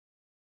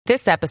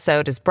This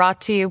episode is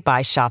brought to you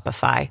by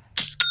Shopify.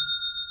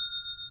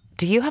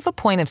 Do you have a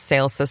point of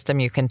sale system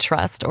you can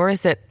trust, or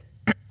is it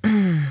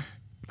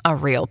a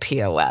real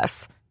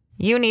POS?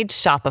 You need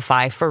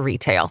Shopify for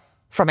retail.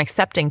 From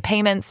accepting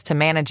payments to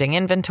managing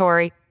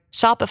inventory,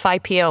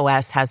 Shopify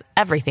POS has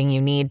everything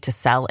you need to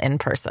sell in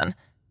person.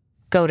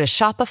 Go to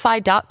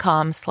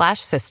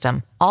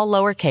shopify.com/system, all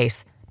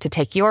lowercase, to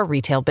take your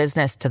retail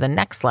business to the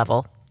next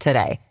level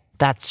today.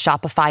 That's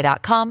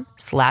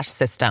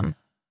shopify.com/system.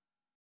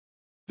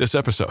 This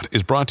episode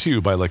is brought to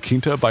you by La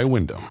Quinta by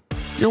Wyndham.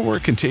 Your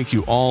work can take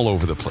you all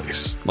over the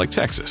place, like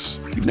Texas.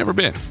 You've never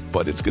been,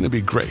 but it's going to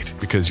be great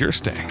because you're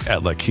staying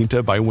at La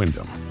Quinta by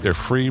Wyndham. Their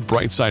free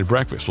Bright Side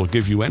breakfast will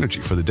give you energy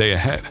for the day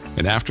ahead.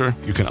 And after,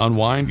 you can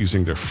unwind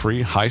using their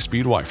free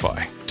high-speed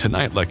Wi-Fi.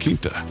 Tonight, La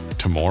Quinta.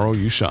 Tomorrow,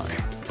 you shine.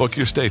 Book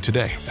your stay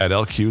today at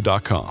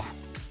LQ.com.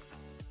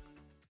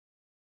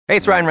 Hey,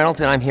 it's Ryan Reynolds,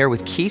 and I'm here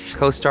with Keith,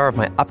 co-star of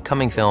my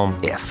upcoming film,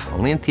 If,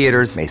 only in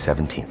theaters May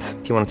 17th.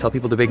 Do you want to tell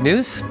people the big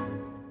news?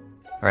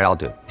 All right, I'll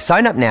do it.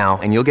 Sign up now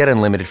and you'll get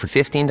unlimited for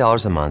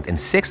 $15 a month and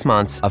 6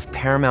 months of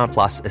Paramount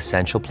Plus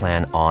Essential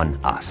Plan on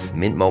us.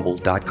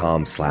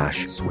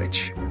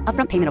 MintMobile.com/switch.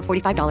 Upfront payment of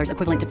 $45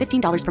 equivalent to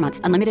 $15 per month.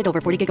 Unlimited over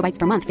 40 gigabytes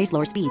per month. Face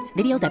lower speeds.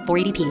 Videos at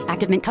 480p.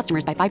 Active Mint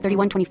customers by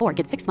 531.24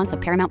 get 6 months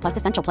of Paramount Plus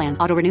Essential Plan.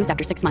 Auto renews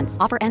after 6 months.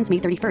 Offer ends May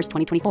 31st,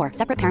 2024.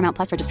 Separate Paramount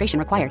Plus registration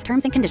required.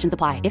 Terms and conditions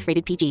apply if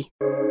rated PG.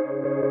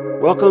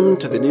 Welcome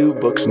to the New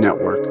Books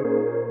Network.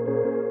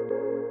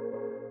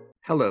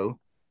 Hello.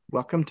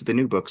 Welcome to the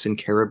New Books in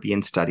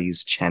Caribbean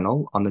Studies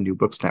channel on the New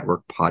Books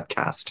Network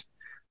podcast.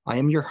 I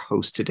am your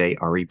host today,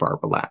 Ari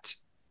Barbalat.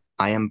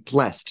 I am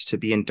blessed to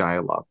be in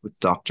dialogue with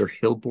Dr.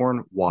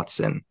 Hilborn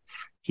Watson.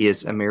 He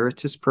is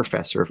Emeritus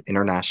Professor of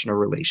International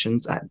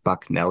Relations at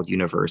Bucknell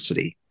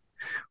University.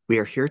 We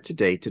are here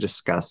today to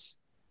discuss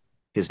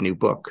his new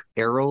book,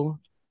 Errol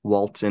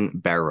Walton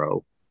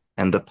Barrow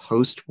and the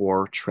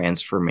Post-War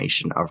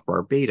Transformation of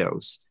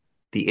Barbados,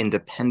 the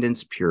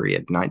Independence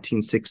Period,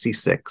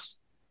 1966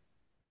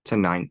 to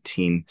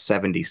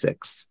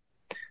 1976,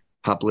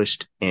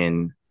 published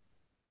in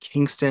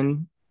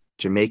Kingston,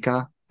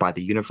 Jamaica by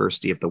the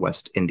University of the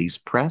West Indies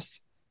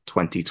Press,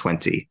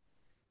 2020.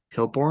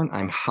 Hilborn,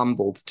 I'm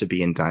humbled to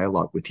be in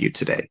dialogue with you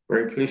today.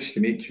 Very pleased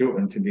to meet you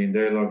and to be in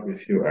dialogue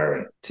with you,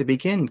 Ari. To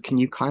begin, can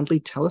you kindly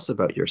tell us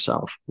about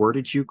yourself? Where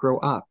did you grow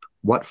up?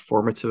 What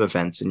formative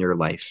events in your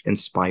life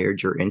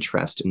inspired your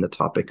interest in the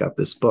topic of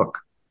this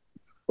book?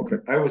 Okay,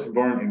 I was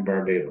born in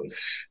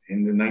Barbados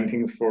in the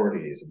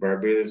 1940s.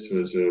 Barbados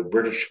was a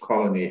British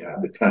colony at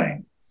the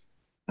time.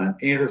 And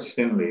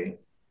interestingly,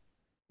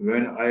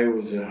 when I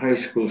was a high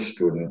school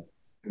student,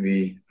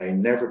 I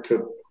never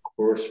took a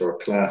course or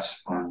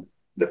class on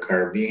the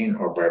Caribbean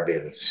or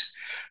Barbados.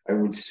 I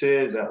would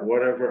say that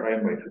whatever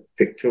I might have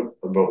picked up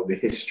about the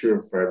history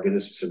of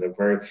Barbados was in a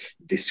very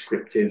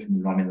descriptive,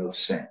 nominal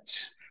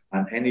sense.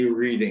 And any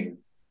reading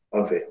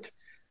of it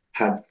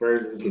had very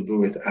little to do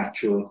with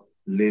actual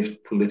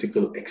lived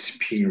political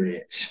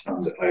experience on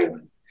the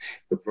island.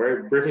 But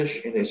very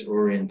British in its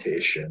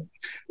orientation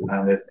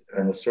and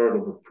a sort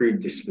of a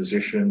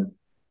predisposition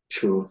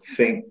to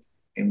think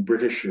in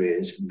British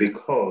ways,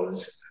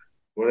 because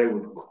what I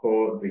would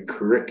call the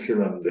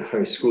curriculum, the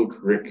high school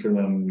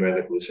curriculum,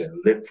 whether it was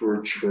in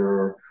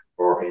literature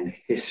or in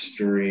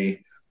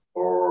history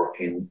or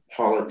in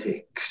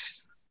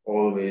politics,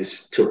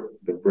 always took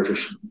the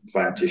British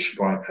vantage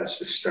point as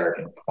the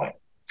starting point.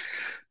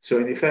 So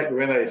in effect,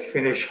 when I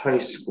finished high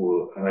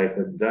school and I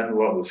had done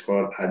what was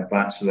called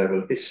advanced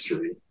level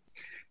history,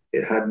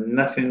 it had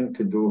nothing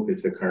to do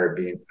with the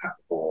Caribbean at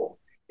all.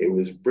 It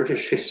was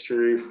British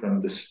history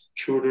from the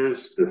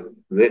Tudors, the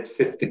late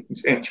 15th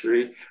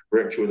century,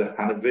 right through the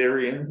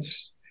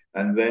Hanoverians.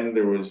 And then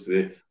there was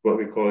what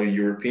we call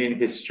European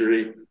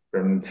history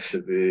from the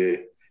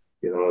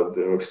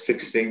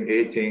 16th,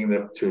 18th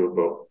up to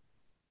about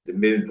the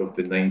mid of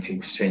the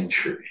 19th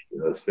century,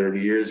 30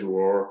 Years'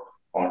 War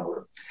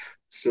onward.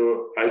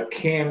 So I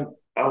came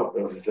out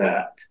of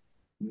that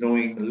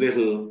knowing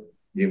little,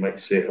 you might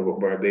say, about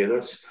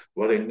Barbados.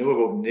 What I knew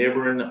about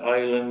neighboring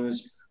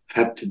islands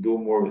had to do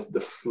more with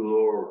the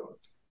flora.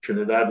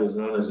 Trinidad was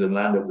known as the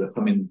land of the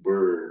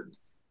hummingbird,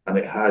 and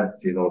it had,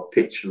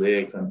 Pitch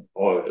Lake and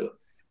oil.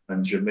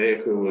 And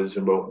Jamaica was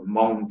about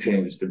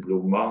mountains, the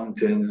Blue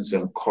Mountains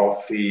and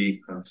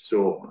coffee and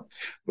so on.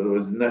 But there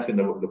was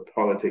nothing about the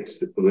politics,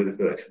 the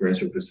political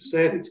experience of the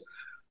societies.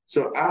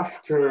 So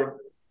after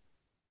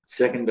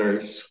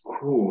secondary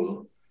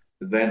school,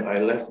 then I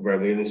left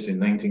Barbados in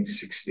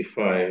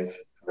 1965.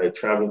 I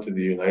traveled to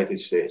the United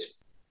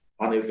States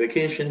on a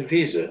vacation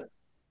visa,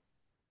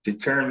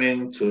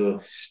 determined to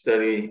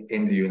study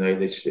in the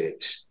United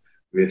States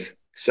with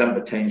some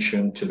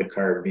attention to the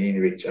Caribbean,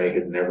 which I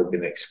had never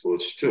been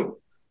exposed to.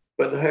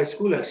 But the high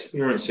school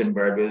experience in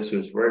Barbados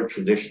was very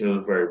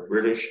traditional, very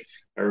British.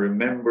 I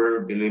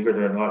remember, believe it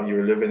or not, you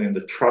were living in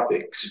the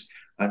tropics.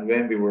 And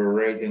when we were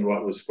writing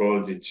what was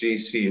called the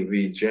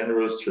GCV,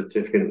 General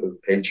Certificate of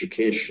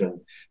Education,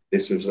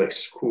 this was like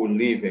school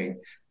leaving.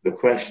 The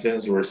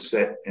questions were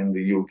set in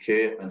the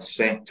UK and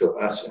sent to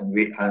us, and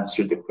we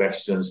answered the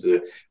questions.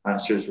 The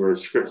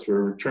scripts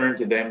were returned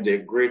to them, they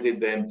graded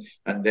them,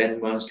 and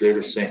then months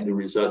later sent the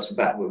results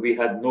back. But we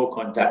had no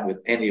contact with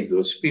any of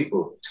those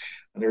people.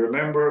 And I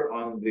remember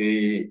on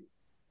the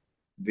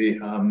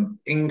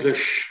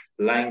English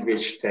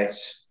language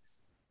test,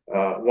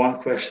 one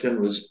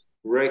question was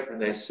write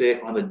an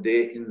essay on a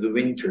day in the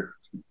winter.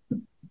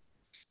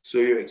 So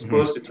you're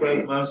exposed to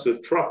 12 months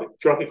of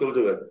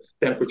tropical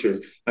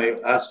temperatures, and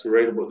you're asked to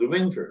write about the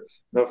winter.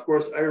 Now, of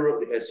course, I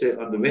wrote the essay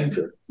on the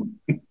winter.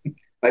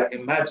 I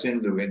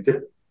imagined the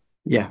winter.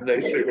 Yeah. And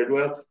I figured,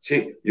 well,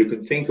 see, you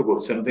can think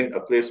about something, a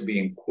place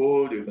being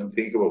cold, you can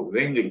think about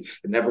wind, you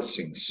never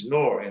seen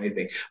snow or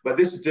anything. But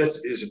this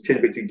just is a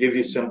tidbit to give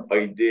you some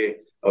idea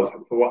of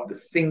what the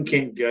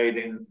thinking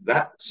guiding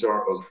that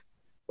sort of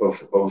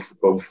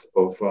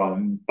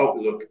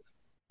outlook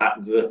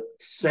at the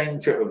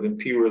center of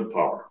imperial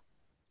power.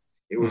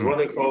 It was what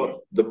I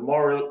call the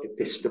moral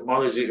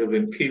epistemology of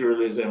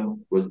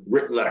imperialism was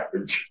writ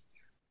large.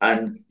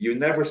 And you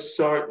never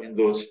saw it in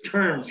those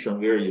terms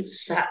from where you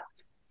sat,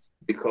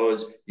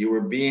 because you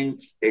were being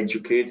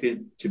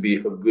educated to be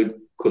a good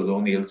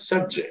colonial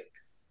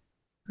subject.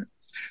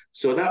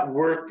 So that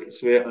worked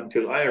its way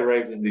until I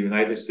arrived in the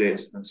United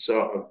States and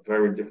saw a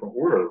very different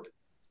world.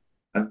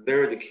 And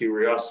there the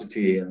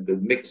curiosity and the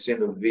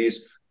mixing of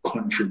these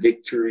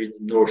contradictory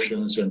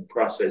notions and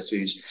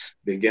processes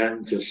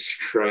began to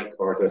strike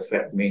or to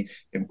affect me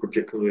in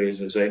particular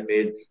ways as I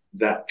made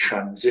that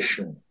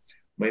transition.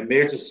 My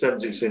major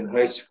subjects in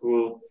high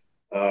school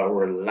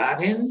were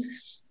Latin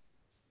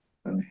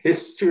and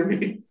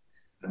history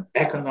and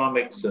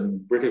economics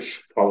and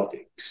British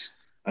politics.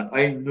 And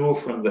I knew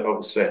from the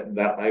outset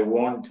that I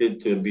wanted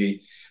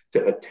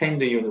to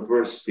attend a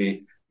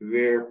university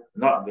where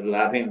not the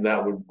Latin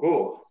that would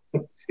go,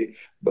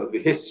 but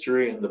the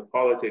history and the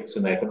politics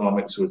and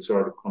economics would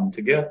sort of come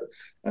together.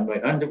 And my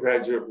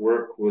undergraduate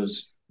work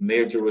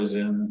major was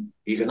in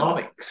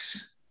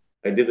economics.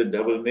 I did a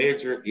double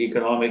major,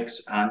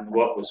 economics and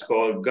what was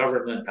called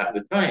government at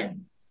the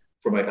time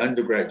for my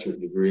undergraduate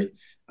degree.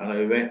 And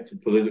I went to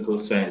political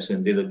science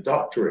and did a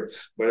doctorate.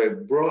 But I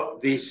brought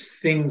these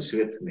things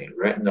with me,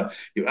 right? Now,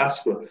 you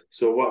ask,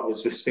 so what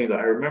was this thing that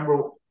I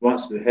remember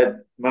once the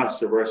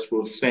headmaster of our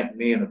school sent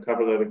me and a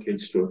couple of other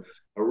kids to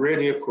a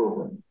radio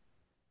program.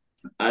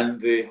 And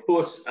the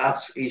host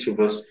asked each of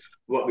us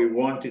what we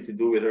wanted to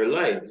do with our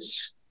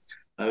lives.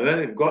 And then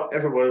it got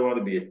everybody wanted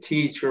to be a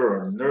teacher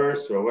or a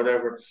nurse or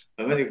whatever.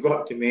 And when it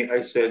got to me,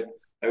 I said,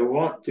 I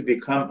want to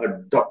become a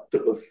doctor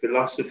of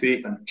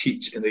philosophy and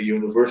teach in a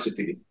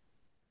university.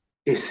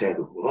 He said,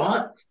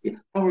 what?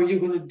 How are you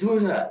going to do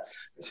that?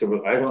 I said,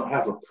 well, I don't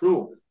have a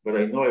clue, but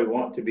I know I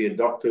want to be a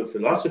doctor of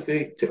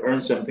philosophy to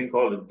earn something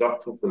called a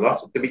doctor of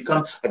philosophy, to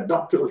become a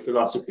doctor of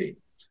philosophy.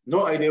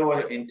 No idea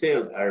what it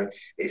entailed, Harry.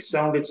 It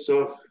sounded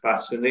so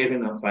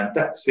fascinating and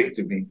fantastic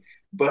to me,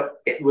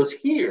 but it was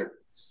here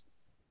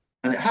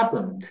and it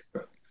happened.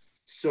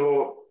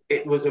 So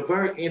it was a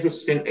very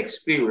interesting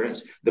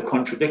experience. The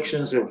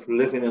contradictions of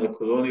living in a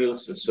colonial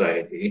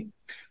society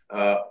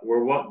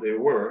were what they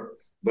were,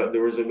 but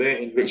there was a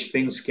way in which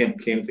things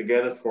came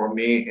together for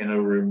me in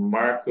a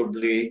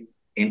remarkably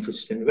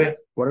interesting way.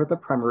 What are the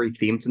primary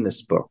themes in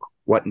this book?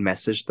 What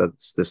message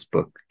does this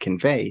book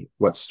convey?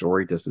 What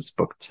story does this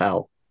book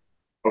tell?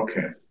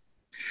 Okay.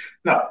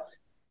 Now,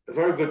 a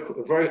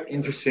very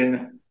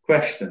interesting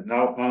question.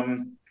 Now,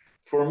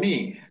 for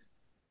me,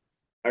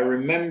 I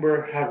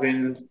remember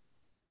having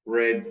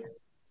read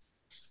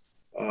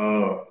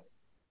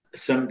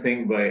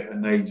something by a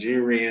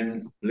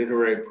Nigerian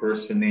literary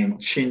person named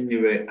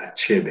Chinua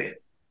Achebe.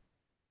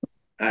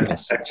 And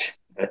yes.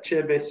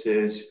 Achebe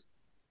says,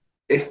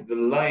 if the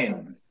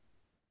lion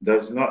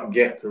does not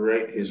get to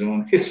write his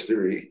own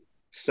history,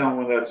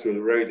 someone else will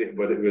write it,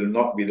 but it will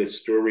not be the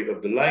story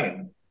of the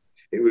lion.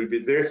 It will be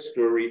their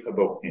story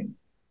about him.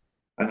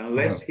 And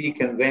unless he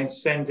can then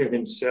center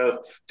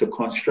himself to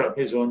construct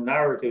his own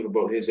narrative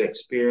about his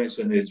experience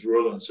and his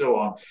role and so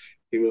on,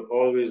 he will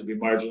always be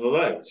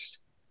marginalized.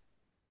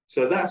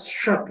 So that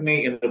struck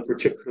me in a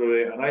particular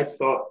way, and I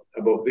thought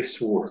about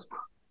this work.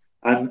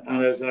 And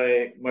as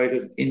I might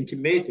have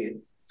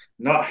intimated,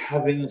 not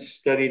having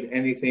studied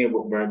anything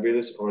about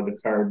Barbados or the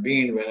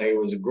Caribbean when I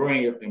was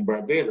growing up in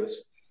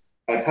Barbados,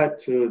 I had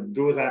to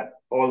do that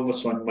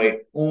almost on my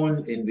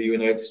own in the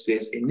United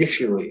States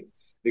initially,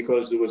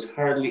 because there was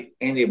hardly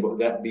any about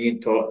that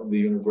being taught in the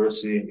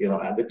university,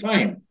 at the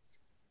time.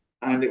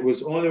 And it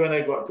was only when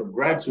I got to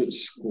graduate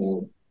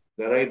school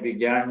that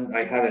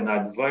I had an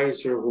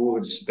advisor who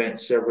had spent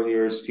several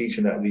years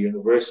teaching at the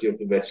University of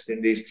the West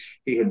Indies.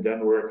 He had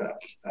done work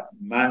at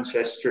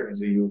Manchester in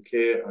the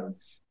UK, and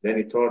then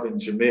he taught in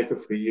Jamaica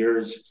for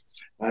years.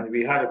 And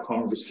we had a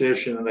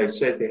conversation, and I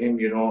said to him,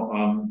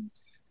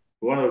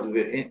 one of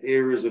the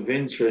areas of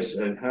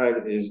interest I've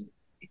had is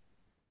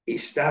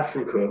East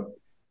Africa,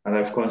 and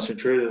I've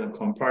concentrated on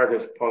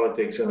comparative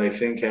politics, and I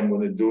think I'm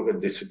going to do a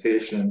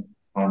dissertation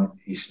on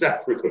East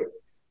Africa.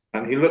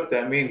 And he looked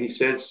at me and he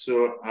said,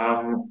 so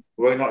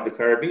why not the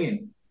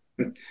Caribbean?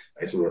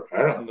 I said, well,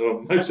 I don't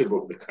know much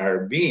about the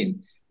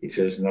Caribbean. He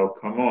says, no,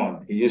 come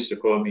on. He used to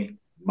call me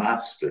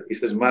Master. He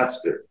says,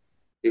 Master,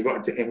 you're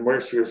going to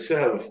immerse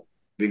yourself,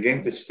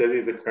 begin to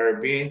study the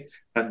Caribbean,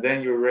 and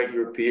then you write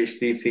your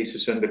PhD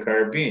thesis on the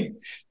Caribbean.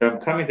 Now, I'm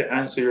coming to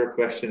answer your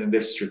question in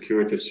this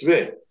circuitous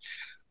way.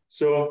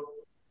 So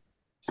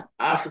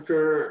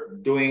after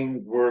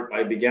doing work,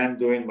 I began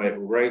doing my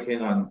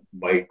writing on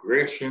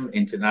migration,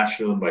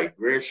 international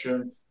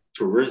migration,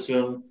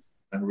 tourism,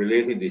 and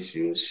related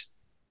issues.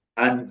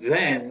 And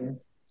then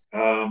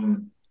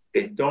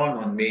it dawned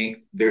on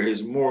me, there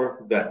is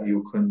more that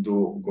you can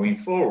do going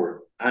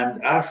forward.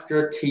 And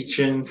after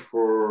teaching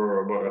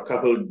for about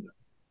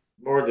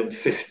more than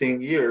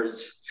 15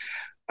 years,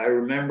 I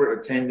remember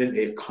attending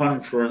a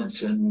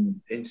conference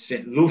in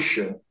St.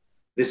 Lucia.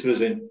 This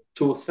was in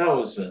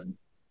 2000.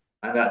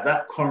 And at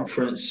that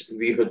conference,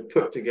 we had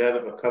put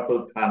together a couple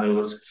of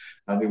panels,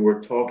 and we were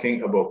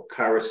talking about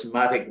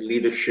charismatic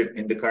leadership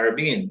in the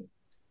Caribbean.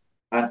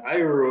 And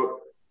I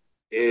wrote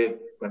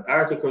an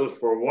article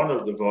for one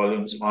of the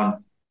volumes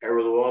on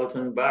Errol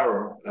Walton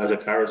Barrow as a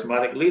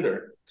charismatic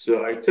leader.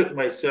 So I took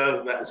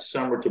myself that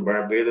summer to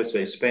Barbados.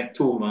 I spent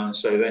 2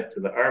 months. I went to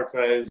the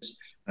archives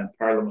and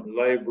Parliament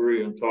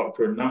Library and talked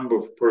to a number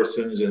of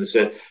persons and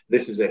said,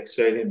 this is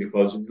exciting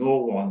because no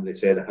one, they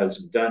said, has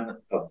done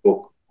a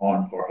book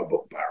on or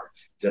about Barrow.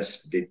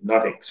 Just did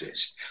not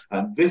exist.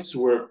 And this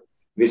work,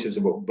 which is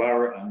about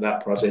Barrow and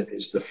that project,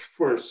 is the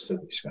first of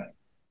its kind,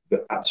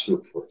 the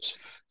absolute first.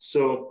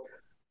 So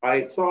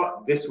I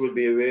thought this would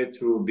be a way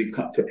to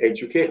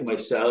educate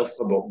myself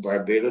about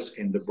Barbados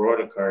in the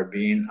broader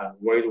Caribbean and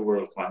wider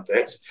world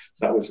context.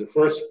 That was the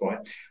first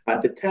point.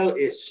 And to tell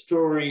a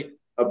story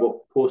about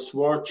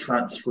post-war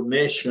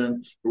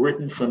transformation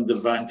written from the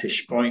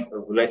vantage point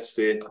of, let's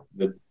say,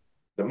 the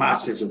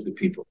masses of the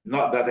people.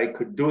 Not that I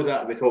could do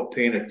that without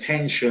paying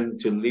attention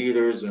to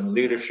leaders and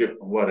leadership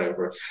and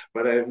whatever,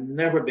 but I've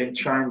never been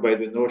charmed by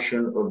the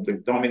notion of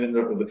the dominant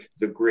of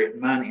the great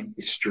man in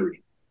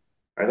history.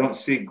 I don't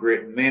see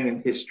great men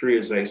in history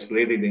as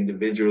isolated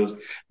individuals.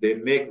 They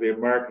make their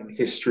mark in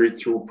history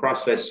through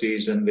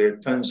processes, and there are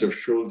tons of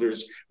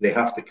shoulders they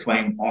have to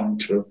climb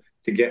onto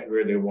to get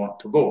where they want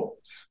to go.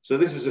 So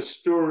this is a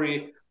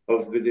story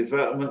of the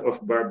development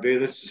of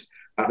Barbados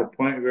at a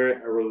point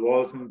where Errol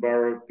Walton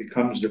Barrow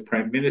becomes the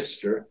prime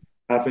minister,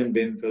 having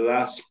been the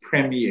last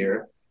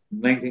premier,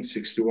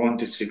 1961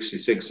 to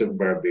 66 of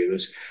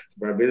Barbados.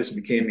 Barbados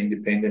became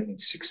independent in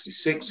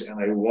 66, and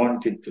I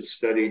wanted to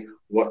study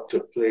what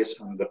took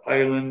place on the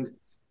island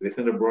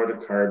within the broader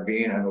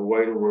Caribbean and a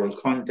wider world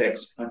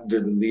context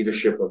under the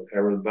leadership of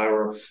Errol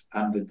Barrow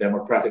and the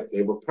Democratic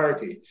Labour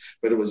Party.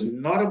 But it was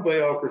not a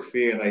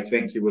biography, and I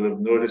think you will have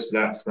noticed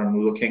that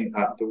from looking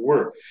at the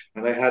work.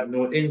 And I had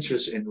no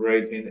interest in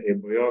writing a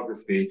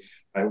biography.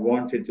 I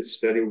wanted to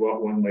study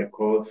what one might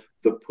call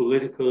the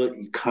political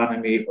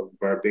economy of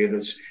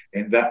Barbados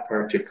in that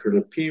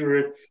particular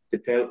period, to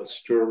tell a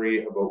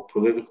story about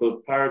political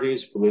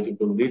parties,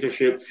 political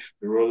leadership,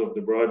 the role of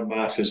the broad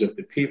masses of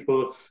the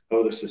people,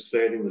 how the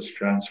society was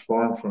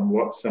transformed from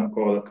what some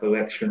call a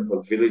collection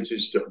of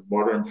villages to a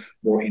modern,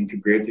 more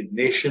integrated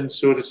nation,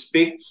 so to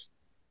speak,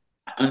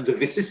 and the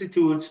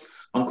vicissitudes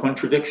and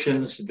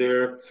contradictions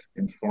there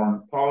in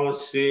foreign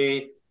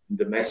policy,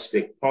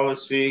 domestic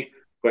policy,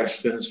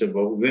 questions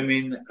about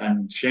women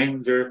and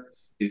gender,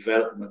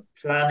 development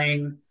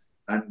planning,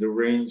 and the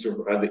range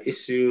of other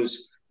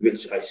issues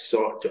which I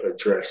sought to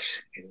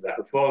address in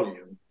that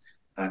volume,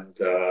 and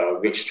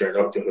which turned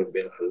out to have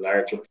been a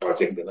larger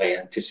project than I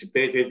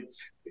anticipated,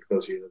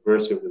 because the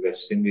University of the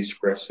West Indies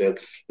Press said,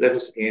 let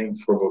us aim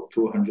for about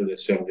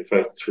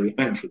 275,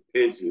 300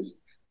 pages.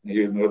 And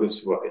you'll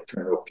notice what it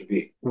turned out to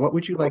be. What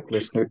would you like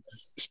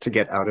listeners to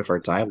get out of our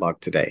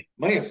dialogue today?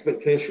 My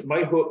expectation,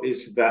 my hope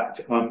is that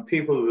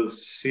people will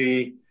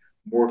see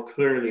more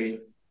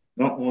clearly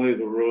not only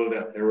the role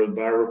that Errol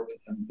Barrow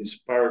and his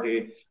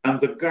party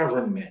and the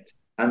government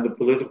and the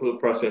political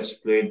process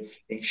played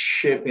in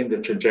shaping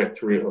the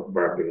trajectory of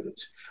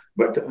Barbados,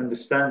 but to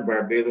understand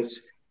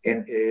Barbados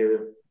in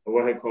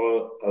what I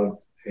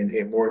call in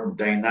a more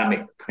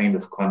dynamic kind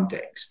of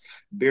context,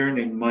 bearing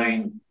in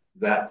mind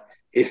that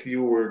if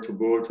you were to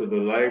go to the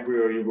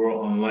library or you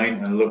go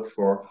online and look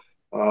for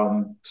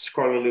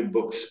scholarly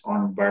books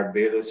on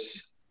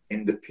Barbados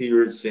in the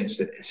period since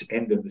the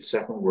end of the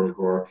Second World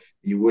War,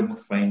 you wouldn't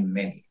find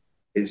many.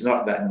 It's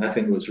not that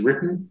nothing was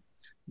written,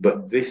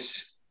 but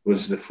this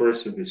was the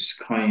first of its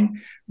kind,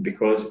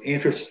 because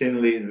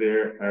interestingly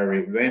there,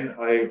 Harry, when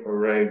I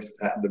arrived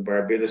at the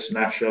Barbados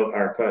National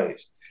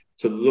Archives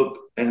to look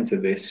into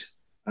this,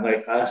 and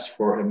I asked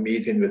for a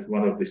meeting with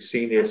one of the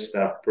senior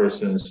staff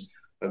persons,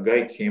 a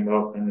guy came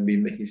up and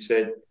he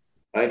said,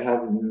 I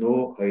have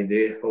no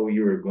idea how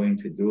you are going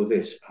to do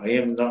this. I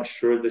am not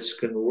sure this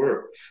can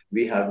work.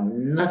 We have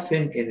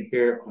nothing in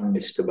here on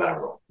Mr.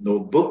 Barrow. No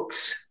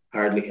books,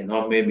 hardly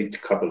enough, maybe a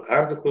couple of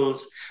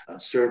articles, and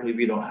certainly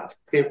we don't have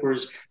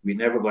papers. We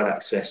never got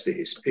access to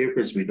his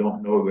papers. We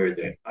don't know where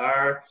they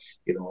are,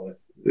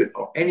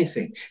 or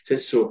anything. He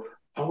says, so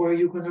how are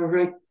you going to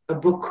write a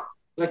book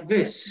like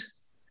this?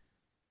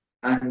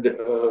 And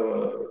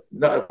a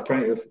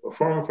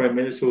former prime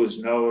minister who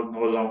is now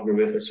no longer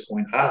with us,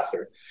 Owen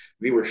Arthur.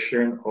 We were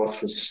sharing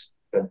office,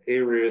 an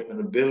area in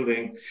a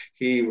building.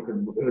 He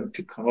had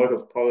to come out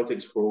of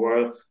politics for a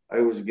while. I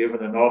was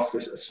given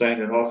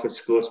assigned an office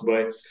close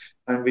by,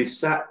 and we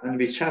sat and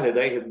we chatted.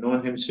 I had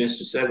known him since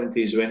the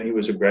 70s when he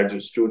was a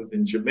graduate student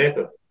in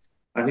Jamaica.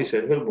 And he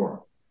said,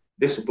 Hilborn,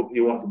 this book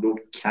you want to do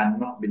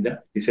cannot be done.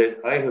 He says,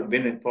 I have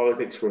been in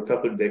politics for a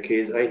couple of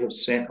decades. I have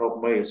sent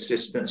out my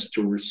assistants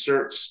to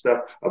research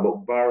stuff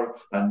about Barrow,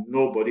 and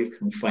nobody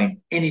can find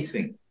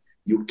anything.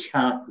 You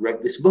can't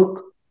write this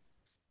book.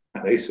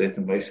 And I said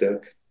to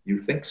myself, you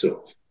think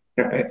so?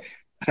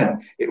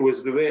 And it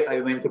was the way I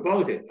went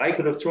about it. I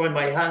could have thrown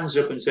my hands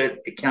up and said,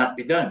 it can't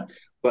be done.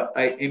 But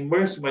I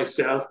immersed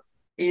myself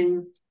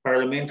in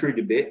parliamentary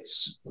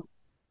debates.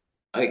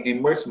 I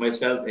immersed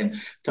myself in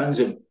tons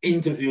of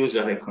interviews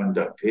that I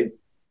conducted.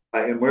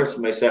 I immersed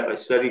myself, I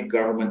studied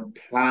government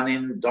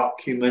planning,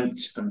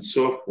 documents, and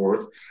so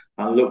forth,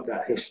 and looked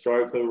at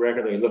historical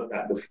record. I looked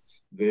at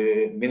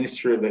the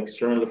Ministry of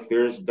External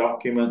Affairs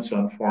documents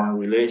on foreign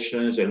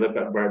relations. I looked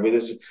at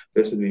Barbados,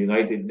 the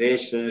United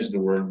Nations, the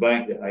World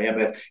Bank, the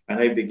IMF, and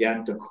I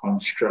began to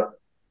construct,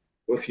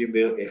 if you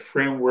will, a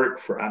framework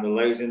for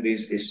analyzing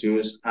these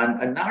issues and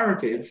a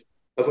narrative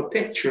of a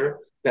picture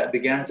that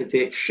began to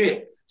take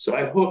shape. So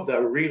I hope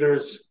that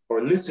readers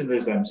or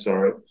listeners,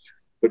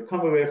 would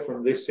come away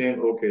from this saying,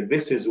 okay,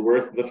 this is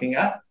worth looking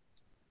at.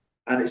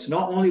 And it's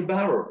not only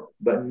Barrow,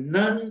 but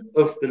none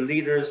of the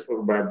leaders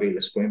of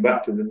Barbados, going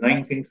back to the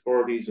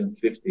 1940s and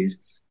 50s,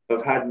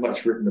 have had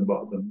much written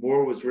about them.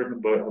 More was written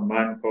by a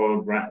man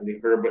called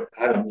Brantley Herbert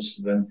Adams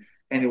than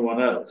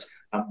anyone else.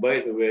 And by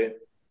the way,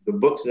 the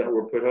books that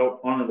were put out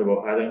on and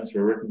about Adams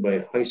were written by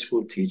a high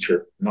school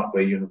teacher, not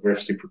by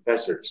university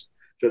professors.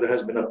 So there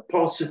has been a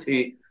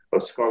paucity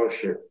of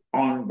scholarship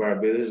on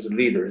Barbados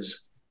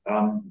leaders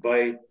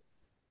by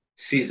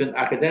seasoned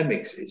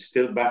academics. It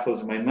still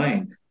baffles my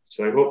mind.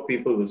 So I hope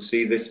people will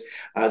see this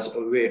as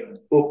a way, an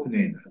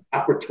opening, an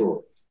aperture,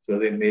 so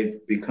they may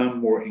become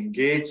more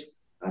engaged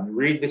and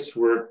read this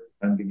work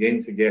and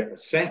begin to get a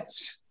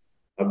sense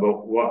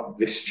about what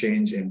this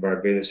change in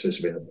Barbados has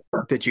been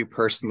about. Did you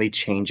personally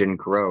change and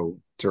grow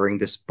during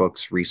this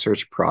book's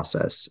research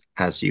process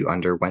as you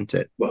underwent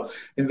it? Well,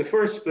 in the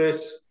first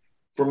place,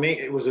 for me,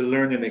 it was a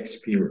learning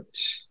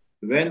experience.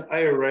 When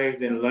I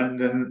arrived in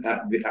London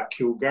at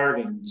Kew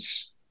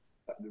Gardens,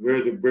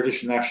 where the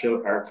British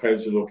National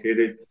Archives is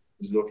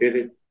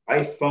located,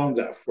 I found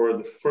that for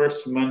the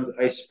first month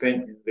I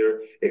spent in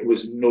there, it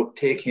was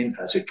note-taking,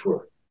 as it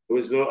were. It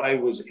was as though I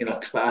was in a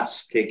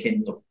class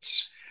taking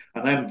notes.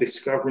 And I'm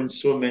discovering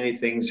so many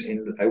things.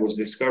 I was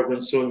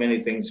discovering so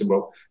many things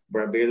about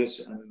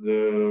Barbados and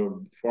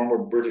the former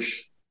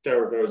British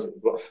territories,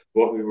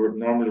 what we would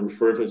normally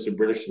refer to as the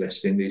British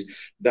West Indies,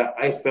 that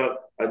I felt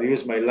I'd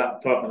use my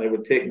laptop and I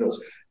would take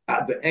notes.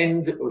 At the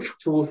end of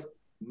 2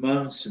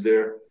 months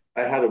there,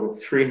 I had about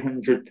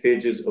 300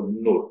 pages of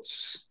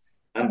notes.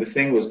 And the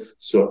thing was,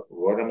 so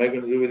what am I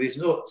going to do with these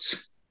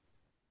notes?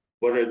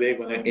 What are they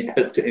going to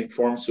help to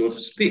inform, so to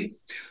speak?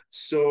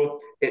 So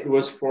it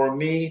was for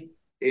me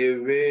a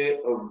way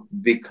of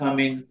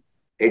becoming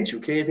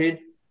educated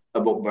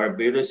about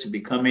Barbados,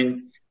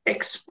 becoming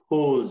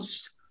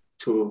exposed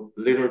to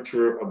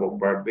literature about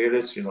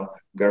Barbados,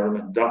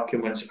 government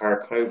documents,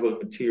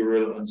 archival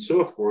material, and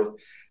so forth.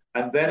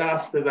 And then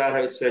after that,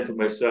 I said to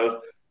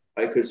myself,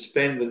 I could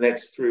spend the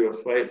next 3 or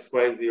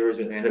 5 years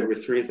and end up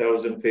with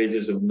 3,000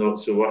 pages of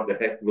notes. So what the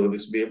heck will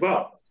this be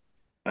about?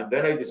 And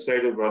then I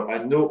decided,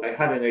 I knew I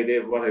had an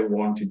idea of what I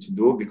wanted to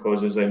do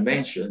because, as I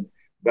mentioned,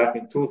 back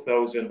in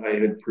 2000, I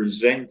had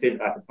presented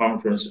at a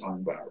conference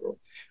on Barrow.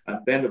 And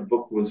then a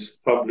book was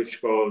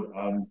published called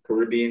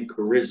Caribbean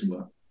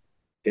Charisma,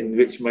 in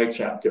which my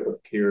chapter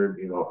appeared,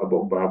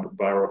 about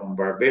Barrow and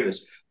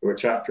Barbados. There were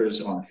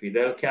chapters on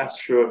Fidel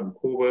Castro and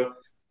Cuba.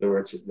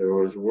 There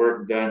was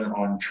work done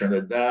on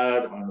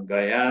Trinidad, on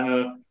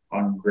Guyana,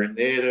 on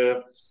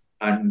Grenada,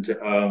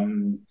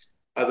 and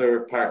other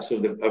parts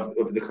of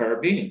the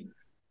Caribbean.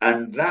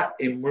 And that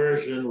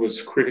immersion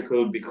was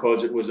critical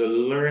because it was a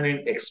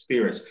learning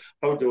experience.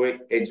 How do I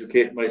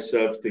educate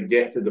myself to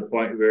get to the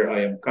point where I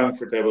am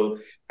comfortable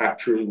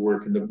actually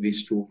working up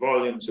these 2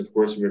 volumes? Of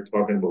course, we're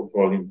talking about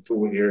volume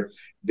 2 here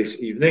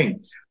this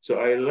evening.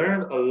 So I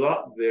learned a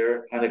lot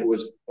there, and it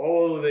was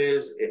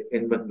always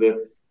in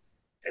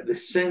the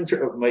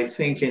center of my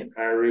thinking,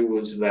 Ari,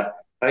 was that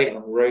I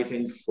am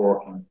writing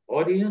for an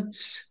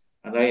audience,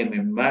 and I am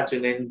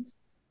imagining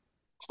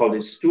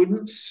college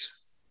students,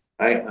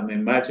 I am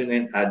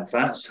imagining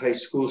advanced high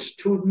school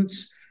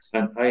students,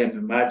 and I am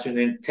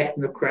imagining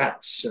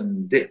technocrats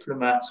and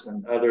diplomats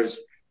and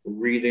others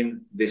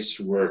reading this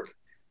work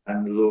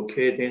and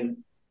locating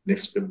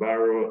Mr.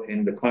 Barrow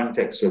in the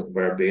context of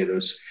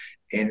Barbados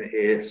in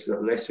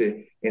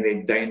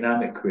a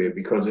dynamic way,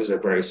 because it's a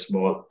very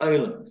small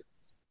island.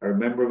 I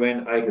remember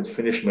when I had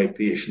finished my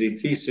PhD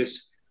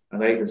thesis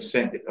and I had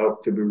sent it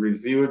out to be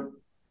reviewed.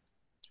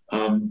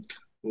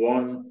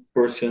 One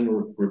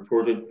person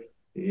reported,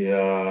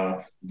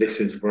 yeah, this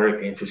is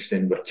very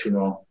interesting, but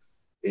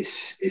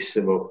it's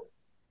about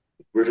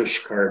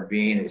British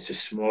Caribbean. It's a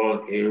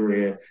small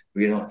area.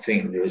 We don't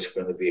think there's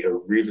going to be a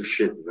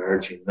readership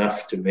large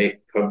enough to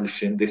make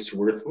publishing this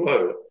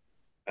worthwhile.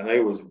 And I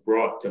was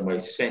brought to my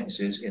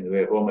senses in a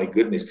way, oh my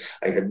goodness,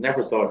 I had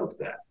never thought of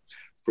that.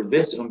 For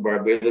this on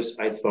Barbados,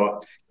 I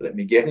thought, let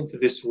me get into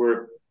this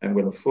work. I'm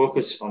going to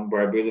focus on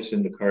Barbados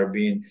and the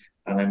Caribbean,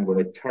 and I'm going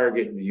to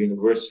target the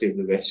University of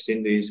the West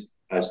Indies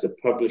as the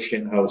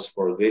publishing house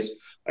for this.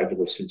 I could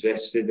have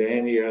suggested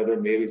any other,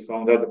 maybe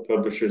found other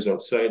publishers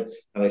outside.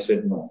 And I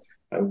said, no,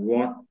 I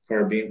want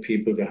Caribbean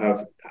people to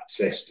have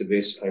access to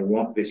this. I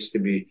want this to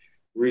be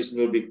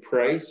reasonably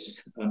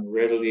priced and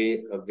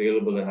readily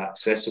available and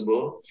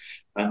accessible.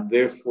 And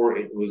therefore,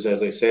 it was,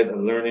 as I said, a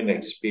learning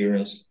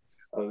experience,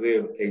 a way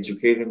of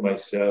educating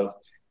myself,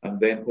 and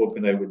then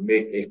hoping I would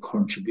make a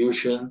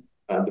contribution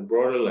at the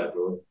broader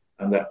level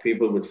and that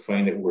people would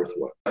find it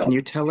worthwhile. Can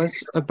you tell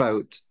us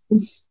about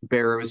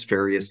Barrow's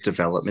various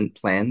development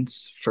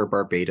plans for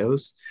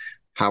Barbados?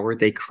 How were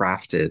they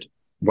crafted?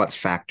 What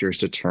factors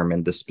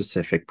determined the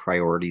specific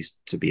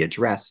priorities to be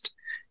addressed?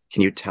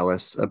 Can you tell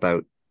us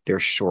about their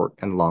short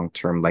and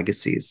long-term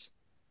legacies?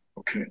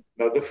 Okay.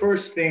 Now, the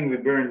first thing we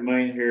bear in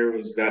mind here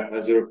was that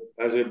as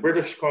a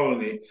British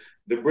colony,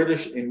 the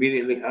British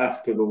immediately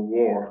after the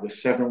war, the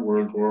Second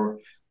World War,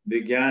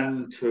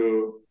 began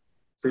to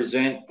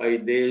present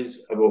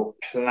ideas about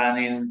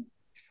planning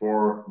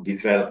for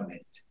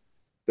development.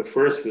 The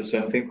first was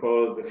something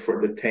called the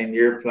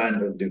 10-year plan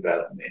of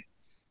development.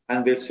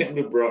 And they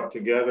simply brought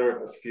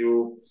together a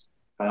few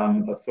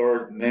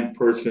authority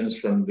persons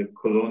from the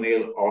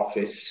Colonial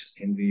Office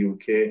in the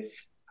UK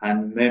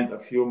and a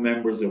few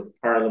members of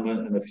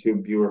Parliament and a few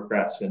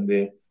bureaucrats. And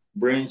they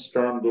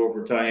brainstormed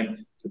over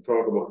time to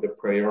talk about the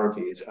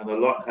priorities. And a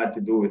lot had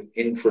to do with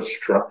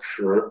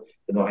infrastructure,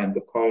 in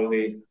the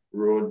colony,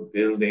 road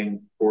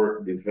building,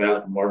 port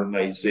development,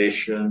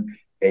 modernization,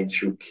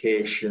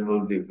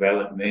 educational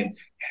development,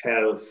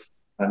 health,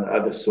 and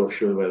other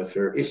social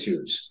welfare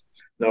issues.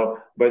 Now,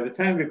 by the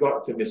time we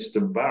got to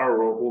Mr.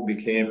 Barrow, who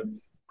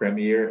became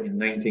Premier in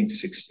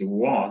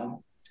 1961,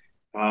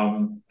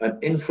 an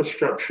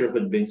infrastructure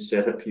had been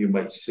set up, you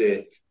might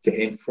say,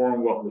 to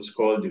inform what was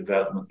called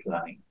development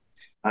planning.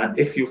 And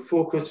if you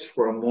focus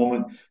for a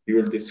moment, you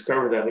will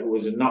discover that it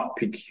was not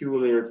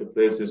peculiar to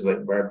places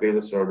like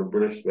Barbados or the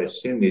British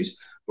West Indies,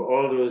 but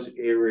all those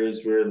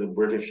areas where the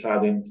British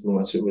had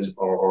influence, it was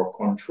or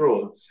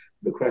control,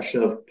 the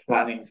question of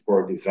planning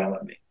for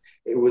development.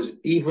 It was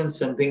even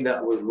something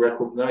that was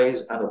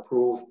recognized and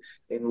approved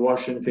in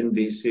Washington,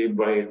 D.C.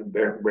 by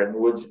the Bretton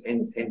Woods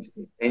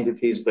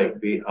entities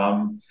like the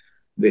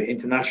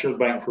International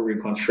Bank for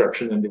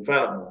Reconstruction and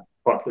Development,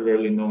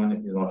 popularly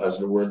known as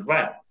the World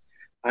Bank.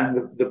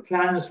 And the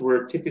plans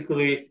were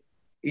typically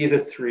either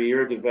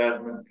 3-year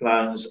development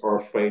plans or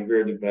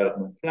 5-year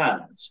development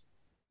plans.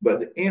 But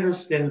the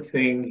interesting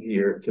thing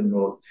here to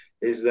note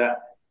is that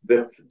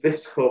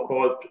this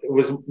so-called, it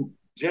was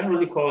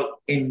generally called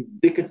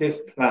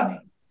indicative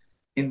planning,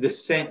 in the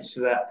sense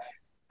that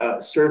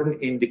certain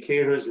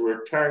indicators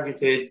were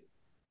targeted,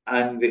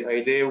 and the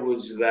idea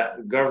was that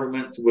the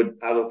government would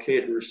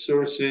allocate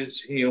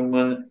resources,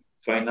 human,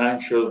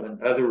 financial,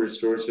 and other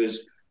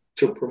resources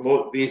to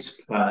promote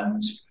these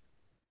plans.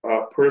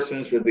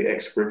 Persons with the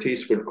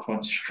expertise would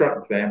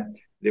construct them.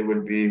 They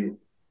would be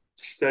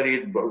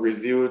studied but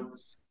reviewed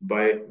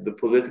by the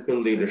political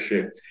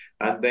leadership,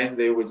 and then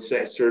they would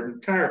set certain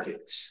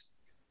targets.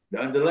 The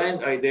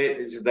underlying idea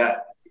is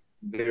that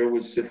there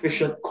was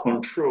sufficient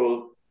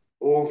control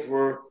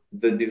over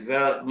the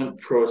development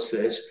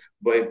process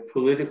by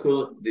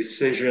political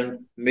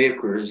decision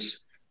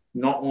makers,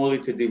 not only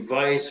to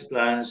devise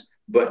plans,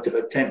 but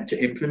to attempt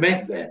to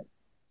implement them.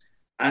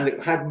 And it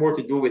had more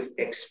to do with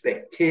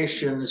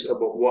expectations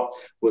about what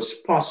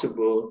was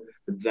possible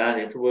than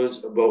it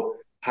was about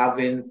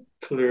having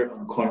clear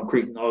and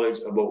concrete knowledge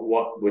about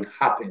what would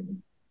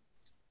happen.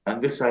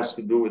 And this has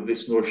to do with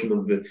this notion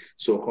of the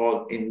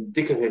so-called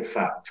indicative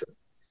factor.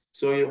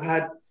 So you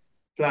had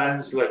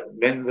plans like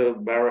when the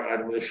Barrow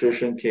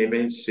administration came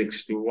in,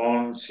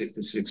 61,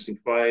 60,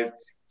 65,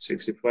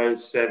 65,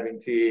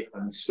 70,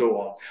 and so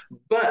on.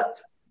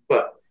 But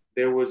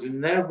there was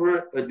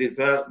never a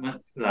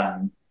development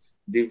plan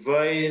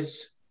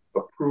devised,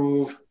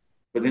 approved,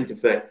 put into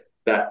effect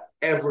that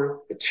ever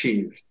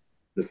achieved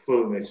the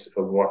fullness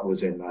of what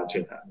was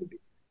imagined that would be.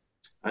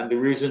 And the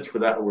reasons for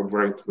that were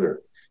very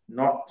clear.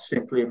 Not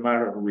simply a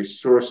matter of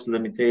resource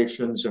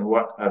limitations and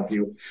what have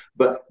you,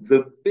 but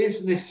the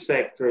business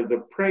sector, the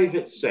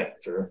private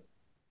sector,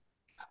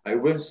 I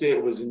wouldn't say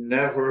it was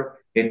never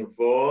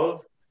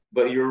involved,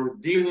 but you're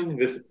dealing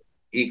with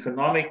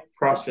economic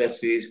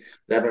processes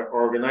that are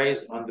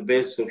organized on the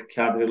basis of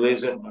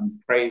capitalism and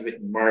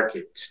private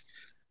markets.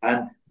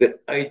 And the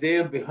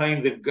idea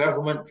behind the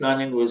government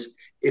planning was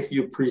if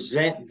you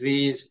present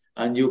these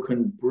and you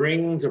can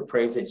bring the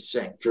private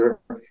sector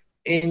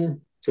into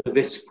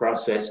this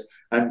process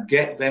and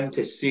get them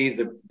to see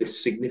the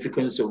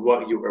significance of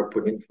what you are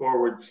putting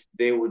forward,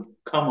 they would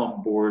come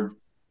on board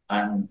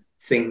and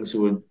things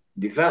would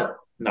develop.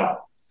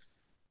 Now,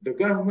 The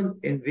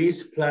government in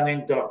these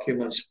planning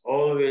documents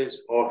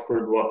always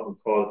offered what we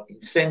call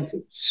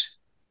incentives.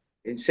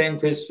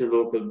 Incentives to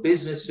local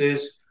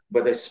businesses,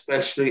 but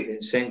especially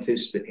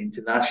incentives to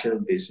international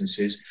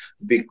businesses,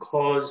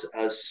 because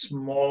as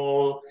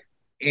small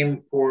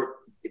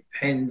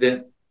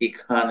import-dependent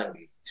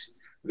economies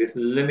with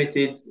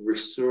limited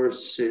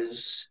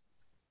resources,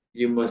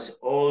 you must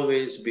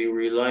always be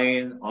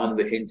relying on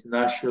the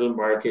international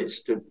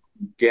markets to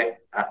get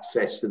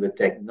access to the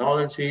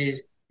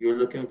technologies you're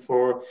looking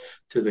for,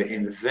 to the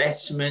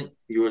investment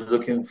you're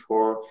looking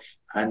for,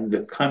 and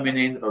the coming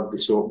in of the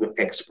sort of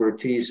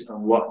expertise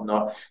and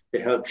whatnot to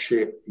help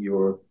shape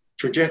your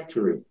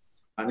trajectory.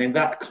 And in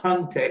that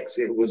context,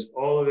 it was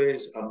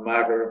always a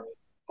matter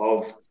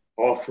of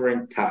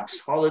offering tax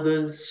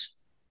holidays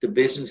to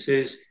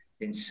businesses,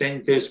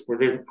 incentives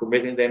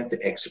permitting them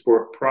to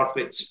export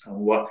profits and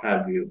what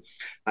have you.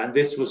 And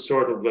this was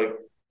sort of like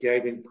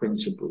guiding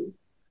principles.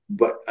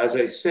 But as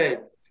I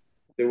said,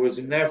 there was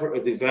never a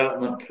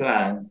development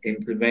plan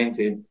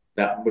implemented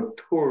that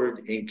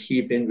matured in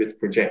keeping with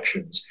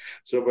projections.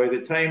 So by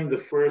the time the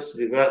first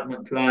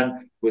development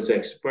plan was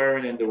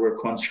expiring and they were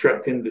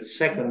constructing the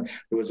second,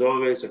 there was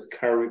always a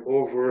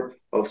carryover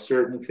of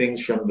certain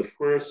things from the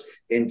first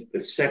into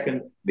the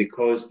second,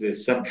 because the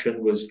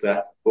assumption was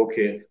that,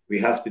 okay, we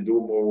have to do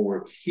more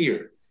work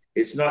here.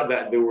 It's not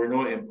that there were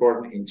no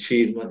important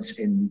achievements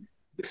in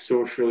the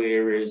social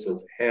areas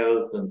of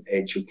health and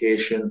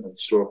education and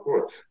so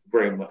forth.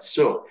 Very much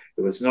so.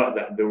 It was not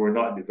that there were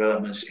not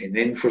developments in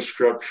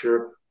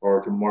infrastructure or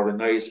to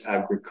modernize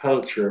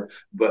agriculture,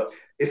 but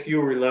if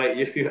you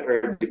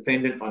are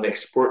dependent on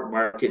export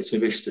markets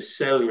in which to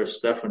sell your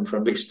stuff and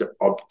from which to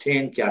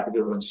obtain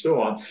capital and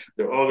so on,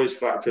 there are always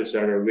factors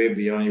that are way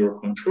beyond your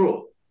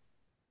control.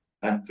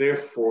 And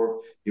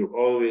therefore, you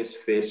always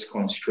face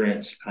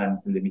constraints and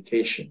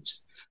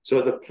limitations.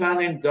 So the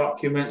planning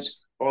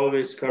documents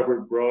always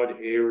covered broad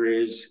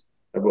areas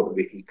about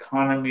the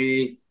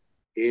economy,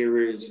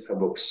 areas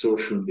about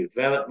social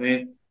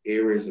development,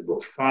 areas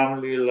about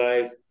family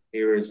life,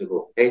 areas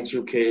about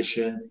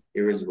education,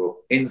 areas about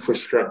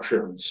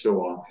infrastructure, and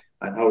so on,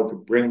 and how to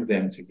bring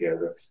them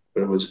together.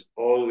 But it was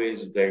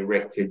always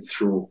directed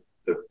through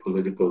the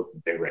political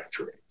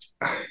directorate.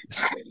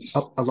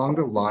 Along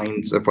the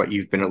lines of what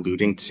you've been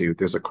alluding to,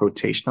 there's a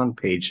quotation on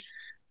page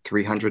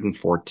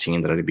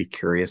 314 that I'd be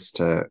curious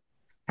to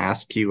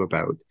ask you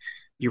about.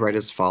 You write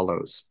as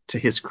follows: to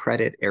his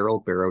credit,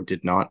 Errol Barrow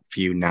did not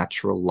view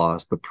natural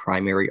laws the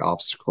primary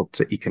obstacle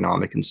to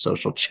economic and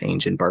social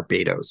change in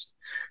Barbados.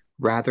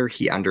 Rather,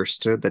 he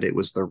understood that it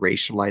was the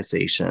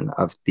racialization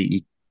of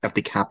the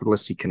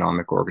capitalist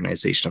economic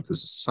organization of the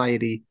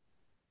society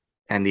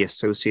and the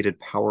associated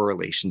power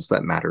relations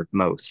that mattered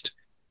most.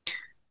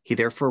 He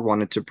therefore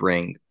wanted to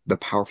bring the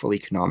powerful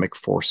economic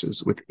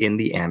forces within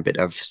the ambit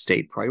of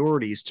state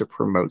priorities to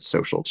promote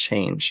social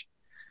change.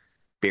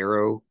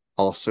 Barrow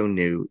also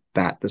knew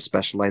that the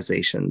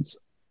specializations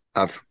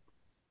of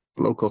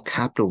local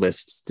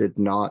capitalists did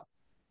not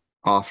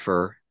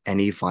offer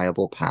any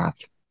viable path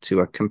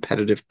to a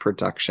competitive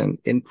production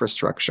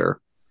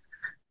infrastructure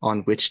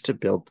on which to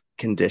build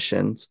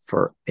conditions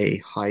for a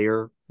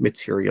higher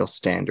material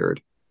standard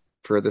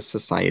for the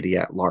society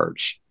at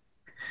large.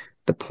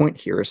 The point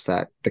here is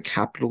that the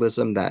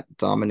capitalism that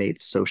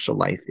dominates social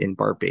life in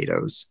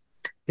Barbados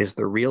is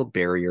the real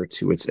barrier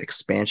to its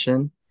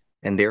expansion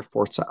and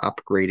therefore to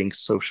upgrading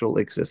social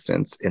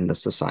existence in the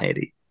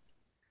society.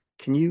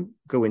 Can you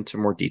go into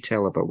more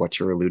detail about what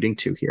you're alluding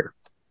to here?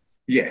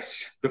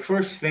 Yes. The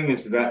first thing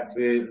is that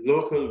the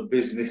local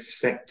business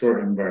sector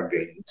in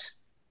Barbados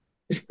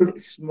is pretty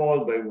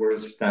small by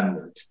world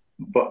standards,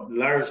 but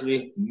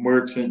largely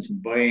merchants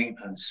buying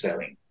and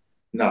selling.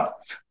 Now,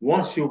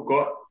 once you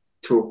got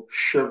to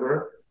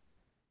sugar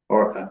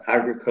or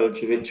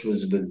agriculture, which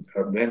was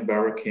when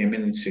Barrow came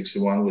in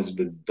 1961, was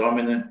the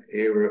dominant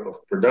area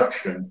of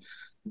production,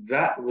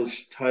 that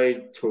was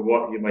tied to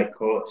what you might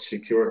call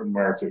secure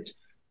markets,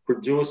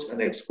 produce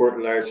and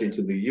export largely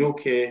to the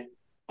UK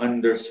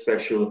under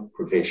special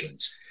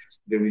provisions.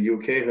 The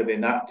UK had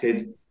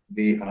enacted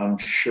the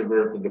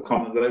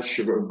Commonwealth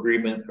Sugar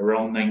Agreement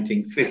around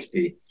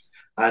 1950,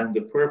 and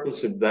the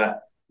purpose of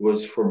that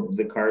was for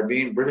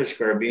the British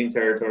Caribbean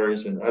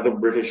territories and other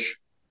British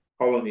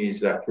colonies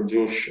that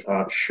produce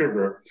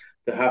sugar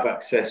to have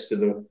access to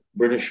the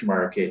British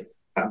market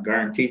at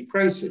guaranteed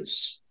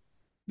prices,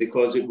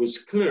 because it was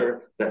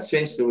clear that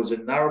since there was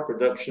a narrow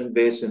production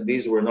base and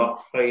these were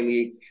not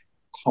highly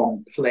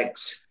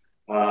complex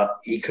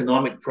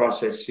economic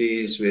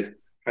processes with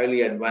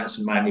highly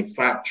advanced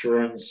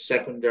manufacturing,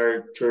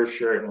 secondary,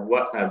 tertiary, and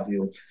what have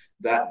you,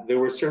 that there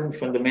were certain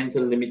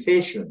fundamental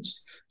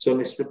limitations. So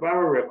Mr.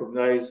 Barrow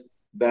recognized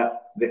that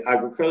the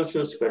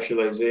agricultural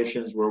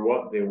specializations were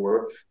what they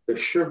were. The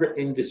sugar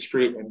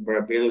industry in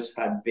Barbados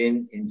had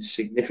been in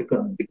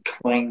significant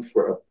decline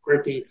for a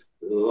pretty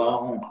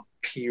long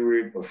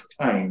period of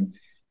time,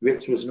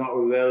 which was not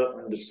well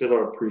understood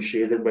or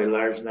appreciated by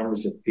large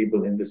numbers of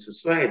people in the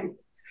society.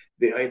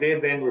 The idea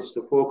then was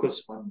to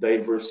focus on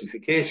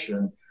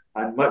diversification,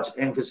 and much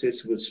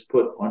emphasis was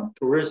put on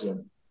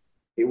tourism.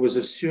 It was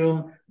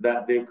assumed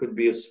that there could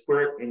be a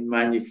spurt in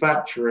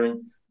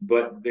manufacturing,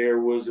 but there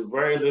was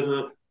very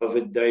little of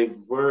a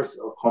diverse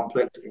or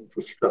complex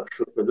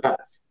infrastructure for that.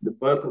 The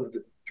bulk of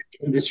the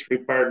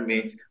industry,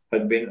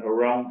 had been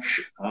around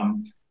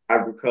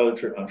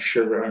agriculture and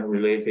sugar and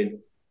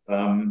related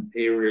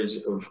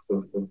areas of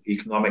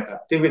economic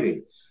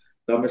activity.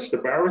 Now,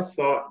 Mr. Barra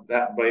thought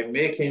that by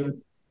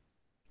making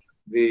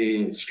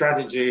the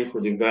strategy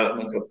for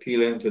development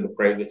appealing to the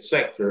private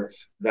sector,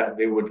 that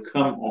they would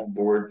come on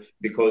board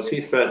because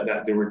he felt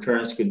that the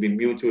returns could be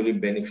mutually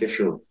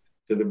beneficial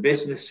to the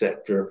business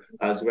sector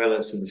as well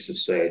as to the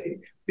society.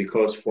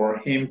 Because for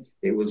him,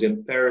 it was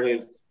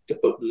imperative to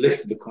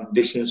uplift the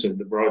conditions of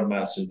the broad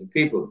mass of the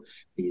people.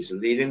 He's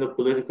leading the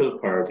political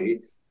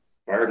party.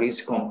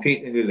 Parties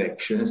compete in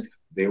elections.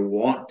 They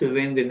want to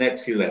win the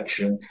next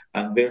election,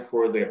 and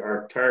therefore they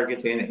are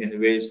targeting in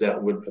ways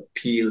that would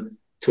appeal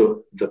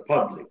to the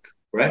public,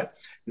 right?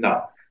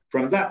 Now,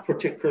 from that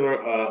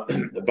particular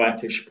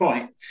vantage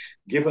point,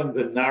 given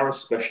the narrow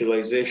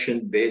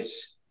specialization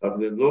base of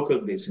the local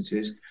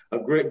businesses, a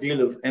great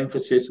deal of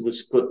emphasis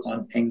was put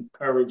on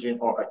encouraging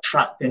or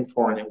attracting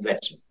foreign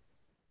investment.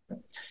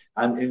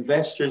 And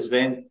investors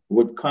then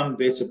would come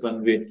based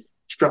upon the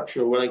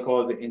structure, what I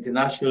call the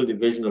international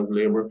division of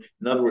labor.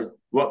 In other words,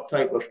 what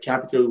type of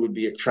capital would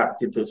be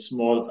attracted to a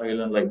small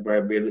island like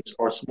Barbados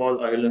or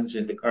small islands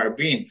in the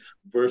Caribbean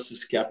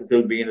versus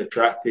capital being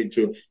attracted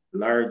to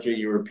larger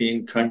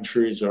European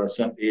countries or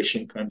some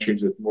Asian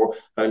countries with more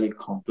highly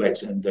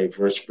complex and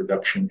diverse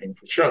production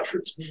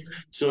infrastructures.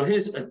 So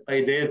his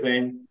idea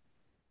then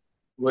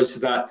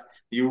was that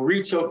you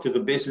reach out to the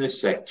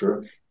business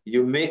sector,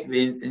 you make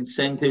the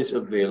incentives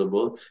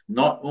available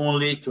not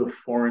only to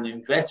foreign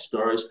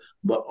investors,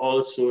 but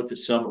also to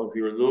some of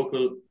your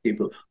local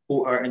people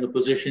who are in a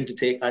position to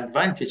take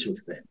advantage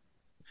of them.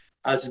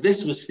 As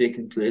this was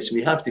taking place,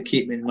 we have to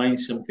keep in mind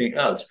something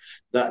else,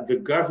 that the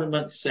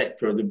government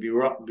sector,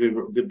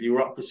 the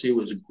bureaucracy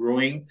was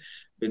growing,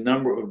 the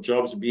number of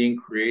jobs being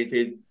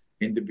created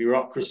in the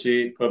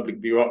bureaucracy,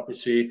 public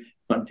bureaucracy,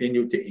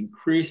 continued to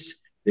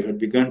increase. They had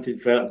begun to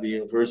develop the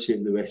University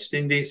of the West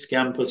Indies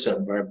campus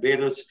at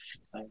Barbados,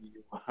 and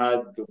you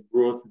had the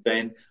growth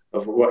then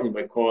of what you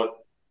might call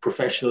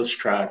professional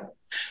strata.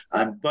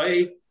 And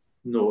by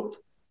note,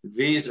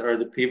 these are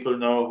the people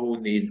now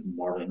who need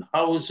modern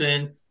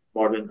housing,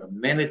 modern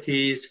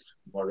amenities,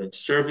 modern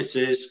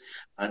services.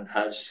 And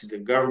as the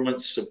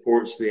government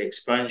supports the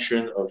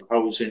expansion of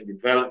housing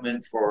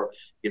development for,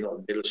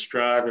 middle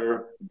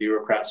strata,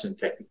 bureaucrats and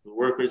technical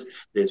workers,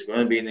 there's going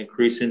to be an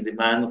increasing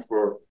demand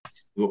for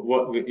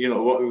what we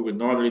would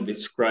normally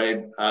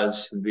describe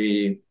as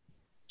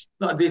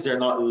these are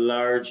not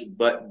large,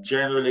 but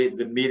generally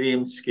the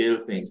medium scale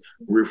things,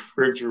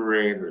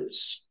 refrigerators,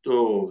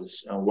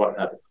 stoves, and what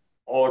have you,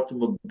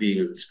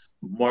 automobiles,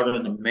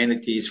 modern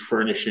amenities,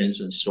 furnishings,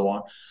 and so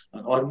on.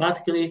 And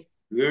automatically,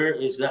 where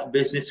is that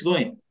business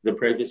going? The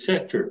private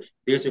sector.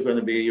 These are going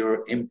to be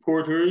your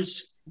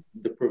importers,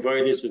 the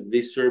providers of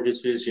these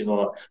services,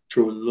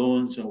 through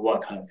loans and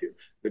what have you.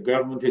 The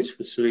government is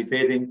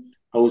facilitating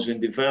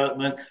housing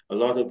development. A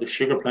lot of the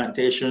sugar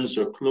plantations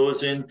are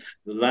closing.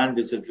 The land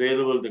is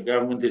available. The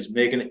government is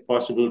making it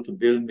possible to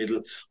build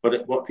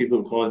what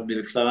people call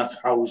middle-class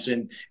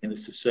housing in a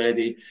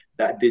society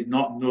that did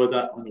not know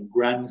that on a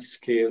grand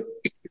scale,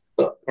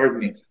 up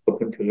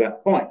until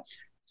that point.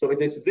 So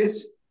it is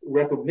this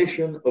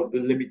recognition of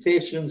the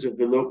limitations of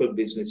the local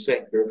business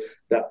sector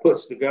that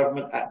puts the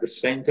government at the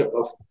center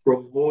of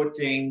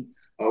promoting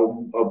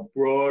a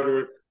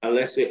broader,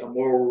 let's say, a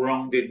more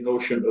rounded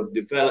notion of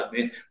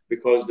development,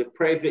 because the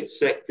private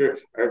sector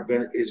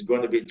is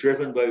going to be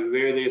driven by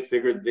where they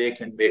figure they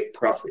can make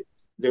profit.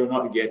 They're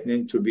not getting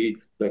in to be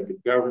like the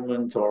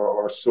government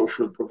or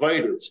social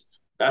providers.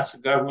 That's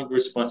the government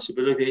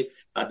responsibility.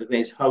 And the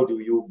thing is, how do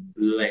you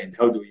blend?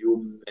 How do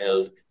you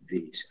meld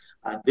these?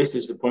 And this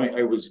is the point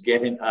I was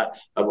getting at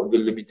about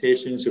the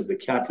limitations of the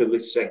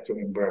capitalist sector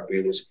in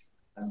Barbados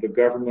and the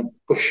government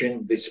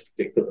pushing this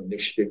particular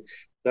initiative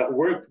that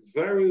worked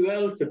very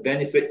well to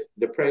benefit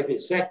the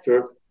private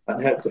sector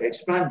and help to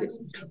expand it.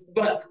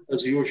 But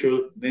as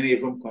usual, many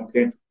of them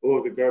complain,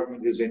 the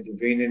government is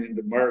intervening in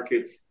the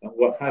market and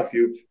what have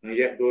you, and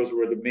yet those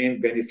were the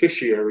main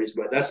beneficiaries.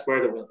 But that's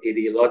part of an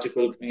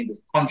ideological kind of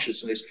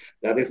consciousness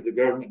that if the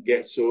government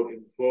gets so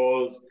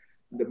involved,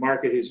 the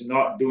market is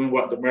not doing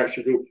what the market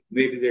should do,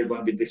 maybe there are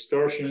going to be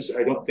distortions.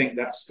 I don't think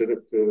that's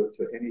to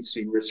any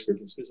serious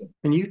criticism.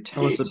 Can you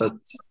tell us about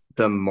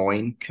the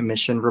Moyne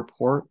Commission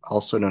report,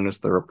 also known as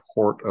the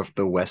Report of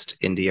the West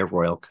India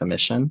Royal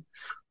Commission?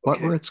 What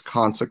were its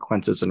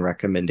consequences and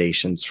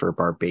recommendations for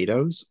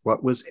Barbados?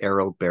 What was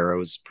Errol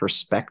Barrow's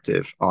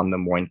perspective on the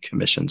Moyne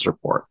Commission's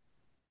report?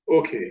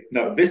 Okay,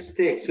 now this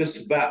takes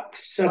us back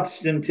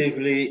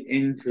substantively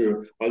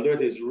into, although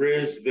it is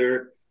raised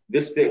there,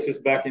 this takes us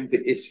back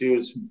into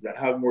issues that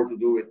have more to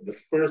do with the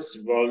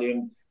first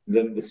volume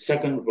than the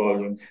second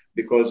volume,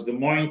 because the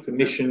Moyne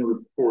Commission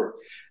report,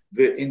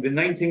 in the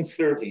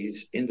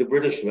 1930s in the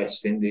British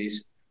West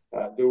Indies,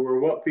 there were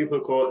what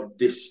people call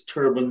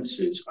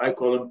disturbances. I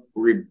call them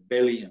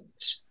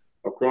rebellions.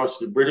 across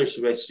the British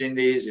West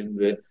Indies in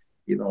the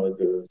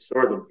the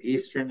sort of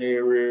eastern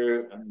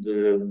area and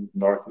the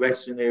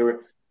northwestern area,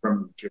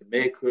 from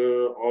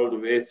Jamaica all the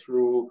way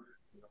through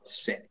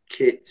St.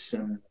 Kitts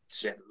and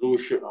St.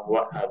 Lucia and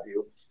what have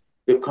you.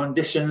 The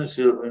conditions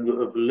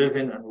of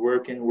living and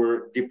working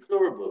were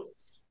deplorable.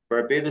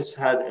 Barbados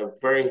had a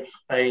very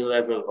high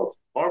level of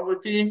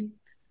poverty,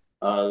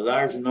 a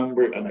large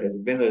number, and it has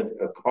been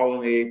a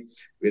colony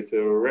with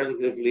a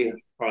relatively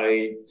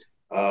high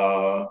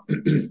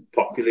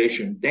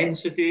population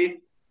density,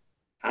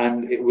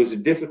 and it was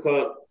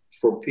difficult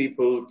for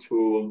people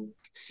to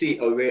see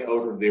a way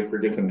out of their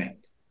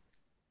predicament.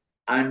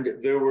 And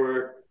there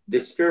were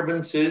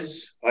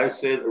disturbances, I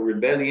said a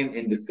rebellion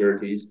in the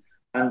 30s,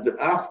 and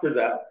after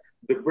that,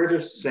 the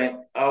British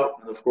sent out,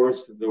 and of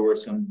course there were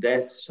some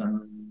deaths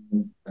and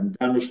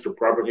damage to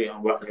property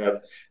and what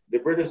have. The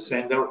British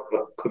sent out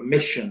a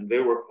commission. They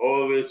were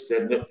always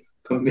sending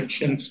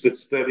commissions to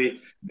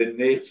study the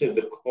nature,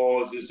 the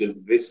causes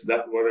of this,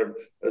 that, whatever,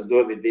 as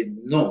though they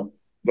didn't know.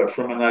 But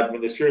from an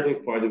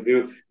administrative point of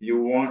view,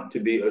 you want to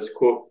be as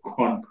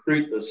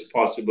concrete as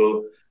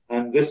possible.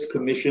 And this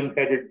commission,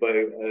 headed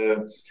by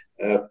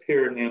a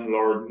peer named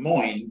Lord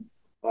Moyne,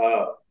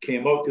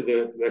 came out to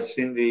the West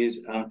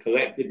Indies and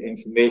collected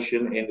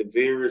information in the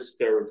various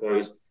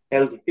territories,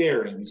 held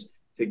hearings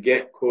to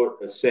get,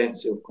 quote, a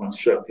sense of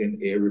constructing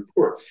a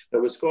report.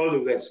 That was called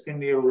the West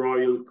India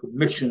Royal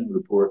Commission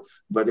Report,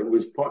 but it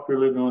was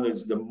popularly known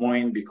as the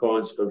Moyne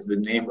because of the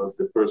name of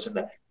the person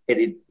that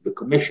headed the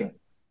commission.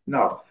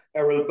 Now,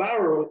 Errol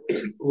Barrow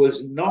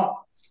was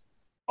not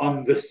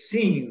on the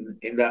scene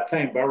in that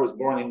time. Barrow was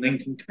born in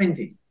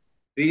 1920.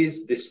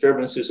 These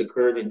disturbances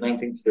occurred in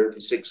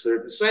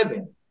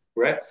 1936-37,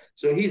 right?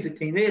 So he's a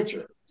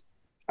teenager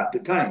at the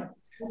time.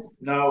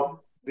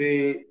 Now,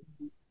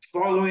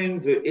 following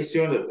the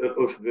issue of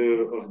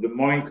the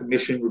Moyne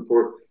Commission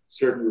report,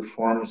 certain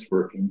reforms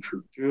were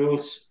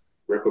introduced: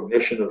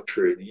 recognition of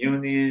trade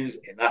unions,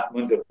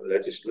 enactment of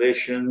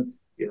legislation,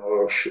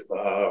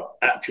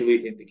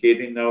 actually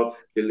indicating now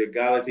the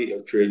legality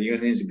of trade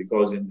unions,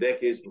 because in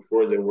decades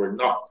before they were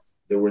not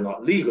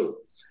legal.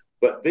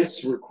 But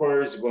this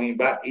requires going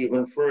back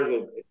even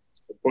further,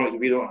 the point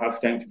we don't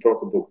have time to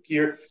talk about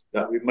here,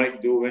 that we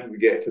might do when we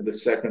get to the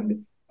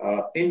second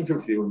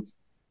interview.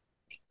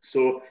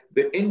 So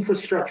the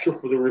infrastructure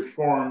for the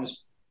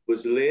reforms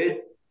was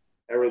laid.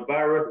 Errol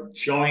Barrow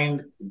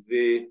joined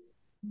the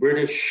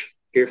British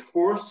Air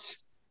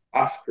Force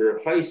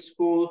after high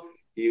school.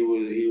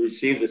 He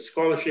received a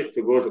scholarship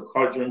to go to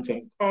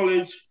Codrington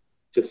College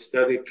to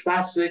study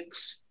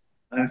classics,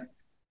 and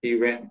he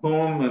went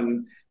home,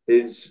 and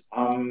his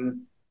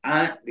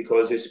aunt,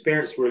 because his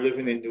parents were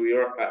living in New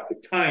York at the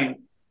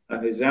time,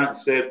 and his aunt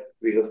said,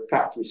 "We have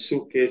packed your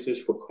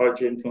suitcases for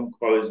Codrington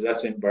College,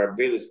 that's in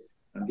Barbados."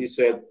 And he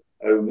said,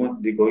 "I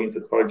won't be going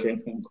to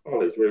Codrington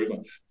College." "Where are you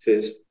going?" He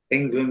says,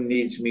 "England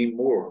needs me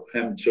more.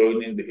 I'm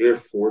joining the Air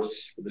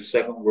Force for the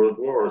Second World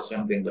War," or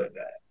something like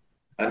that.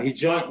 And he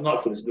joined,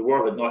 not for this, the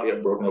war had not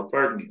yet broken out,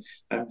 pardon me.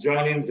 I'm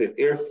joining the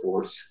Air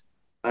Force.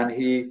 And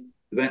he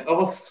went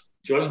off,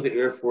 joined the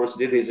Air Force,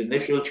 did his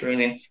initial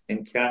training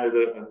in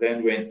Canada, and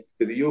then went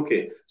to the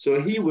UK. So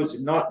he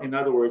was not, in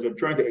other words, I'm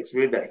trying to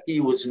explain that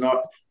he was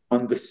not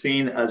on the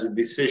scene as a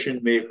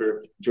decision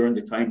maker during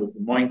the time of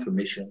the Moyne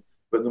Commission.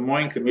 But the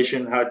Moyne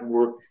Commission had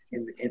more,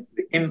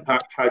 the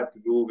impact had to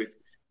do with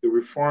the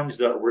reforms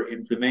that were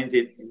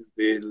implemented in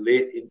the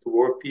late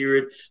interwar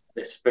period,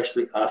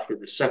 especially after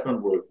the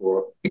Second World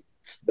War,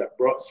 that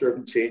brought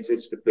certain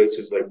changes to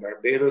places like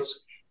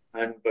Barbados,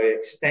 and by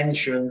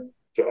extension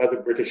to other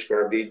British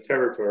Caribbean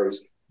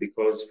territories,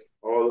 because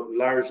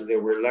they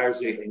were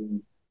largely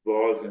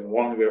involved in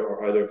one way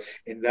or other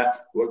in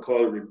that what we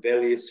call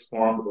rebellious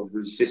form of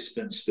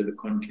resistance to the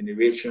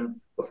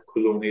continuation of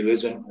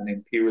colonialism and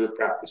imperial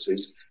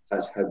practices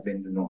as had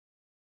been the norm.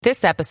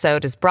 This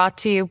episode is brought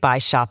to you by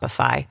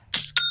Shopify.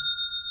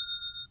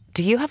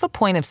 Do you have a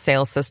point of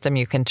sale system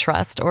you can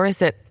trust, or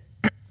is it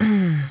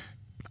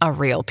a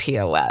real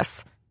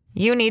POS?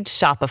 You need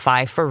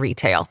Shopify for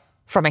retail.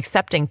 From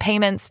accepting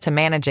payments to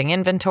managing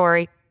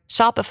inventory,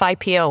 Shopify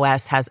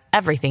POS has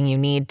everything you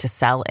need to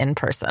sell in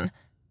person.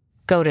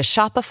 Go to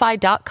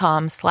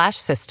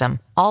shopify.com/system,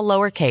 all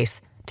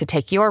lowercase, to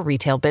take your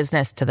retail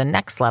business to the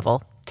next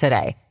level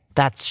today.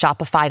 That's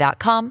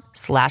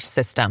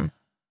shopify.com/system.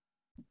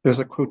 There's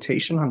a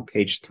quotation on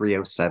page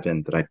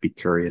 307 that I'd be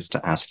curious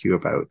to ask you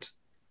about.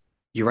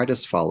 You write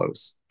as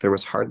follows: "There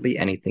was hardly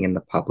anything in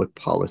the public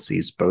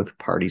policies both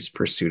parties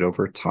pursued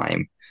over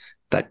time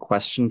that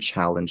questioned,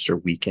 challenged, or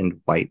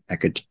weakened white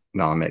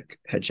economic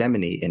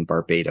hegemony in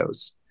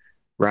Barbados.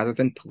 Rather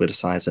than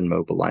politicize and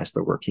mobilize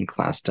the working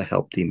class to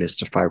help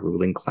demystify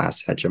ruling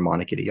class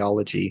hegemonic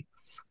ideology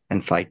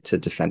and fight to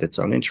defend its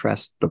own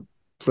interests, the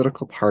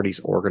political parties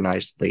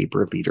organized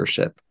labor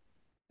leadership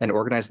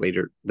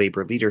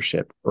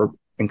or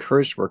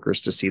encouraged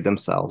workers to see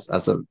themselves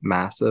as a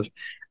massive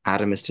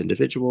atomist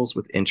individuals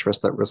with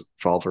interests that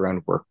revolve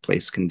around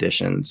workplace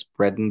conditions,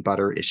 bread and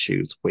butter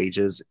issues,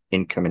 wages,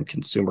 income, and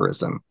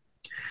consumerism.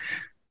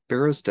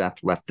 Barrow's death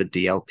left the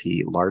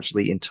DLP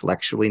largely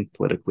intellectually and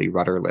politically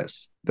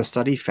rudderless. The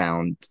study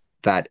found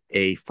that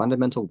a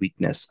fundamental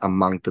weakness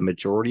among the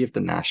majority of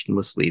the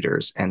nationalist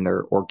leaders and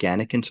their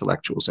organic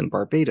intellectuals in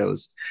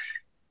Barbados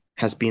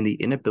has been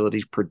the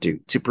inability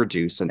to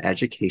produce an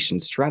education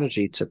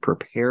strategy to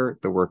prepare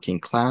the working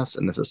class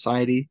and the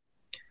society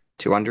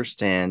to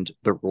understand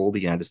the role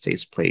the United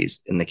States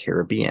plays in the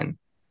Caribbean.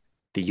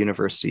 The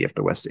University of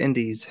the West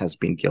Indies has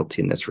been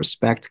guilty in this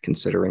respect,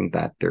 considering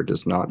that there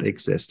does not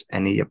exist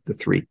any of the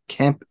three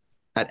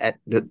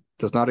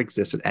does not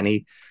exist at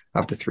any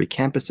of the three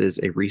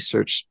campuses a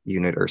research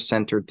unit or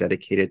center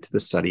dedicated to the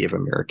study of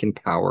American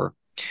power,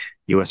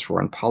 U.S.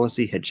 foreign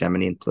policy,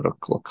 hegemony, and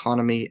political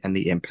economy, and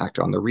the impact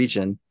on the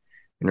region,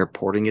 in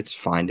reporting its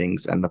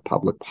findings and the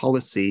public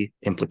policy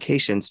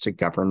implications to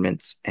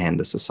governments and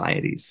the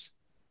societies.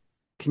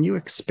 Can you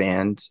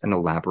expand and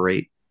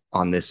elaborate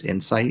on this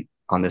insight,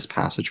 on this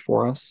passage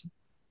for us?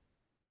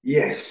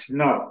 Yes.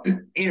 Now,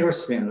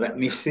 interesting. Let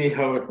me see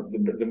how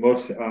the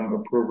most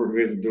appropriate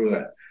way to do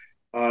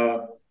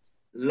that.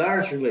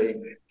 Largely,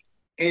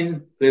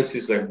 in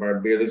places like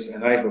Barbados,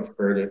 and I have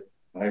heard it,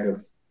 I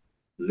have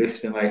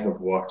listened, I have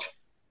watched.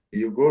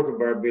 You go to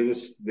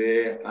Barbados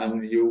today,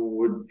 and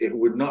it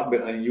would not be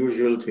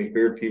unusual to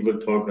hear people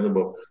talking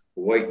about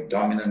white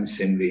dominance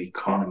in the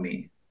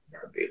economy in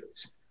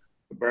Barbados.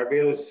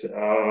 Barbados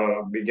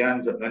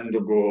began to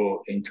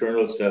undergo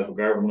internal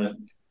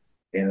self-government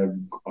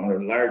on a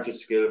larger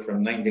scale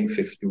from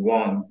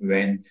 1951,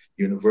 when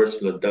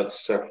universal adult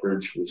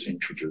suffrage was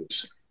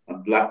introduced,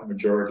 and Black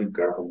majority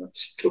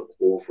governments took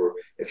over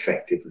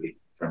effectively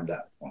from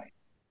that point.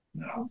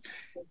 Now,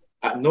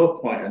 at no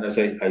point, and as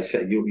I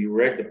said, you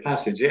read the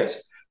passage,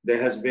 yes,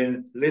 there's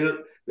been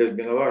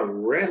a lot of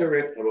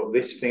rhetoric about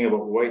this thing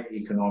about white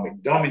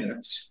economic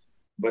dominance,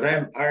 but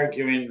I'm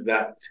arguing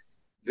that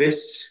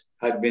this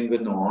had been the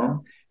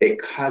norm.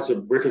 It has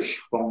a British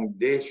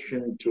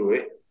foundation to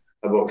it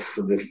about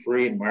the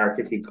free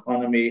market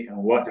economy and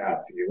what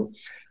have you.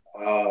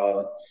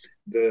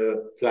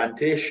 The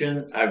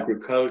plantation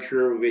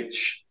agriculture,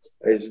 which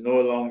is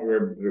no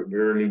longer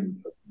really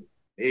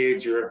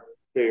major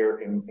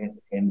player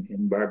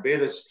in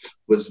Barbados,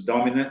 was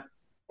dominant.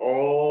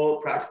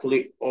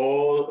 Practically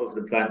all of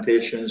the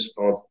plantations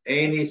of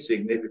any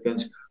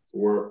significance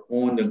were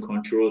owned and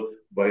controlled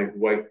by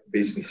white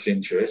business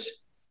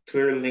interests.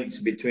 Clear links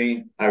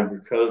between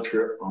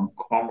agriculture and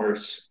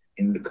commerce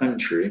in the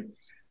country.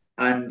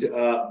 And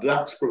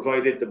Blacks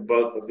provided the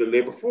bulk of the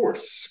labor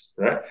force,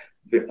 right?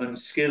 The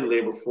unskilled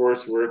labor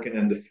force working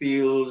in the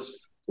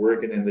fields,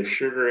 working in the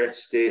sugar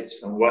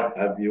estates and what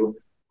have you,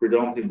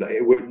 predominantly.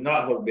 It would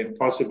not have been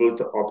possible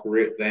to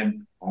operate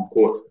them on,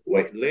 quote,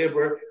 white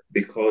labor,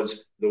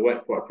 because the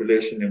white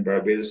population in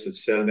Barbados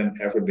has seldom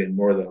ever been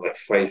more than like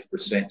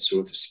 5%,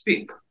 so to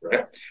speak,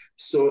 right?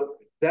 So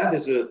that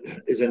is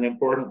an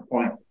important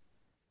point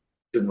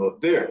to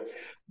note there.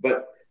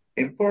 But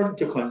important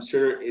to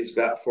consider is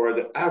that for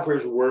the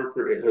average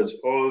worker, it has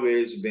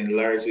always been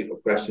largely a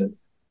question: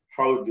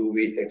 how do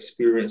we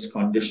experience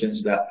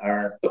conditions that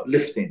are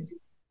uplifting?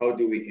 How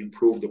do we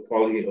improve the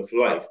quality of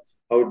life?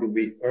 How do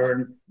we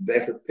earn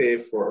better pay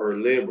for our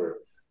labor?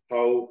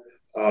 How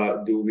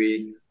do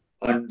we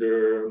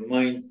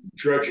undermine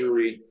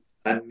drudgery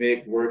and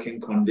make working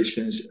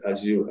conditions,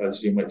 as you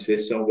might say,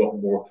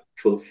 somewhat more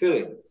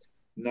fulfilling?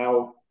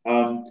 Now,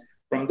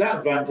 from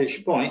that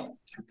vantage point,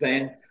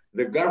 then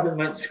the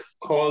governments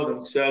call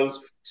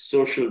themselves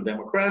social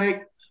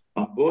democratic,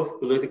 and both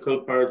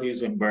political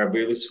parties in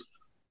Barbados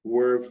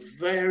were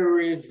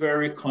very,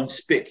 very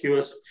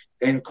conspicuous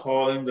in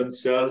calling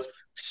themselves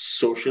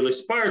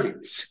socialist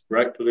parties,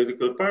 right?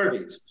 Political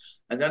parties.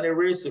 And then they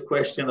raised the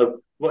question of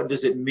what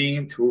does it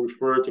mean to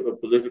refer to a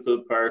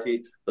political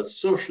party as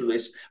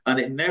socialist? And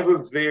it never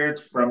veered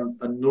from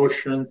a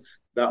notion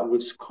that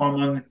was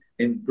common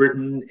in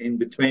Britain in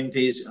the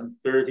 20s and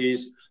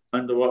 30s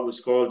under what was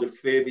called the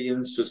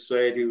Fabian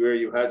Society, where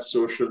you had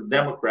social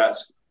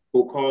democrats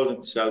who called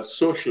themselves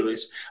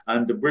socialists,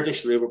 and the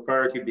British Labour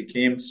Party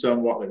became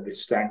somewhat like the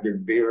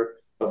standard bearer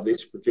of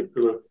this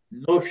particular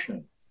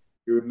notion.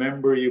 You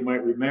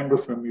might remember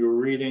from your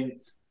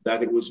reading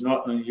that it was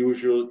not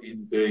unusual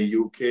in the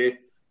UK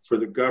for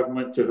the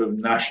government to have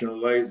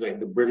nationalized, like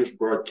the British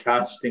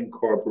Broadcasting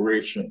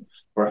Corporation,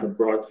 or had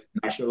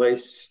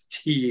nationalized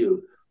steel,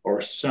 or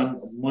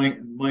some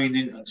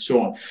mining and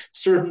so on.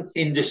 Certain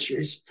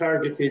industries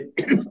targeted,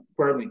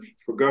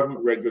 for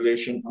government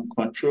regulation and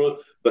control,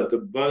 but the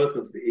bulk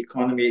of the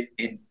economy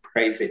in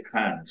private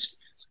hands.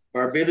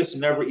 Barbados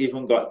never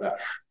even got that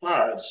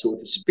far, so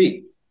to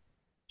speak.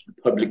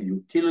 Public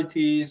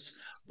utilities,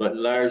 but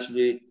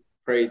largely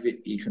private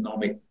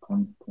economic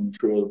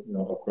control,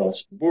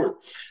 across the board.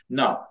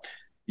 Now,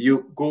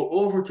 you go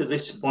over to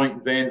this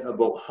point then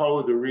about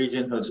how the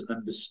region has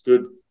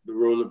understood the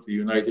role of the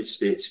United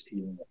States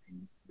in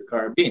the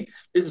Caribbean.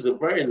 This is a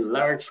very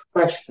large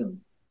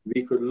question.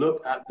 We could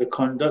look at the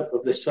conduct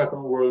of the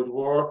Second World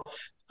War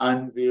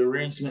and the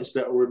arrangements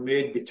that were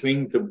made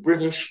between the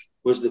British,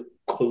 was the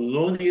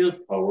colonial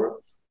power,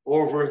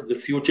 over the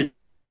future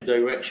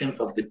direction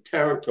of the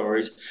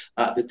territories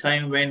at the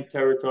time when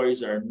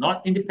territories are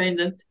not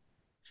independent,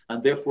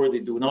 and therefore they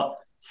do not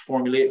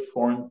formulate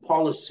foreign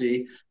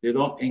policy. They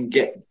don't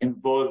get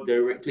involved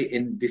directly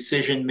in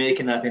decision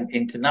making at an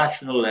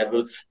international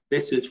level.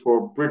 This is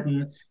for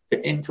Britain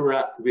to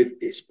interact with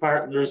its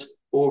partners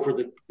over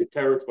the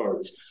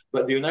territories.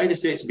 But the United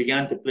States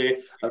began to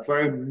play a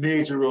very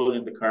major role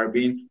in the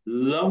Caribbean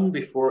long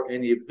before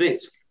any of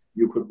this.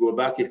 You could go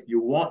back if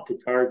you want to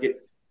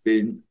target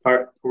the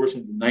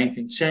portion of the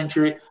 19th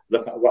century,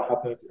 look at what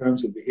happened in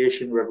terms of the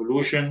Haitian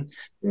Revolution,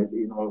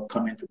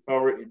 coming to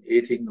power in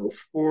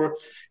 1804.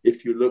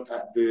 If you look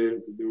at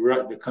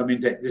the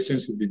coming to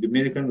existence of the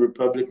Dominican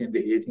Republic in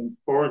the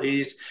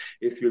 1840s,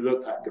 if you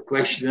look at the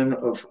question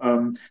of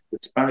the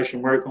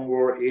Spanish-American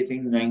War,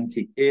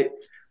 1898,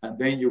 and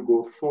then you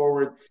go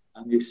forward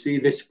and you see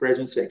this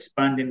presence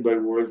expanding by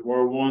World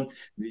War I.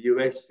 The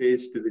US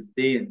says to the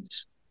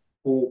Danes,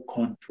 who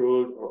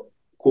controlled or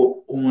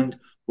co-owned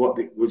what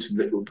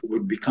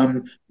would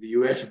become the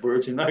U.S.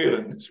 Virgin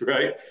Islands,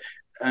 right?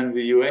 And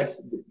the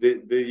U.S.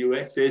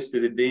 says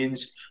to the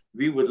Danes,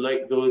 we would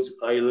like those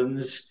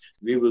islands,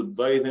 we will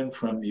buy them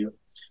from you.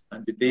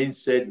 And the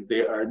Danes said,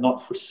 they are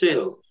not for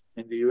sale.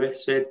 And the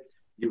U.S. said,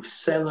 you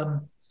sell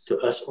them to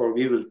us or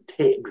we will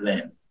take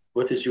them.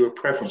 What is your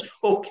preference?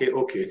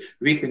 Okay,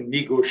 we can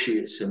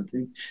negotiate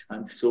something.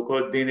 And the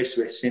so-called Danish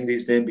West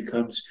Indies then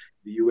becomes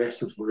the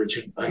U.S.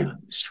 Virgin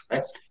Islands,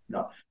 right?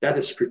 Now, that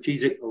is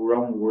strategic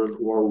around World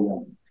War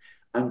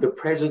I. And the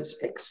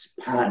presence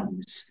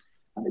expands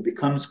and it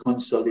becomes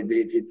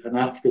consolidated. And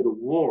after the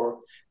war,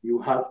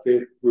 you have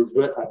the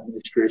Roosevelt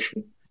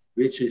administration,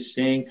 which is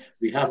saying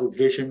we have a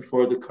vision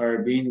for the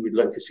Caribbean. We'd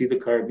like to see the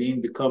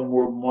Caribbean become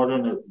more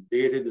modern,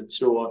 updated, and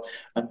so on.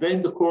 And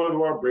then the Cold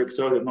War breaks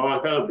out and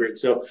all hell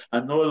breaks out.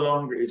 And no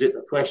longer is it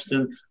a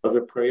question of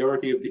the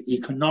priority of the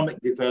economic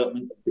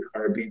development of the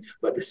Caribbean,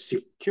 but the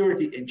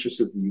security interests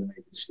of the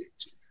United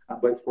States.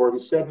 And by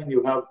 1947,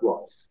 you have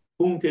what?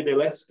 Punta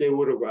del Este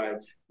would arrive,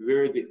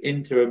 where the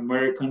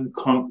Inter-American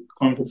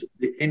Conference,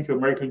 the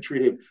Inter-American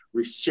Treaty of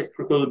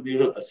Reciprocal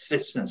Mutual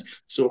Assistance,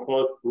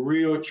 so-called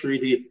Rio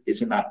Treaty,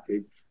 is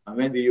enacted. And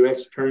when the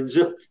U.S. turns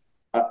up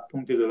at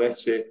Punta del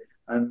Este,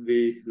 and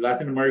the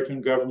Latin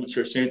American governments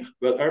are saying,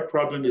 well, our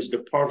problem is the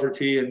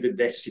poverty and the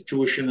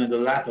destitution and the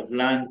lack of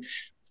land,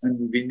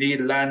 and we need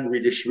land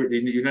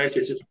redistributed. The United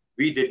States says,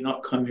 we did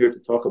not come here to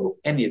talk about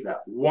any of that.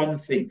 One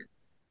thing.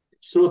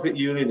 Soviet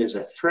Union is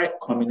a threat.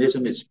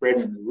 Communism is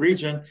spreading in the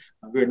region,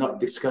 and we're not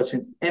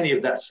discussing any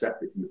of that stuff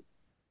with you.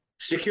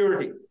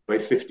 Security. By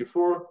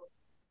 1954,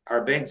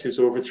 Arbenz is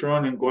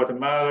overthrown in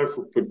Guatemala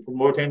for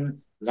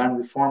promoting land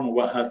reform and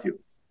what have you.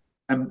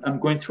 I'm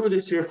going through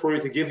this here for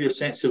you to give you a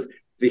sense of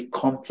the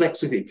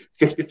complexity.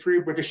 1953,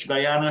 British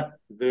Guyana,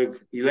 the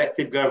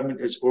elected government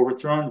is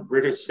overthrown. The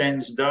British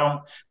sends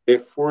down their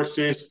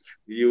forces.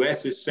 The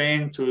US is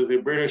saying to the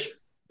British,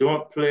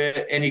 don't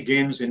play any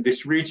games in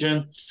this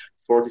region.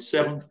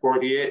 1947,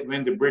 1948,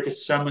 when the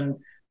British summoned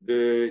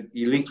the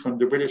elite from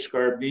the British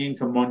Caribbean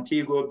to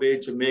Montego Bay,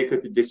 Jamaica,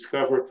 to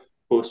discover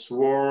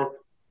post-war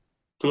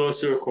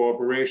closer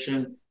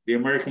cooperation, the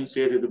Americans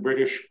say to the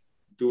British,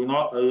 do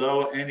not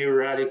allow any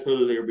radical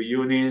labor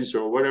unions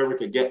or whatever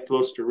to get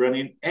close to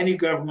running any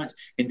governments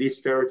in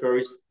these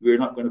territories. We're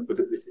not going to put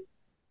it with it.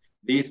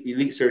 These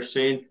elites are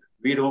saying,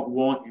 we don't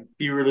want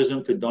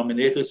imperialism to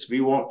dominate us. We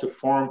want to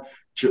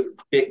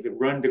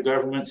run the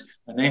governments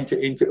and enter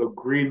into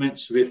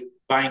agreements with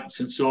banks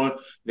and so on.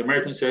 The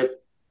Americans said,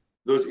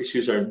 those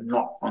issues are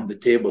not on the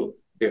table.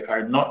 They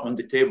are not on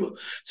the table.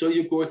 So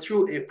you go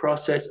through a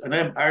process, and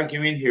I'm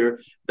arguing here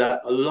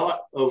that a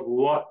lot of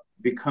what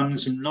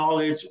becomes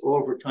knowledge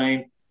over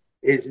time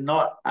is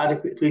not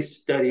adequately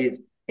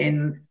studied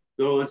in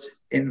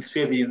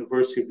say, the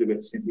University of the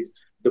West Indies.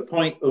 The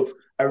point of,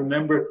 I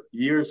remember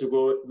years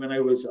ago when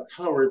I was at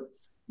Howard,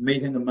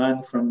 meeting a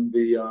man from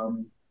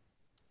the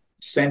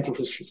Center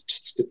for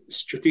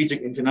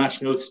Strategic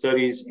International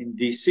Studies in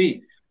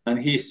DC. And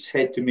he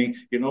said to me,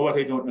 you know what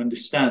I don't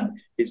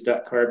understand is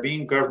that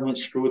Caribbean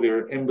governments through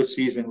their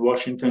embassies in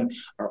Washington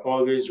are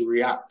always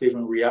reactive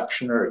and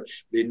reactionary.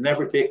 They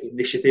never take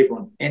initiative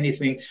on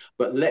anything,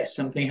 but let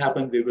something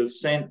happen. They will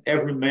send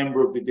every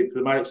member of the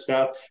diplomatic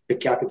staff to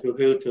Capitol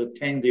Hill to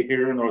attend the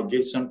hearing or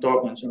give some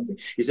talk on something.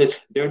 He said,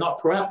 they're not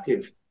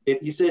proactive.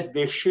 He says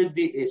there should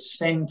be a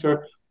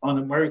center on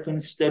American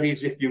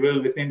studies, if you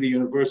will, within the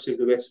University of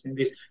the West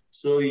Indies,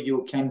 so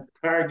you can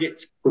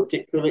target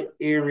particular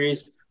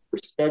areas for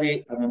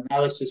study and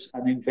analysis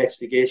and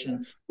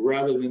investigation,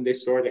 rather than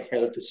this sort of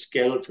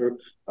helter-skelter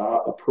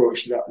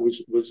approach that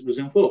was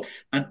in vogue.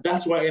 And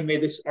that's why I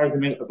made this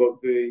argument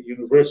about the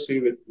university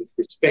with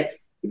respect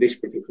to this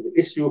particular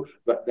issue,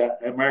 but that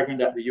I'm arguing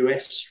that the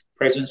U.S.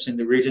 presence in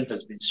the region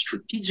has been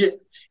strategic.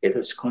 It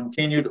has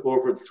continued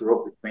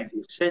throughout the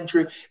 20th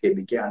century. It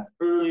began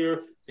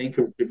earlier. Think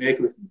of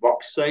Jamaica with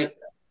bauxite,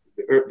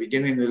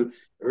 beginning in the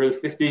early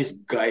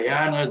 50s,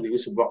 Guyana, there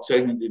was a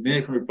bauxite in the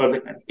Dominican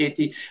Republic and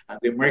Haiti, and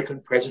the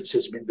American presence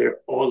has been there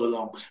all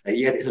along, and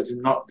yet it has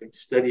not been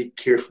studied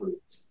carefully.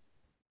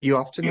 You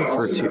often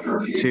refer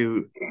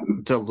to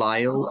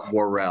Delisle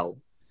Worrell.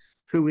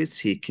 Who is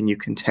he? Can you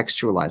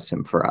contextualize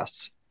him for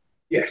us?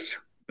 Yes,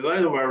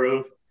 Delisle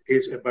Worrell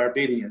is a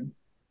Barbadian.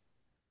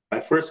 I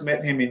first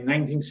met him in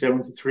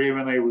 1973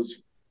 when I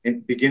was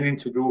beginning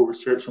to do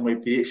research on my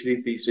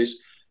PhD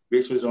thesis,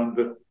 which was on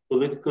the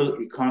political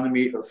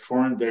economy of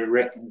foreign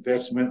direct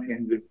investment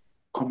in the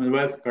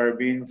Commonwealth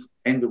Caribbean,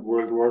 end of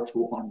World War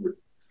II onward.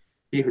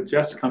 He had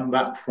just come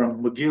back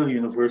from McGill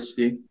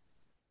University,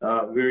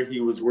 where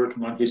he was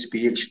working on his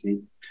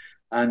PhD,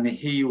 and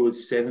he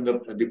was setting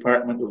up a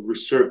department of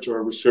research, or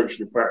a research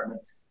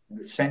department, in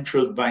the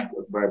Central Bank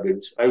of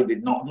Barbados. I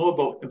did not know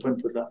about him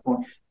until that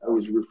point. I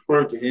was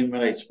referred to him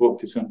when I spoke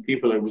to some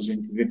people I was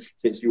interviewing.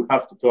 Says, you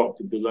have to talk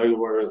to Delisle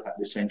Worrell at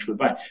the Central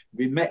Bank.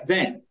 We met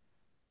then,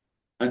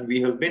 and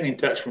we have been in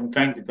touch from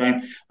time to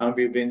time, and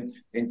we've been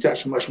in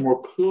touch much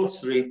more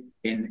closely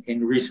in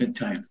recent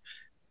times.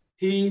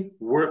 He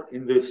worked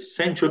in the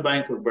Central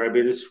Bank of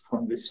Barbados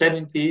from the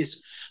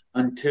 70s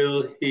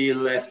until he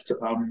left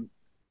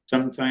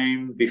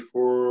sometime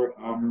before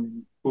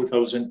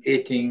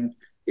 2018.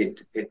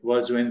 It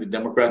was when the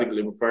Democratic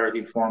Labour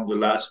Party formed the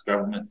last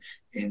government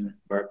in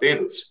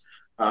Barbados.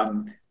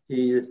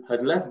 He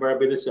had left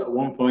Barbados at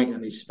one point,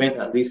 and he spent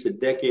at least a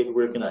decade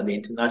working at the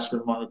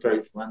International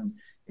Monetary Fund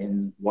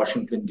in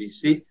Washington,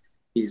 D.C.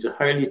 He's a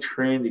highly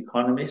trained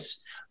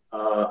economist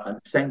and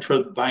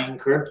central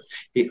banker.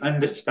 He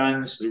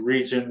understands the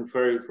region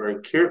very,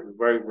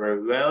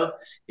 very well.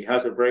 He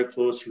has a very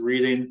close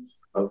reading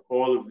of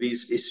all of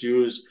these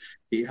issues.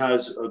 He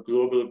has a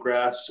global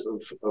grasp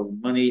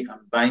of money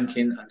and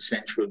banking and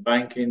central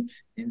banking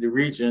in the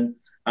region.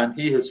 And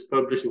he has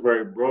published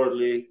very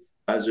broadly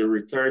as a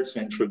retired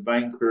central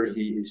banker.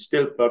 He is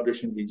still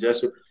publishing. He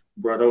just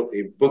brought out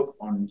a book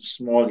on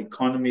small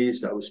economies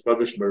that was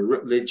published by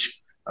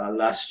Routledge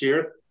last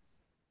year.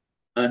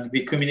 And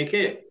we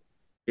communicate,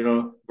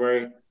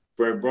 very,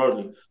 very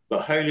broadly.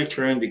 But highly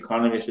trained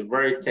economists,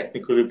 very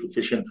technically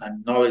proficient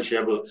and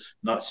knowledgeable,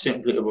 not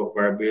simply about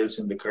Barbados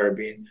and the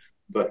Caribbean,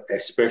 but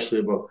especially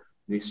about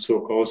these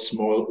so-called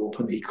small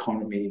open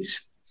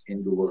economies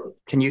in the world.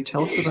 Can you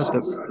tell us about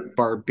the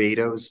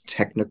Barbados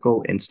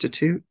Technical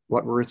Institute?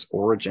 What were its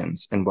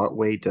origins? In what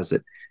way does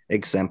it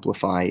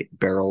exemplify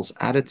Barrell's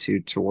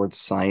attitude towards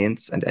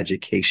science and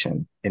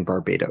education in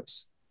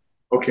Barbados?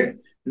 Okay.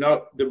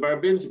 Now,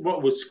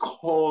 what was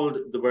called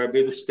the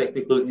Barbados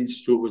Technical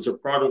Institute was a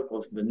product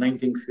of the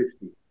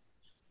 1950s. It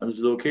was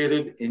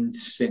located in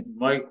St.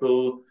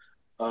 Michael,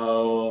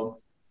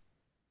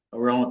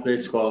 around a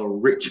place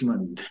called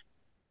Richmond.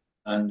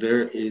 And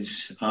there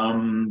is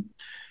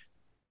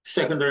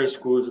secondary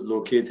schools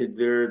located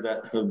there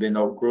that have been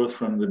outgrowth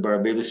from the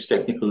Barbados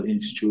Technical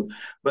Institute.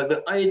 But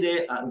the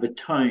idea at the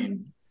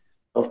time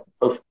of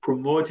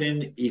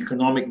promoting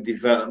economic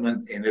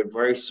development in a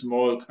very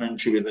small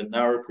country with a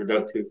narrow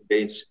productive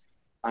base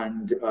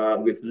and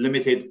with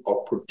limited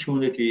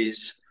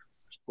opportunities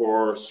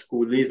for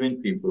school-leaving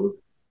people,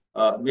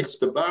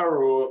 Mr.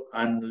 Barrow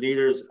and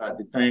leaders at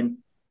the time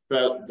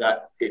felt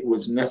that it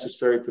was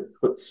necessary to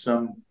put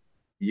some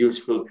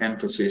useful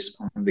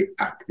emphasis on the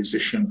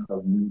acquisition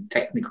of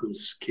technical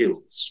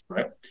skills,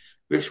 right,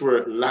 which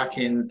were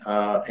lacking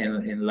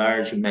in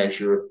large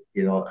measure,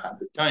 at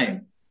the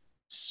time.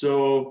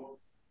 So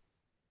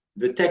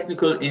the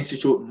Technical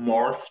Institute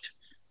morphed,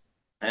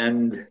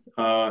 and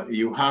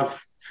you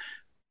have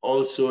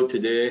also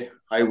today,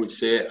 I would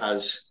say,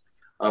 as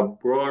a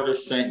broader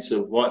sense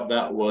of what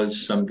that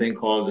was, something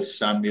called the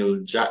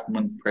Samuel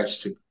Jackman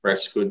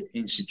Prescott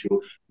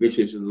Institute, which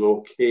is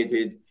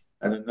located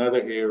in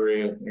another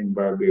area in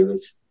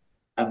Barbados.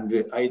 And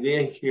the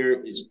idea here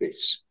is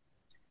this.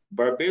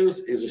 Barbados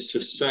is a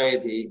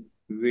society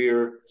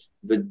where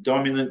the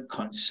dominant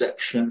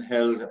conception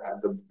held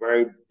at the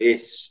very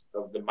base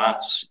of the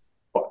mass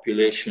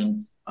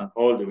population and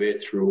all the way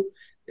through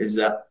is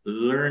that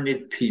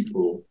learned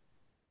people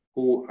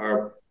who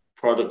are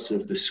products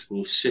of the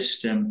school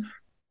system,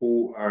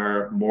 who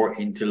are more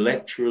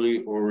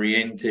intellectually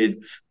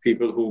oriented,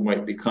 people who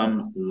might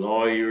become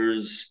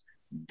lawyers,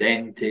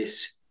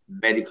 dentists,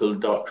 medical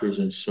doctors,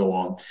 and so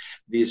on.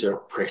 These are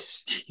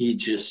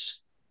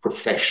prestigious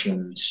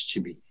professions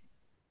to be in.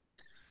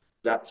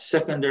 That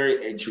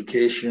secondary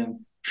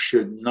education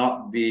should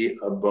not be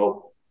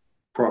about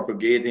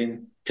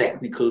propagating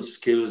technical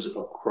skills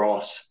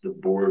across the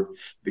board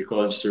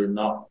because they're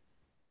not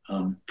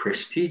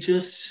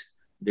prestigious.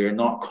 They're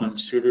not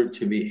considered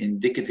to be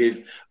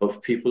indicative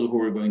of people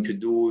who are going to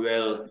do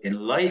well in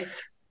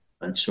life,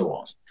 and so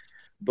on.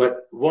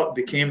 But what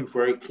became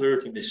very clear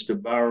to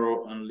Mr.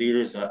 Barrow and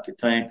leaders at the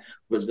time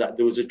was that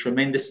there was a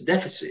tremendous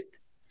deficit.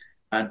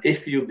 And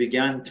if you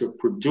began to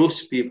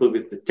produce people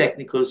with the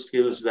technical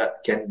skills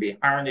that can be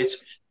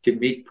harnessed to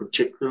meet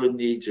particular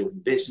needs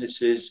of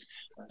businesses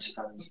and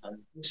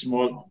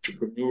small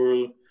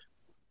entrepreneurial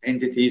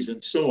entities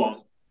and so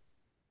on,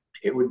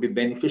 it would be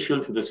beneficial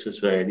to the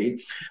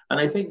society. And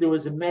I think there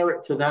was a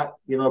merit to that,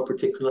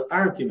 particular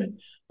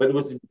argument. But it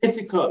was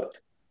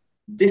difficult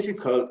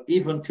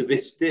even to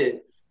this day,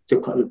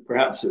 to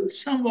perhaps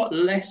somewhat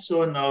less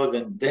so now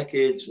than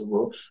decades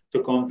ago,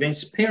 to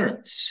convince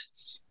parents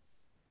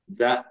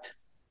that,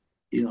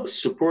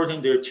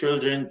 supporting their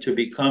children to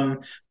become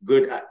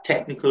good at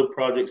technical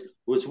projects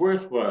was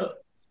worthwhile.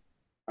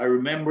 I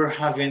remember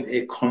having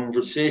a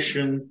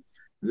conversation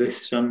with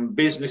some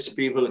business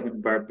people in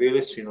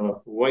Barbados,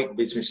 white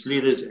business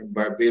leaders in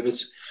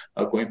Barbados,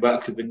 going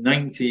back to the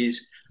 90s.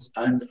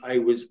 And I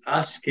was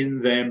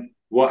asking them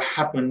what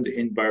happened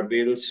in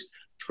Barbados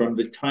from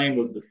the time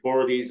of the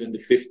 40s and the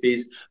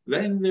 50s.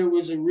 Then there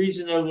was a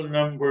reasonable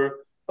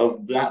number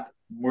of Black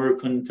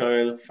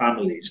mercantile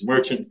families,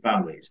 merchant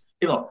families,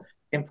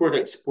 import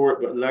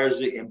export, but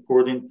largely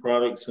importing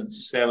products and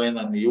selling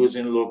and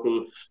using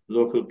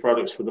local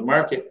products for the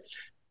market.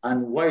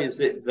 And why is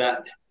it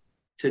that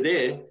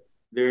today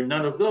there are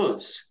none of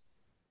those?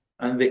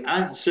 And the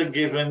answer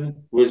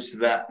given was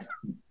that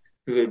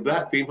the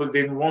Black people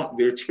didn't want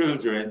their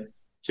children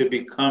to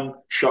become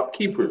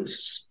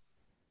shopkeepers.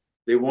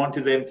 They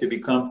wanted them to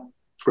become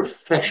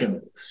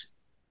professionals.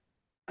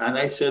 And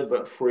I said,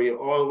 but for you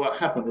all, what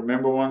happened?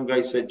 Remember, one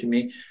guy said to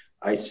me,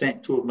 I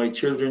sent two of my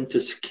children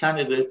to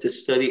Canada to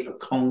study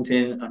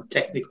accounting and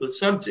technical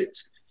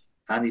subjects.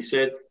 And he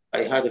said, I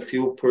had a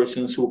few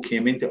persons who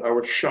came into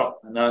our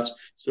shop and asked,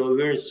 so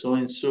where's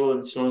so-and-so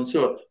and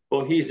so-and-so?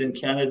 Oh, he's in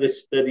Canada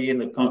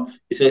studying accounting.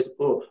 He says,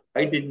 oh,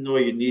 I didn't know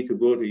you need to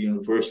go to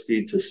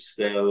university to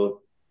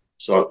sell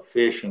salt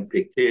fish and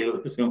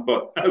pigtails and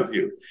what have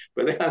you.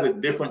 But they had a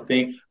different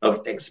thing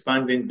of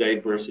expanding,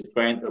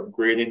 diversifying,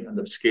 upgrading, and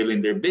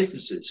upscaling their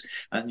businesses.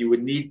 And you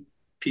would need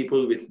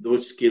people with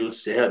those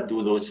skills to help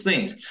do those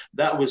things.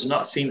 That was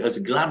not seen as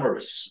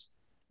glamorous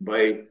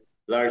by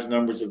large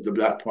numbers of the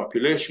Black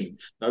population.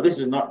 Now, this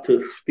is not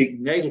to speak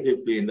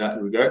negatively in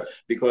that regard,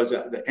 because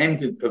at the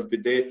end of the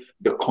day,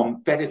 the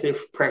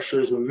competitive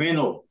pressures of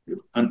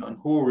and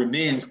who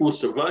remains, who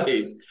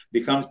survives,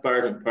 becomes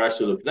part and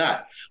parcel of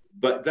that.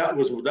 But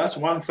that's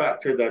one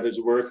factor that is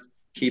worth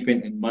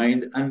keeping in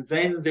mind. And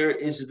then there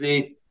is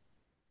the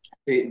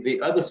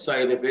other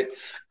side of it,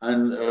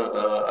 and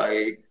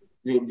I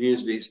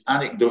use these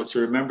anecdotes.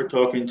 I remember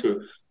talking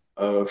to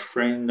a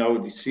friend now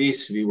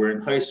deceased. We were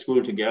in high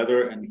school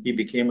together, and he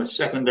became a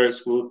secondary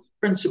school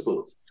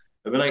principal.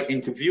 And when I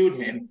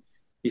interviewed him,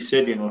 he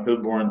said,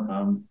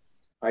 Hilborn,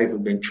 I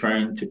have been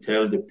trying to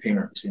tell the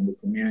parents in the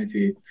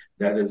community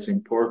that it's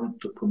important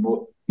to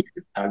promote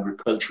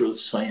agricultural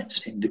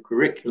science in the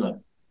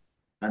curriculum.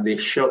 And they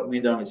shut me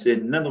down and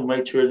said, none of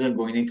my children are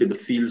going into the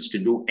fields to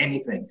do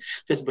anything.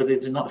 Just, but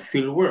it's not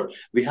field work.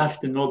 We have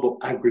to know about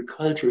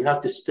agriculture. We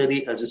have to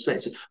study as a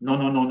science.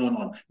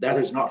 No. That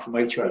is not for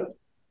my child.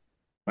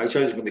 My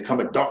child is going to become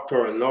a doctor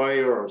or a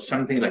lawyer or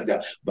something like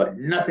that, but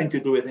nothing to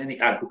do with any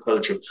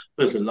agriculture.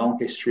 There's a long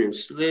history of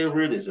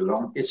slavery. There's a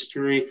long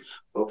history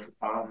of,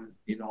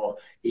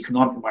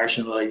 economic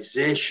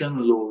marginalization,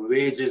 low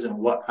wages, and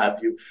what have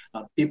you.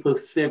 People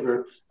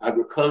figure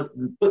agriculture,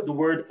 put the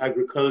word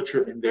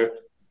agriculture in there.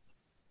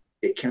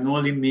 It can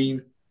only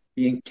mean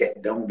being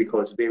kept down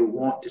because they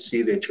want to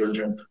see their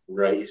children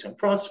rise and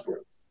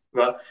prosper.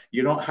 Well,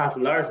 you don't have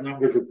large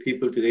numbers of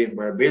people today in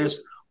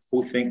Barbados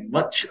who think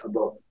much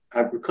about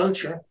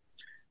agriculture.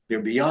 They're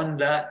beyond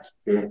that.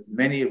 There are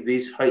many of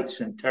these heights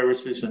and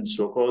terraces and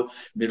so-called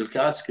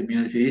middle-class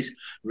communities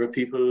where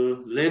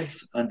people live,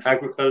 and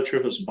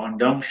agriculture has gone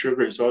down.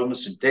 Sugar is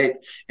almost dead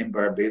in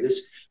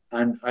Barbados.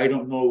 And I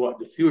don't know what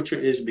the future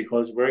is,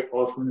 because very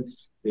often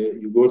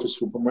you go to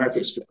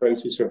supermarkets, the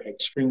prices are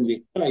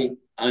extremely high,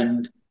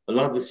 and a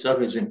lot of the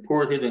stuff is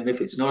imported. And if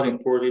it's not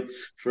imported,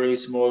 very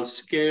small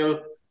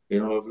scale,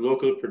 of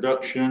local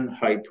production,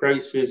 high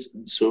prices,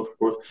 and so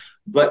forth.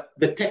 But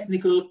the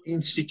Technical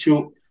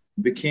Institute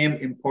became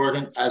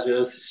important as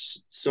a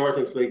sort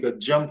of like a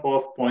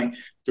jump-off point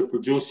to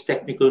produce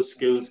technical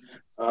skills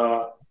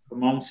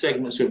among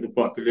segments of the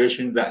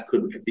population that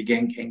could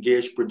begin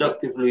engaged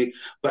productively.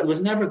 But it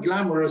was never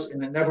glamorous,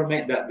 and it never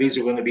meant that these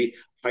were going to be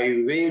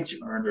high-wage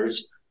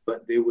earners,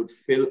 but they would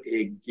fill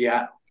a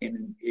gap in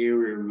an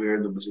area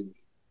where there was a need.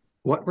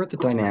 What were the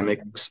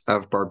dynamics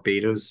of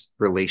Barbados'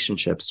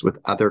 relationships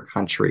with other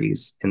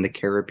countries in the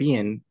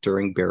Caribbean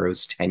during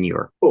Barrow's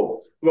tenure?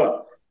 Oh,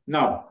 well,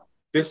 now,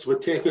 this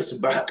would take us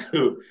back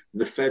to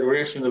the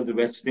Federation of the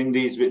West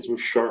Indies, which was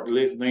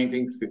short-lived,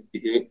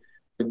 1958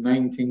 to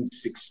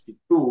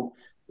 1962.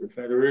 The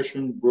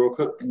Federation broke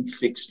up in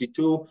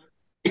 62.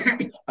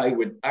 I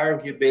would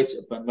argue,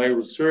 based upon my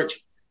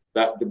research,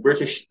 that the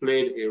British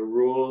played a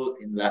role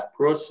in that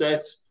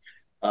process.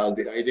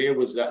 The idea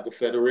was that the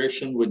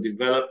Federation would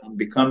develop and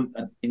become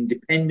an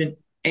independent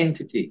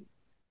entity,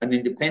 an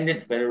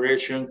independent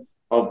federation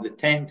of the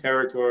 10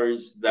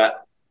 territories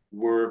that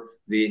were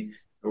the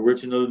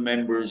original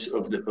members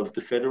of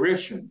the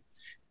Federation.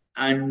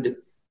 And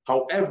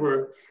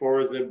however,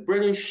 for the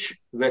British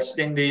West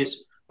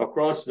Indies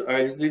across the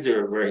island, these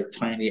are very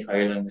tiny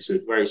islands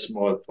with very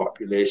small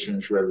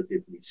populations,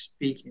 relatively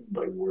speaking,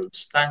 by world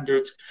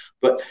standards.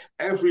 But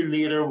every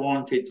leader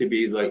wanted to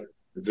be like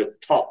the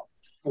top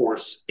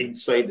force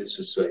inside the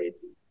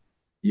society.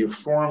 you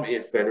form a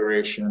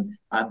federation,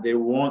 and they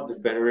want the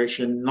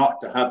federation not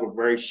to have a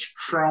very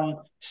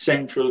strong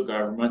central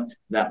government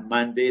that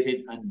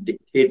mandated and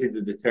dictated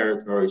to the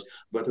territories,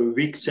 but a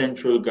weak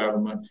central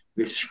government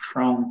with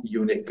strong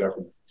unit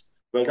government.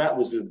 Well, that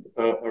was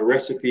a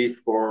recipe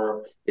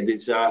for a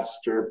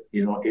disaster,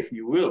 if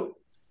you will.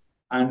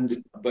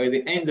 And by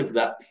the end of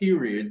that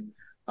period,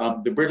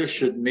 the British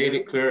had made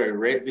it clear, I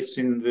read this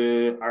in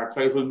the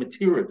archival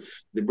material,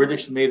 the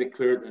British made it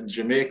clear that in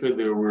Jamaica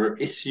there were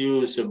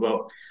issues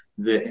about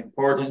the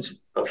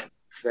importance of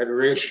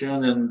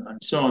federation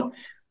and so on.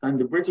 And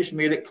the British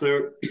made it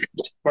clear,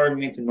 pardon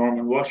me, to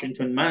Norman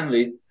Washington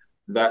Manley,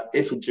 that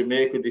if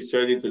Jamaica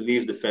decided to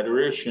leave the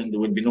Federation, there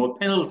would be no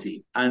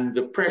penalty. And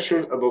the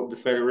pressure about the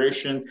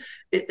Federation,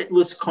 it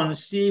was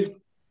conceived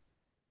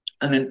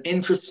in an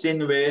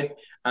interesting way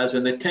as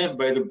an attempt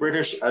by the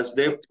British, as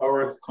their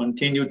power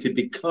continued to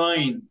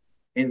decline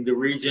in the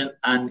region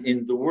and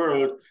in the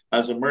world,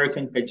 as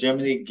American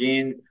hegemony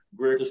gained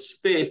greater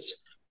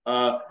space,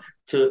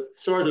 to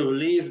sort of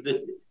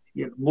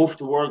move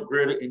toward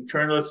greater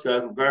internal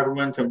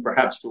self-government and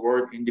perhaps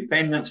toward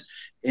independence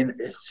in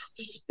a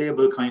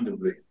stable kind of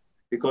way.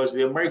 Because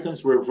the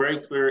Americans were very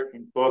clear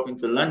in talking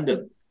to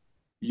London,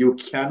 you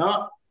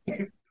cannot,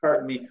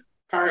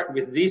 part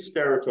with these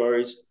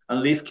territories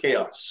and leave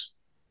chaos.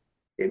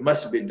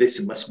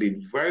 This must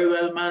be very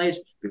well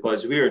managed,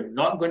 because we are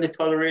not going to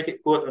tolerate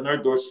it, quote, on our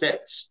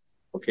doorsteps.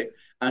 Okay.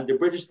 And the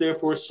British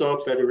therefore saw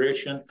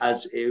federation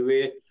as a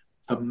way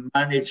to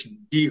manage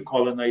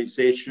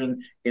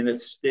decolonization in a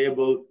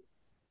stable,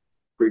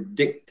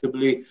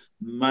 predictably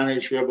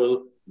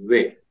manageable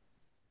way.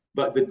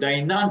 But the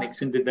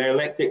dynamics and the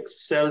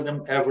dialectics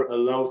seldom ever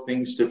allow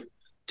things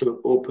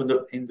to open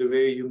up in the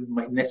way you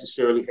might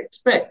necessarily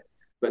expect.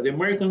 But the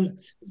American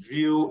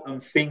view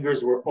and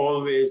fingers were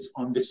always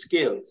on the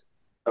scales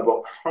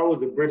about how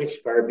the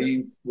British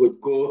Caribbean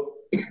would go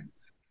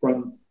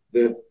from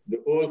the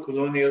old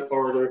colonial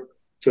order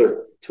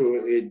to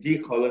a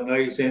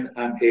decolonizing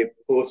and a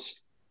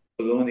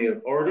post-colonial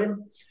order.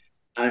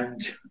 And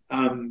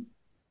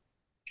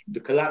the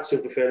collapse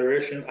of the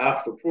Federation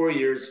after 4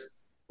 years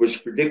was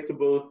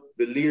predictable.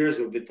 The leaders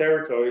of the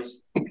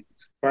territories,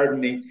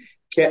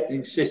 kept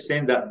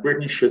insisting that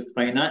Britain should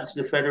finance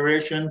the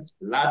Federation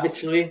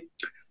lavishly,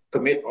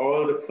 commit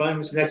all the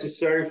funds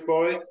necessary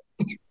for it.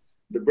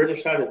 The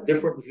British had a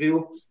different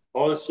view.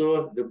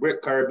 Also, the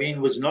Caribbean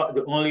was not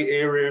the only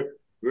area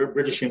where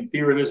British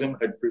imperialism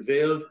had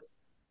prevailed.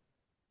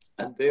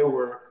 And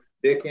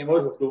they came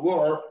out of the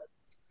war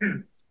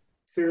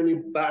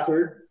fairly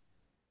battered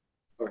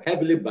or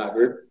heavily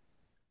battered.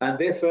 And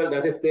they felt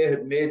that if they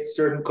had made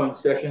certain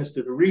concessions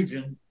to the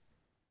region,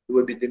 there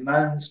would be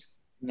demands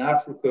in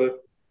Africa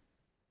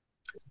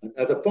and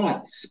other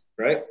points,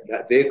 right,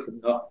 that they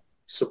could not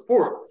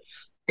support.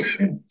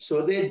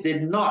 So they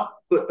did not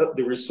put up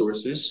the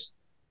resources.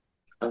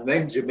 And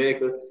then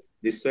Jamaica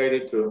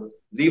decided to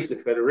leave the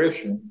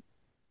Federation.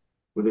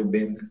 Would have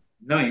been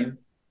 9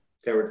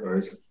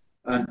 territories.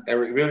 And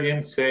Eric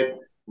Williams said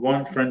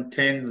 1 from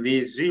 10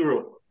 leaves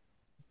 0.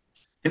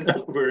 In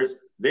other words,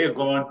 they're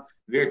gone,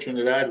 we're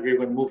Trinidad, we're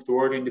going to move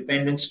toward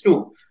independence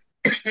too.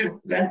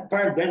 Then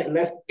it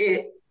left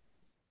 8.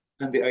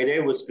 And the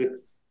idea was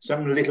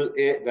some little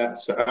 8 that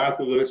Sir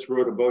Arthur Lewis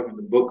wrote about in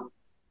the book.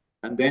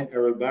 And then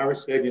Errol Barr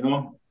said,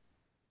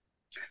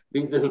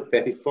 these little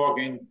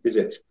pettifogging,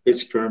 is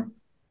his term,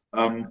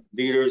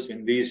 leaders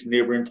in these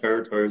neighboring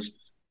territories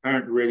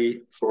aren't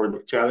ready for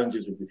the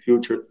challenges of the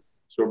future.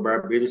 So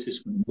Barbados is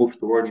going to move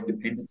toward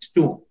independence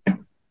too.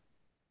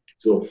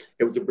 So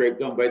it was a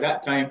breakdown. By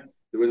that time,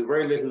 there was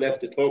very little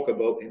left to talk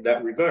about in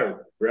that regard,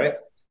 right?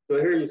 So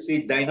here you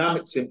see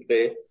dynamics in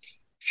play,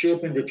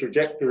 shaping the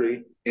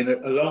trajectory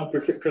along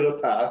particular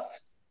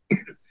paths,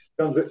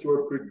 some of which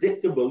were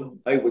predictable,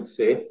 I would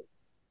say.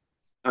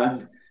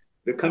 And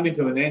the coming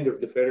to an end of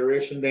the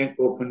Federation then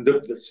opened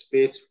up the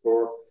space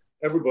for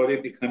everybody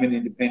becoming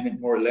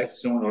independent more or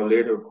less sooner or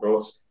later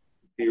across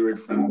the period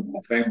from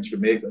the time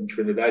Jamaica and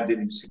Trinidad did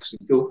in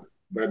 62,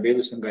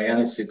 Barbados and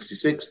Guyana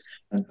 66,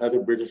 and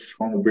other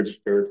former British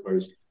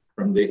territories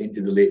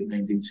into the late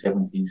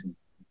 1970s and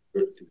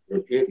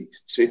early 80s.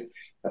 See,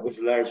 that was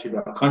largely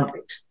that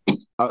context.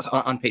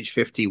 On page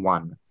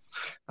 51,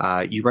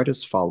 you write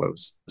as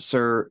follows.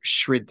 Sir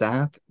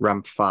Shridath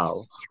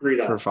Ramphal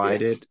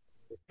provided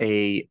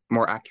a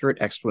more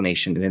accurate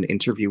explanation in an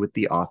interview with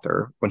the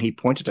author when he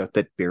pointed out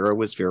that Barrow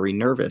was very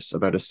nervous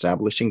about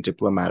establishing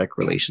diplomatic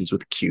relations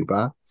with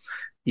Cuba,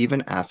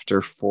 even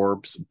after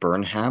Forbes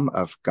Burnham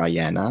of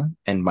Guyana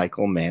and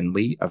Michael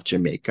Manley of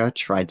Jamaica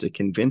tried to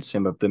convince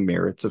him of the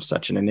merits of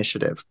such an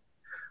initiative.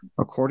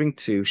 According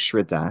to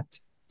Shridath,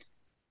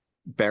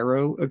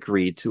 Barrow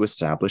agreed to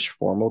establish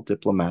formal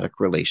diplomatic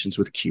relations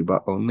with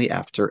Cuba only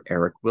after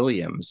Eric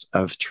Williams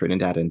of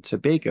Trinidad and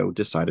Tobago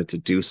decided to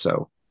do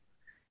so.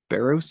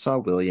 Barrow saw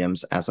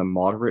Williams as a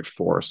moderate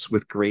force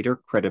with greater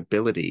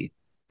credibility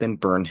than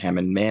Burnham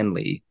and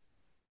Manley,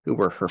 who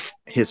were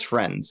his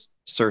friends.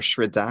 Sir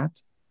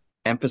Shridath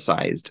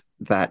emphasized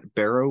that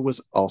Barrow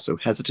was also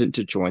hesitant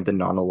to join the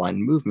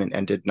non-aligned movement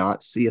and did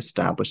not see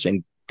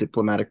establishing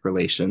diplomatic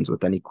relations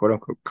with any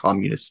quote-unquote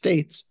communist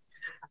states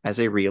as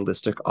a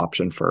realistic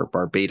option for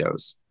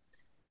Barbados.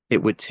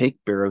 It would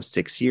take Barrow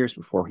 6 years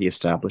before he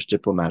established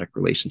diplomatic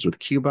relations with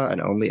Cuba,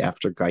 and only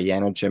after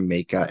Guyana,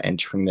 Jamaica, and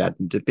Trinidad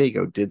and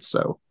Tobago did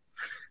so.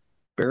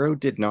 Barrow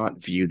did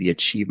not view the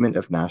achievement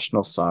of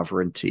national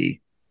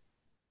sovereignty,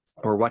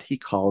 or what he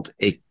called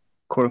a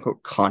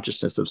quote-unquote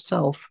consciousness of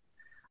self,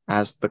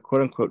 as the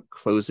quote-unquote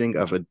closing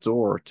of a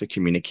door to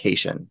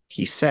communication.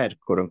 He said,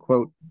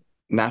 quote-unquote,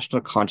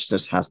 national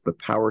consciousness has the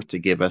power to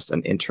give us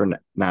an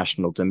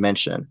international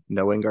dimension.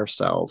 Knowing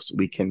ourselves,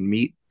 we can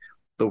meet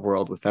the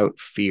world without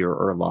fear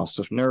or loss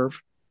of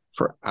nerve.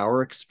 For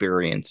our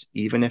experience,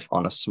 even if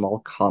on a small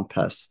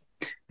compass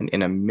and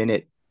in a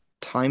minute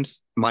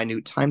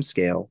minute time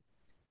scale,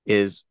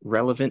 is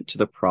relevant to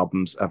the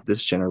problems of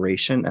this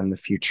generation and the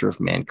future of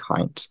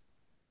mankind.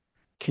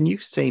 Can you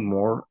say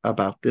more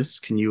about this?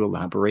 Can you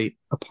elaborate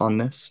upon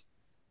this?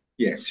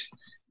 Yes.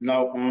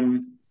 Now,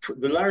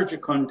 the larger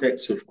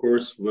context, of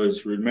course,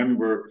 was,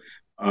 remember,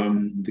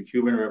 the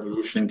Cuban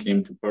Revolution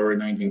came to power in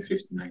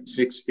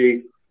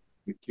 1959-60.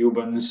 The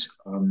Cubans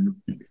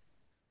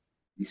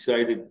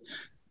decided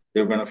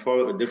they were going to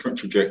follow a different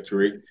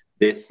trajectory.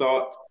 They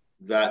thought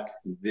that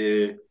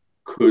they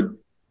could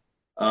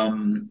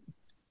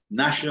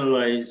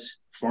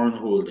nationalize foreign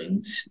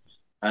holdings,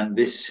 and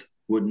this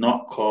would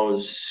not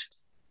cause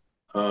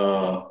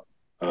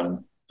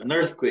an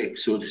earthquake,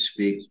 so to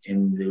speak,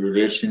 in the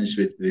relations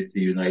with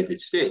the United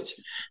States.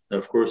 Now,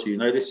 of course, the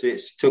United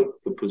States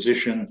took the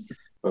position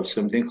of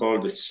something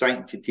called the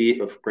sanctity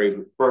of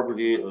private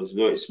property, as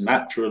though it's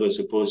natural as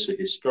opposed to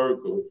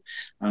historical,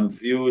 and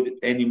viewed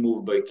any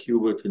move by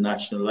Cuba to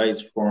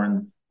nationalize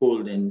foreign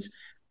holdings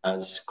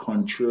as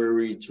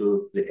contrary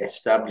to the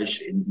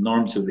established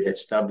norms of the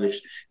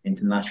established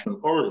international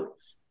order.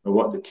 Now,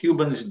 what the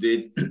Cubans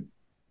did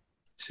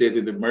say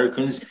to the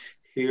Americans,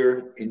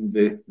 here in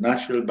the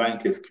National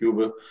Bank of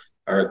Cuba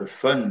are the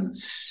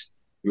funds.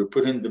 You're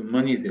putting the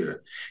money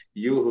there.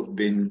 You have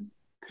been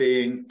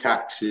paying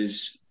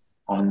taxes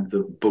on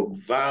the book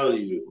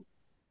value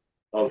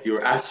of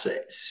your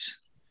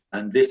assets,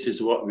 and this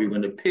is what we're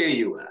going to pay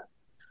you at.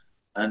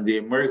 And the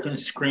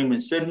Americans screamed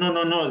and said,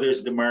 no,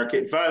 there's the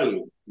market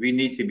value. We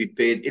need to be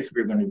paid if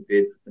we're going to be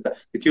paid.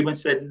 The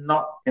Cubans said,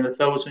 not in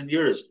 1,000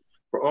 years.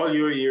 For all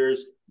your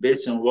years,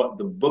 based on what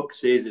the book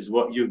says is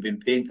what you've been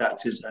paying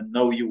taxes, and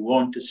now you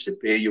want us to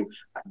pay you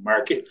at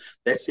market.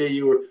 Let's say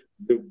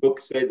the book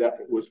said that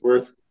it was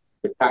worth,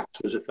 the tax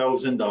was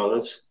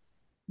 $1,000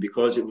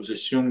 because it was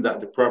assumed that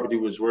the property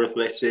was worth,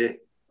 let's say,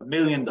 $1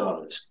 million.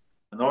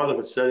 And all of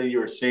a sudden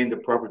you're saying the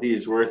property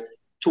is worth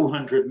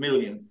 200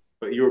 million,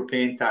 but you're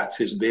paying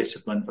taxes based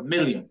upon $1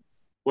 million.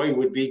 Why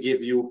would we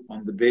give you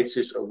on the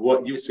basis of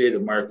what you say the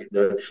market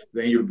does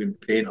when you've been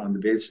paying on the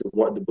basis of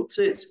what the book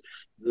says?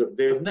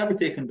 They've never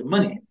taken the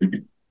money.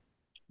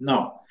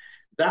 Now,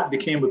 that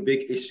became a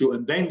big issue.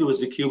 And then there was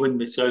the Cuban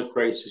Missile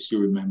Crisis, you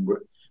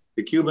remember.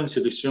 The Cubans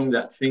had assumed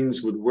that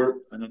things would work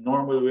in a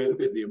normal way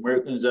with the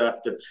Americans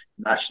after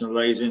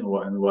nationalizing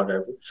and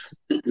whatever.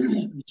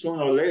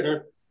 Sooner or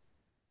later,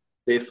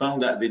 they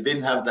found that they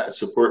didn't have that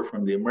support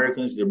from the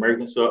Americans. The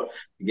Americans thought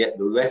to get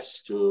the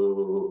West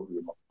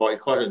to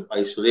boycott and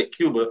isolate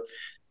Cuba.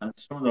 And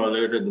sooner or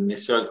later, the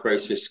missile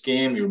crisis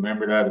came. You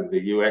remember that, of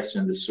the US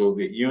and the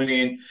Soviet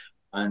Union,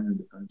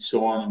 and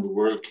so on. And the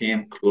world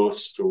came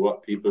close to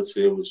what people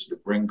say was the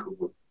brink of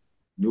a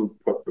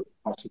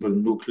possible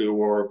nuclear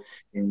war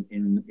in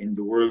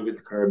the world, with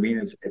the Caribbean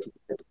as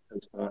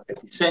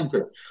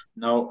epicenter.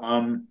 Now,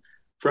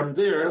 from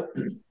there,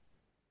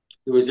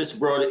 there was this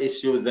broader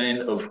issue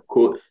then of,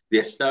 quote, the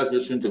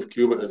establishment of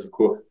Cuba as a,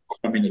 quote,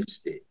 communist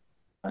state.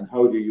 And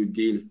how do you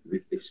deal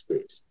with this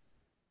space?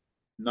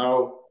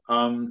 Now,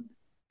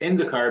 in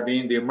the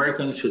Caribbean, the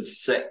Americans had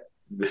set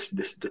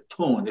the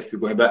tone. If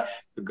you're going back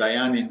to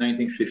Guyana in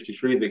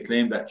 1953, they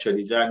claimed that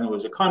Chadizagno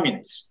was a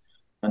communist.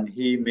 And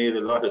he made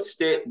a lot of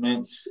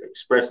statements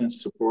expressing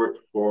support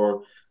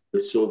for the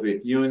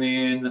Soviet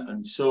Union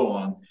and so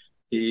on.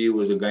 He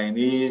was a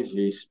Guyanese.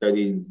 He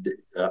studied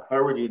at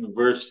Harvard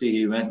University.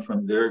 He went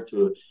from there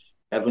to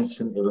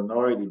Evanston,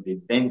 Illinois. He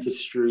did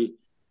dentistry,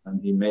 and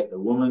he met a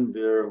woman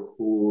there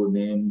who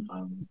named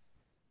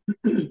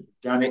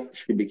Janet.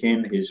 She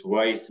became his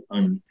wife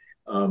and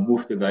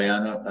moved to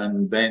Guyana.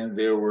 And then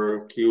they were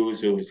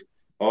accused of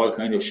all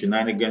kinds of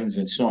shenanigans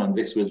and so on.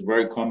 This was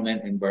very common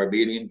in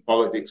Barbadian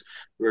politics,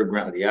 where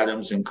Grantley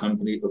Adams and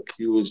company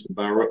accused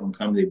Barrow and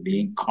company of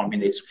being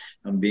communists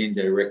and being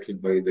directed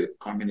by the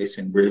communists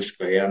in British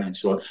Guyana and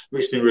so on,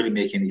 which didn't really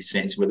make any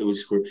sense, but it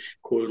was for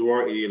Cold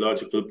War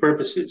ideological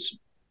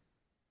purposes.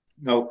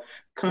 Now,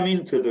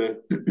 coming to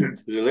the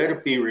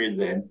later period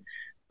then,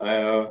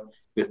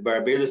 with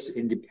Barbados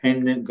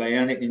independent,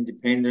 Guyana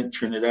independent,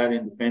 Trinidad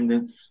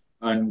independent,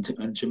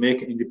 and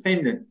Jamaica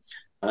independent,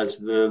 as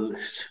the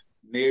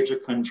major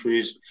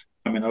countries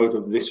coming out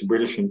of this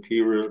British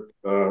imperial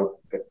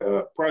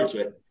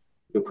project,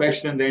 the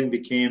question then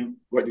became,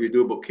 what do we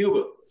do about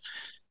Cuba?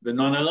 the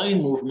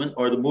non-aligned movement,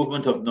 or the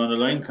movement of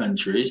non-aligned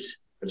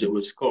countries, as it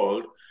was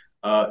called,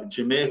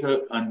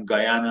 Jamaica and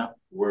Guyana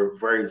were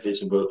very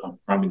visible and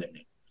prominent.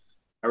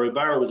 Errol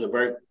Barrow was a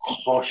very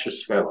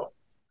cautious fellow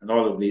in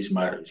all of these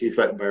matters. He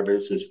felt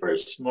Barbados was very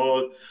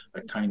small,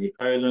 a tiny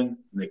island,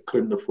 and they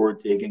couldn't afford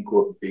taking,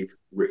 quote, big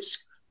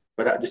risk.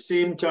 But at the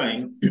same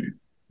time,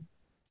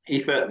 he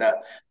felt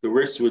that the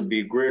risk would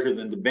be greater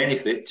than the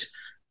benefit.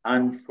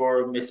 And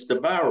for Mr.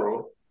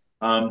 Barrow,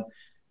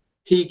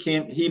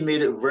 he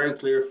made it very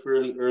clear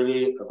fairly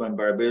early upon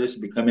Barbados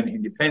becoming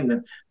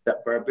independent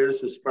that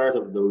Barbados was part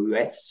of the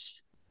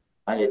West,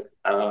 and it,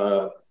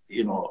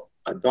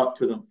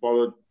 adopted and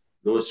followed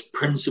those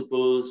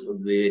principles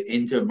of the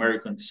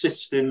inter-American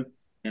system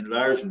in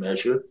large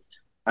measure,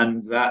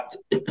 and that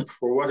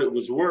for what it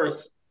was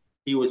worth,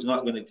 he was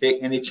not going to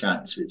take any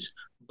chances.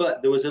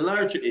 But there was a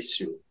larger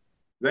issue.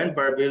 When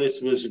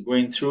Barbados was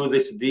going through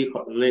this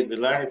the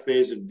latter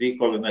phase of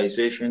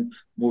decolonization,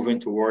 moving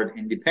toward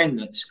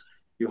independence,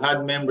 you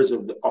had members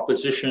of the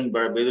opposition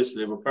Barbados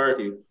Labour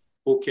Party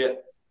who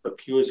kept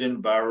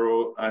accusing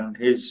Barrow and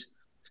his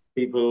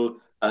people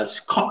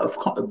as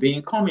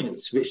being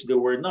communists, which they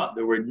were not.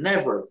 They were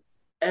never,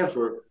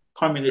 ever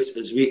communists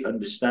as we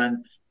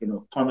understand,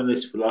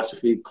 communist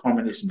philosophy,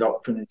 communist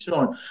doctrine, and so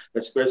on,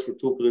 especially for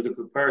two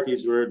political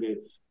parties where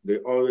they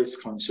always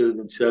consider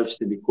themselves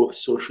to be, quote,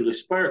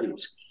 socialist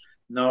parties.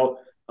 Now,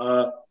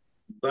 a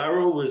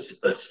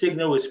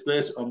stigma was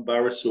placed on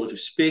Barrow, so to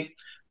speak,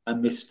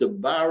 and Mr.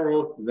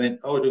 Barrow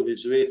went out of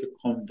his way to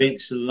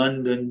convince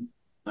London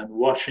and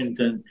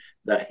Washington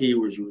that he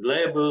was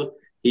reliable,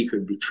 he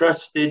could be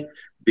trusted,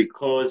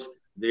 because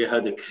they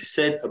had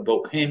said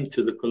about him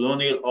to the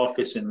Colonial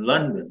Office in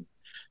London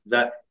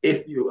that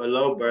if you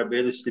allow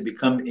Barbados to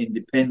become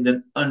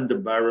independent under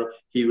Barrow,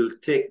 he will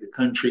take the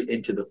country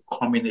into the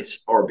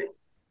communist orbit.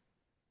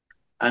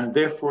 And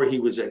therefore, he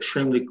was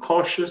extremely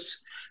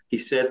cautious. He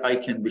said, I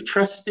can be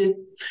trusted.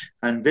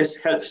 And this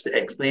helps to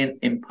explain,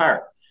 in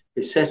part,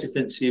 his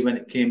hesitancy when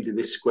it came to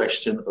this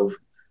question of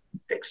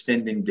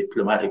extending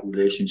diplomatic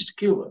relations to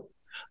Cuba.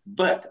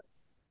 But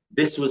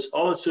this was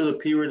also the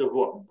period of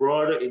what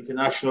broader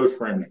international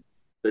framing,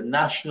 the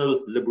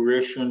national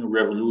liberation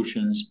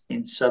revolutions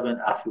in Southern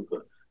Africa,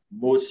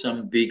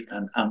 Mozambique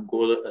and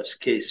Angola as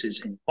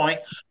cases in point.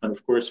 And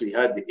of course, we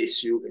had the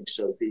issue in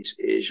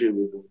Southeast Asia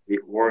with the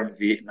war in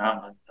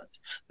Vietnam and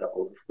that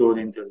overflowed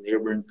into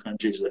neighboring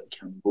countries like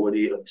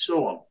Cambodia and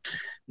so on.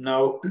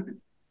 Now,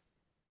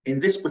 in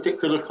this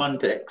particular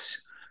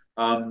context,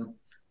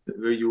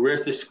 where you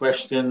raised this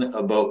question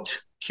about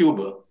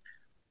Cuba,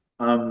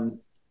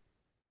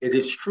 it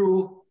is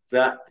true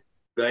that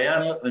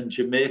Guyana and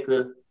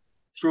Jamaica,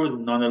 through the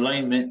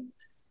non-alignment,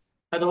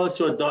 had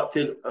also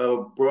adopted a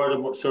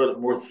broader, sort of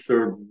more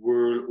third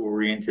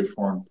world-oriented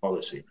foreign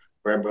policy,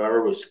 where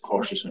Barrow was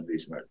cautious in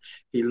these matters.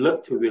 He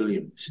looked to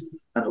Williams,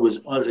 and it was,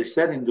 as I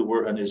said in the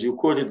word, and as you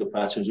quoted the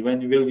passage,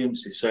 when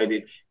Williams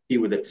decided he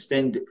would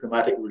extend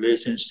diplomatic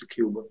relations to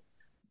Cuba,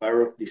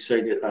 Barrow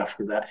decided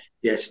after that,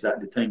 yes, that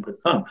the time had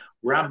come.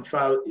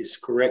 Ramphal is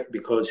correct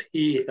because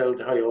he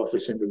held high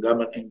office in the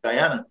government in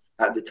Guyana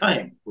at the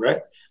time,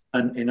 right?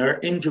 And in our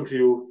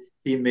interview,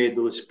 he made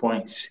those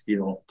points,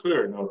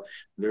 clear. Now,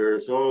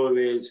 there's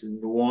always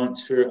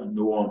nuance here and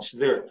nuance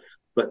there,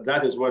 but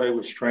that is what I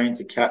was trying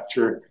to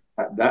capture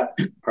at that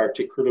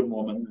particular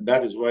moment. And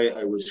that is why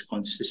I was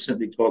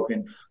consistently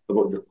talking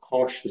about the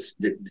cautious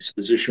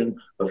disposition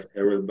of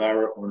Errol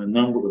Barrow on a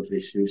number of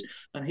issues.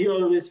 And he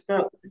always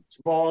felt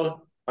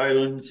small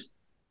islands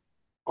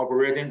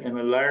operating in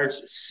a large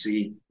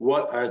sea.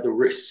 What are the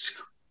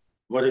risks?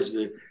 What is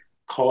the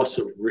cost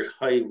of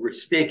high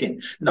risk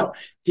taking? Now,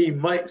 he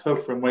might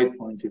have, from my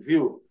point of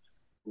view,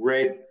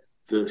 read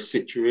the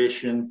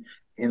situation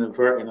in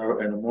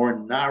a more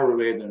narrow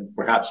way than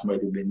perhaps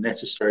might have been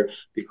necessary,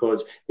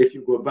 because if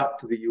you go back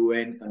to the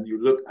UN and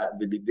you look at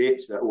the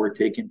debates that were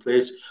taking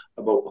place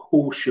about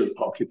who should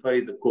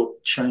occupy the,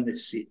 quote, China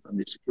seat on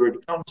the Security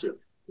Council,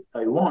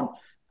 Taiwan,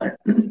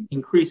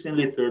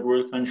 increasingly third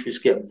world countries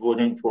kept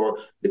voting for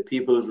the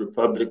People's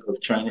Republic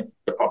of China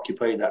to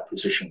occupy that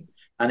position.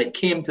 And it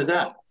came to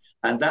that.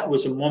 And that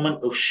was a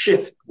moment of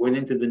shift going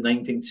into the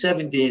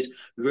 1970s,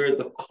 where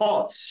the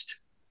cost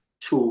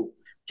to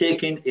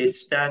taking a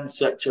stand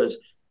such as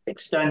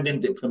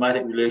extending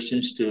diplomatic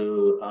relations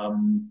to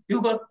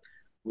Cuba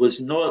was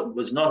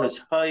not as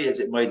high as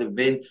it might have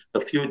been a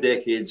few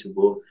decades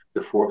ago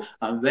before.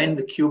 And when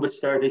the Cuba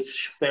started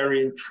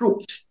ferrying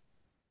troops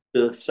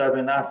to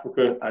Southern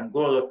Africa,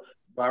 Angola,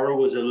 Barrow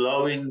was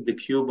allowing the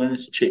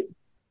Cubans to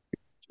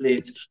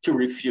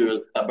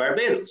refuel at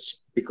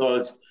Barbados,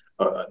 because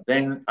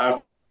then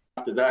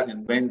after that,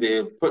 and when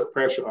they put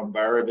pressure on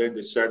Barrow, then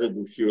they started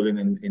refueling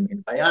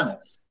in Guyana.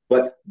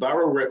 But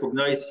Barrow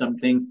recognized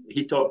something.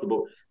 He talked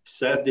about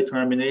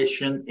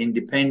self-determination,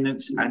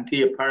 independence,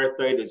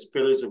 anti-apartheid as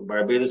pillars of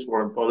Barbados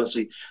foreign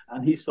policy.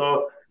 And he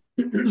saw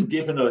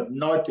giving a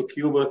nod to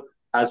Cuba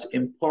as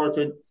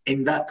important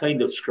in that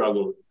kind of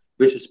struggle,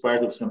 which is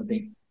part of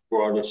something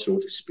broader, so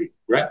to speak,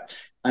 right?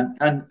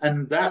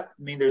 And that,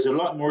 I mean, there's a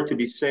lot more to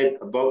be said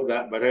about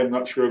that, but I'm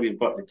not sure we've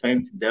got the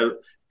time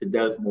to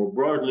delve more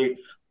broadly.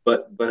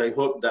 But I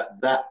hope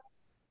that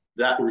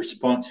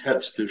response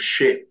helps to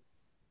shape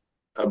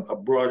a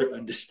broader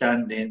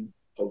understanding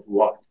of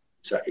what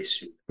is that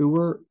issue. Who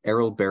were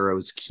Errol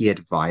Barrow's key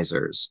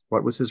advisors?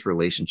 What was his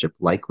relationship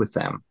like with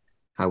them?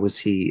 How was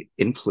he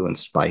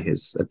influenced by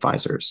his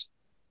advisors?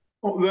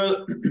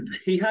 Well,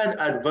 he had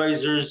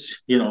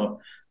advisors,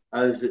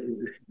 as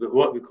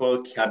what we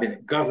call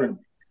cabinet government,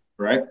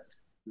 right?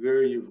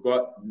 Where you've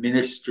got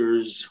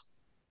ministers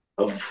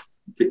of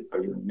the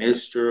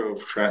Minister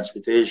of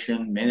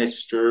Transportation,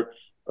 Minister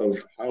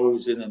of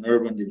Housing and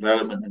Urban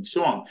Development, and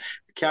so on.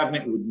 The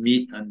cabinet would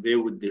meet and they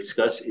would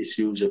discuss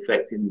issues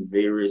affecting the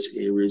various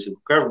areas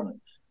of government.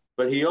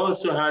 But he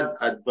also had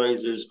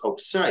advisors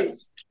outside,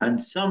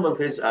 and some of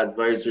his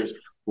advisors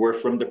were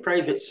from the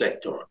private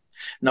sector.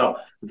 Now,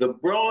 the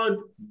broad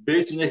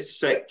business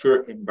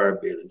sector in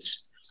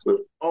Barbados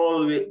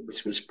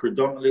was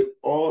predominantly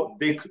all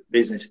big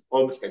business,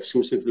 almost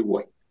exclusively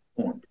white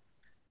owned,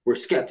 were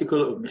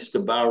skeptical of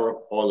Mr.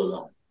 Barrow all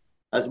along.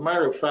 As a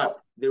matter of fact,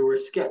 they were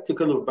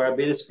skeptical of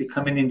Barbados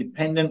becoming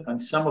independent,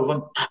 and some of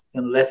them packed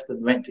and left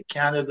and went to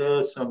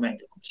Canada, some went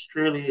to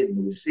Australia,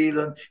 New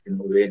Zealand,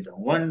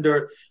 Down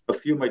Under. A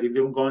few might have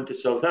even gone to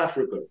South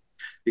Africa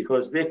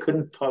because they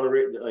couldn't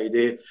tolerate the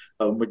idea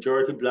of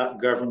majority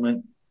black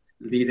government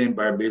leading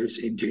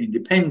Barbados into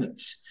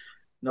independence.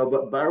 Now,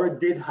 but Barrow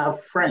did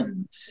have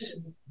friends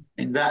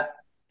in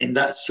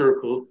that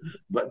circle,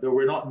 but there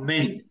were not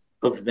many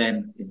of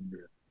them in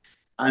there.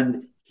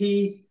 And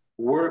he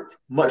worked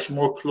much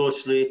more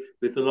closely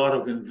with a lot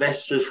of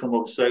investors from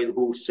outside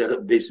who set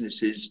up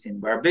businesses in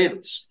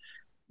Barbados.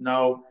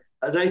 Now,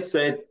 as I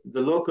said,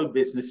 the local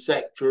business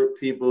sector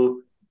people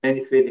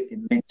benefited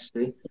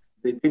immensely.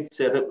 They did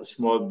set up a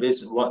small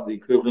business, what the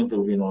equivalent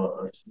of,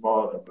 a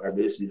small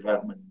Barbados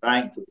Development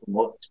Bank to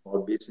promote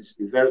small business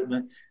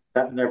development.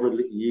 That never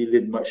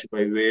yielded much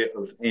by way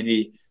of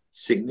any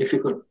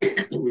significant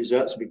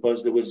results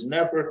because there was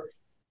never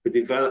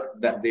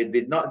they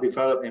did not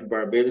develop in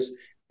Barbados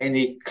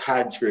any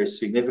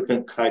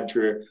significant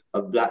cadre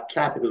of black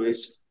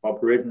capitalists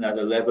operating at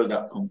a level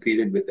that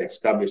competed with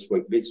established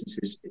white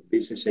businesses,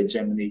 business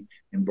hegemony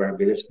in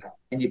Barbados at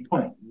any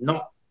point,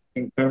 not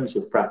in terms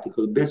of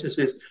practical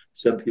businesses.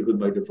 Some people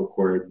might have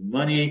acquired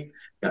money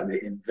that they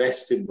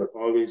invested, but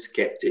always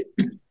kept it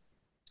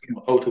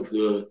out of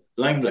the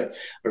limelight.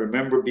 I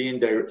remember being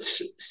there,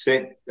 as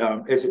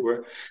it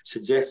were,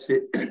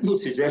 suggested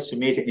to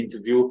me to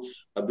interview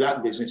a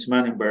black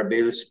businessman in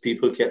Barbados.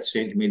 People kept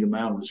saying to me the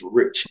man was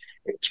rich,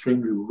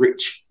 extremely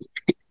rich,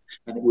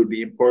 and it would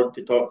be important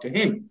to talk to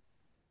him.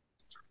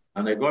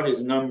 And I got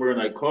his number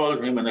and I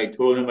called him and I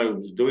told him I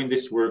was doing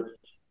this work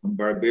in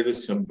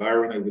Barbados and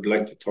Barrow. I would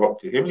like to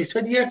talk to him. He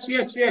said,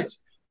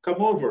 yes,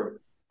 come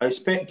over. I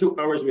spent 2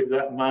 hours with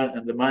that man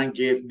and the man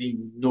gave me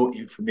no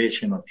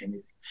information on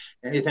anything.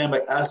 Anytime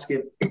I asked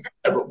him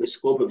about the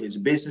scope of his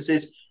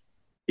businesses,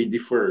 he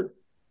deferred.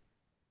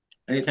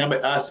 Anytime I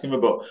asked him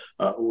about,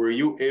 were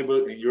you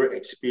able in your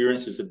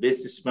experience as a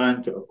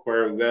businessman to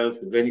acquire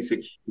wealth of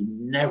anything, he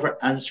never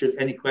answered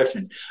any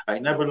questions. I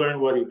never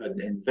learned what he had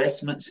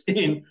investments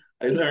in.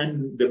 I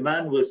learned the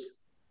man was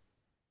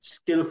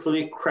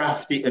skillfully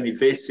crafty and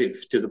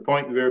evasive to the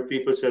point where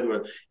people said,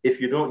 well, if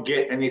you don't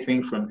get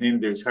anything from him,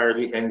 there's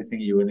hardly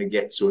anything you're going to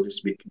get, so to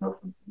speak, from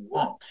him you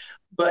want.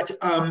 But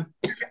I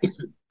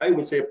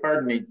would say,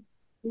 pardon me,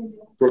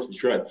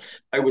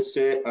 I would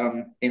say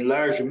in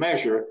large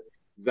measure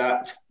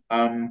that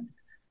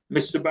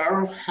Mr.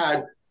 Barrow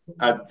had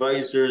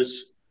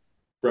advisors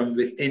from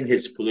within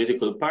his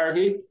political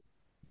party.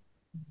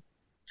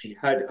 He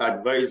had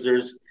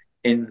advisors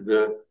in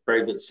the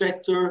private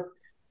sector.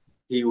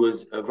 He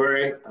was a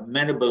very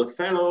amenable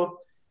fellow.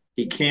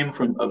 He came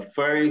from a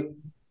very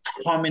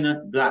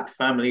prominent black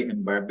family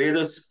in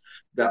Barbados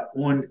that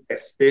owned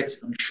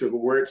estates and sugar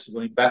works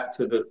going back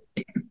to the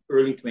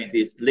late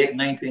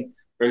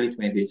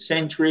 20th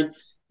century.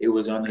 It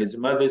was on his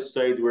mother's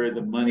side where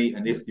the money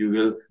and, if you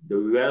will,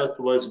 the wealth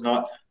was,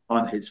 not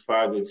on his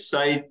father's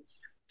side.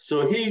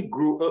 So he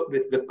grew up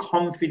with the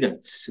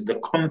confidence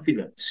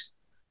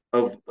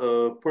of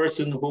a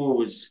person who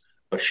was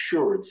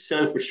assured,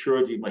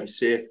 self-assured, you might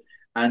say,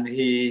 and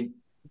he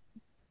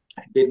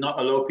did not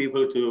allow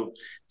people to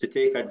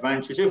take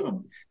advantage of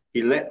him.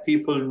 He let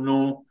people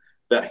know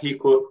that he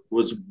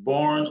was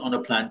born on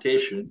a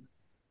plantation,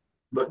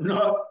 but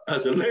not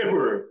as a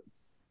laborer,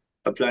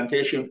 a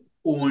plantation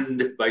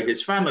owned by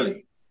his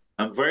family.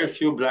 And very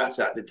few blacks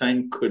at the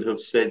time could have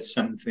said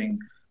something,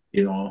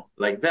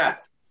 like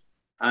that.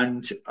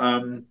 And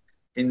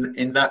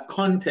in that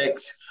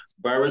context,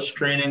 Barrow's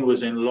training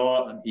was in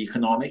law and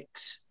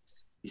economics.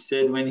 He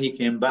said when he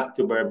came back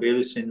to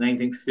Barbados in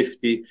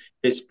 1950,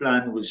 his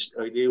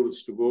idea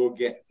was to go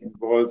get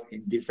involved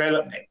in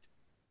development.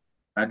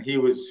 And he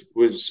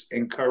was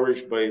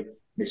encouraged by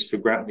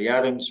Mr. Grantley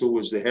Adams, who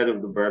was the head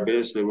of the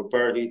Barbados Labour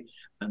Party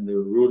and the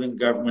ruling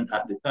government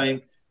at the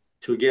time,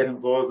 to get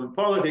involved in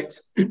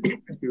politics.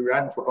 He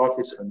ran for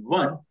office and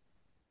won.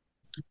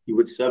 He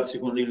would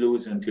subsequently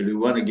lose until he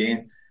won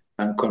again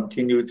and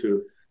continue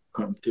to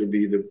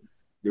be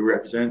the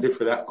representative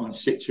for that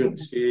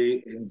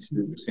constituency in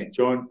the St.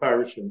 John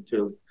Parish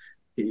until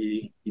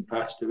he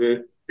passed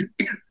away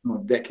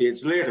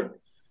decades later.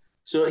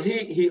 So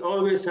he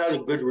always had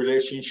a good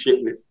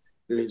relationship with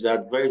his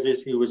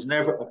advisors. He was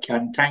never a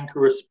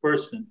cantankerous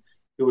person.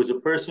 He was a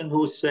person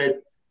who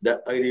said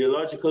that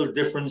ideological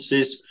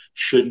differences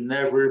should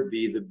never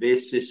be the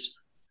basis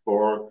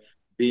for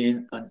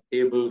being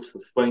unable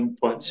to find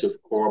points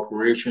of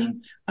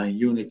cooperation and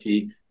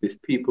unity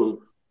with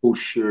people who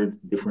shared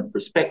different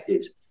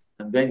perspectives.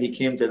 And then he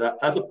came to that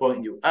other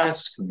point you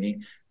asked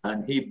me,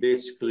 and he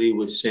basically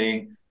was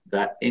saying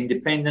that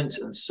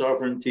independence and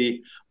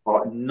sovereignty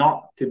ought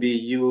not to be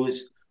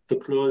used to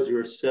close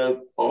yourself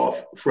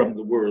off from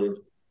the world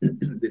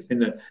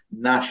within a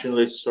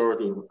nationalist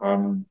sort of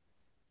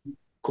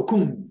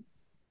cocoon,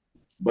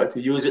 but to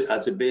use it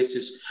as a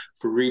basis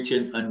for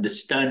reaching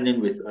understanding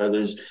with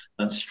others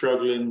and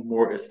struggling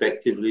more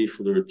effectively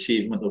for the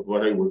achievement of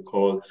what I would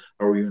call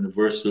our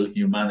universal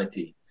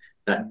humanity.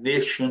 That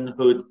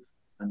nationhood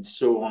and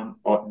so on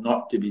ought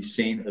not to be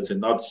seen as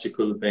an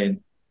obstacle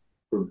then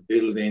for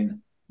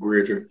building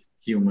greater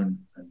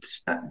human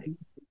understanding.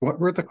 What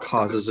were the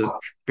causes of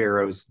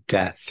Barrow's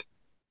death?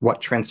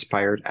 What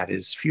transpired at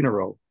his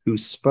funeral? Who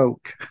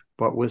spoke?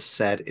 What was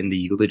said in the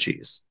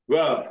eulogies?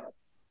 Well,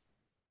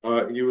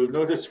 you will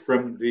notice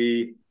from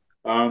the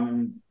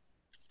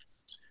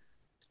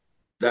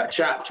that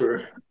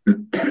chapter,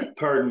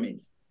 pardon me,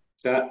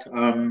 that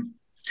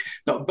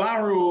now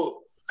Barrow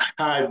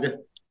had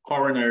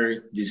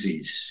coronary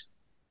disease.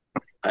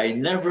 I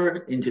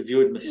never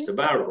interviewed Mr.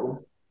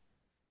 Barrow.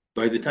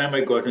 By the time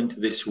I got into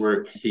this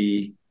work,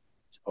 he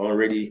was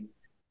already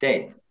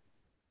dead.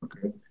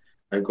 Okay,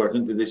 I got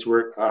into this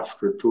work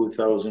after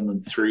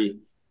 2003.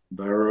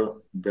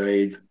 Barrow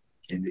died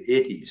in the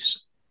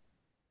 80s.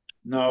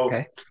 Now,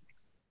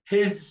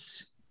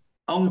 his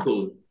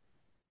uncle,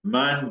 a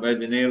man by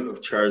the name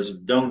of Charles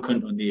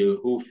Duncan O'Neill,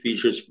 who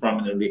features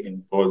prominently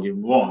in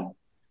Volume 1,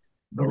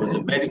 was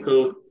a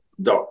medical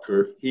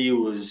doctor. He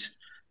was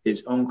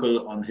his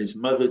uncle on his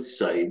mother's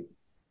side.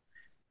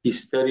 He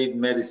studied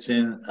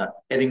medicine at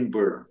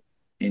Edinburgh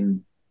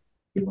in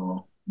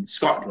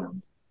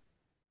Scotland,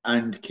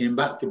 and came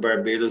back to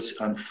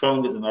Barbados and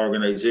founded an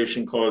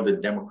organization called the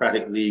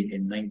Democratic League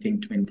in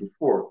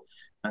 1924.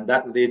 And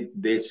that laid the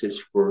basis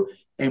for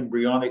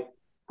embryonic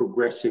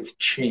progressive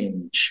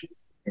change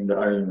in the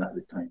island at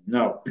the time.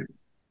 Now,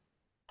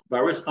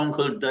 Barrow's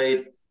uncle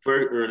died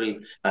very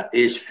early at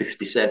age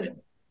 57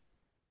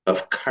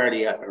 of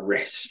cardiac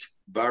arrest.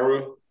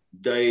 Barrow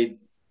died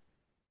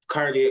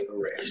cardiac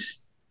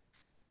arrest.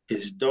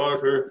 His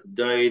daughter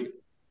died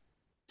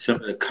some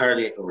of the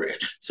cardiac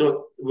arrest.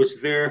 So it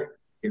was there,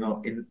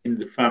 in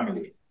the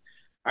family.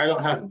 I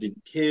don't have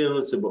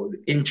details about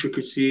the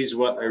intricacies.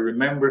 What I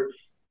remember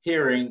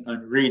hearing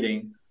and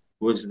reading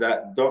was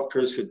that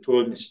doctors had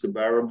told Mr.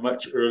 Barrow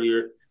much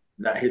earlier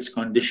that his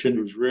condition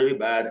was really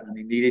bad and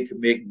he needed to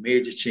make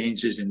major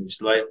changes in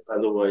his life.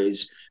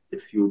 Otherwise, the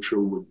future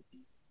would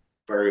be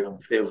very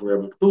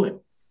unfavorable to him.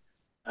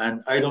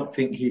 And I don't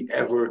think he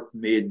ever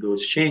made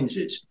those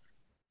changes.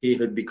 He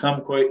had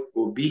become quite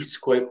obese,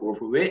 quite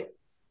overweight.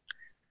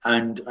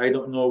 And I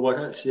don't know what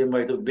else there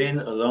might have been,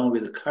 along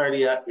with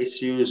cardiac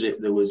issues, if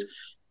there was,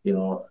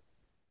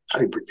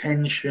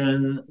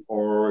 hypertension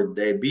or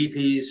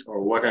diabetes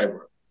or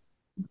whatever.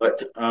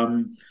 But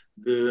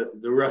the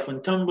rough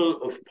and tumble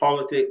of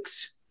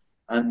politics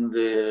and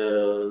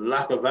the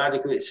lack of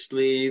adequate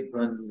sleep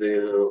and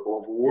the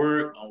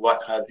overwork and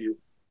what have you,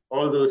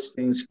 all those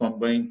things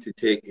combined to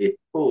take a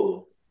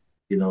toll,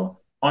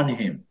 on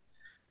him.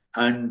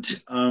 And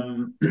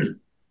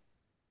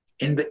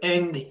in the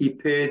end, he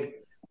paid,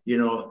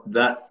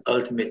 that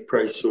ultimate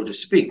price, so to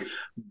speak.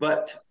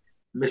 But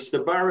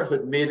Mr. Barrow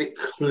had made it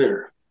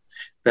clear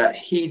that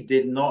he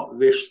did not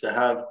wish to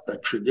have a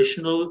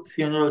traditional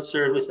funeral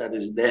service after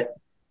his death,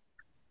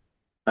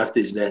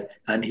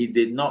 and he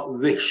did not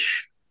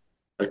wish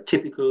a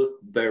typical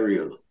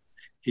burial.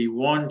 He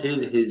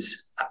wanted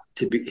his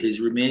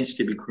remains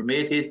to be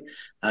cremated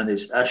and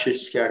his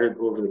ashes scattered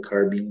over the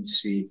Caribbean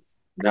Sea.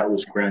 That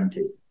was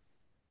granted.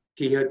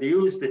 He had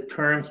used the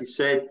term, he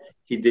said,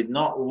 he did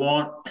not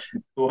want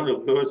one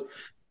of those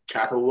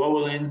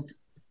caterwauling.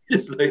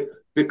 It's like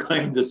the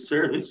kind of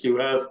service you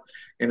have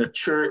in a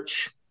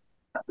church,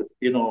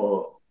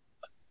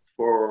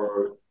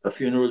 for a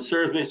funeral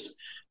service,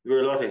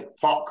 where a lot of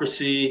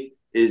hypocrisy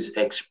is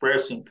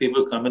expressed and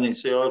people come in and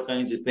say all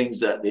kinds of things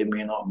that they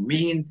may not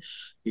mean,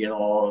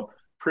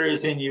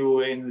 praising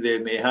you, and they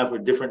may have a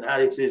different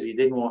attitude. He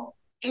didn't want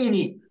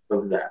any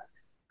of that.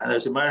 And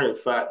as a matter of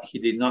fact, he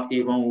did not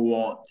even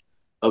want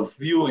a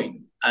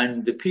viewing.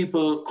 And the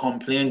people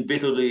complained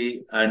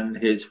bitterly, and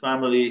his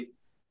family,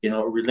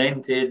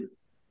 relented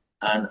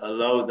and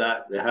allowed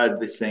that. They had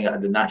this thing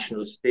at the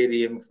National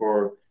Stadium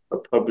for a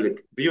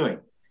public viewing.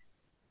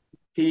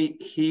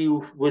 He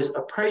was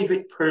a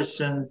private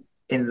person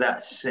in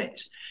that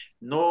sense.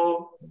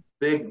 No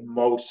big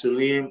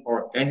mausoleum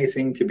or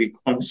anything to be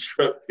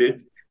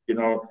constructed,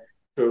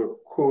 to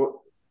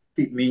quote,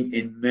 keep me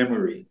in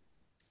memory.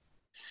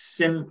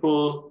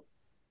 Simple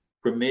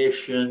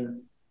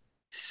cremation,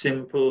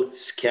 simple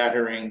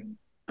scattering,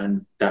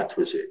 and that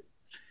was it.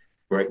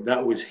 Right?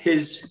 That was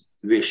his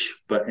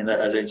wish. But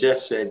as I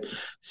just said,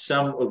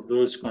 some of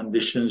those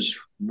conditions,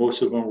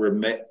 most of them were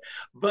met.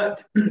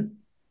 But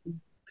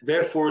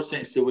therefore,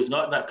 since there was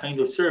not that kind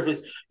of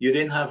service, you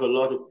didn't have a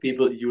lot of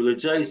people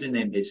eulogizing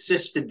him. His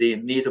sister,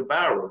 Dame Nita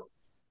Barrow,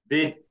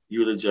 did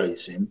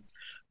eulogize him.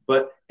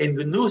 But in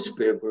the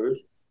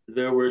newspapers,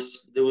 there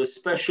was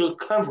special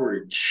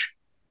coverage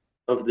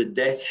of the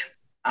death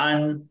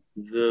and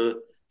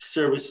the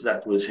service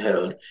that was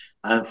held.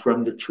 And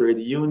from the trade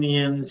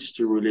unions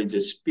to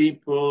religious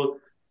people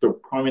to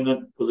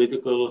prominent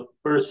political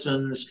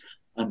persons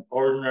and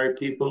ordinary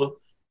people,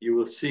 you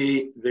will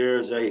see there,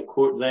 as I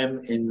quote them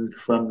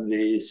from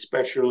the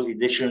special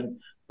edition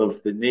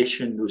of the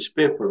Nation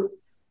newspaper,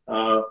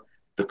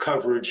 the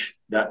coverage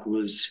that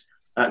was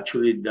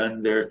actually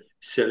done there,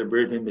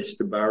 celebrating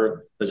Mr.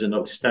 Barrow as an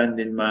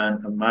outstanding man,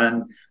 a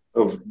man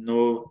of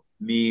no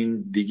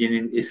mean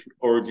beginning,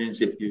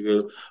 origins, if you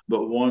will,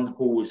 but one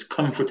who was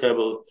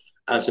comfortable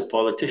as a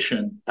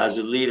politician, as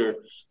a leader,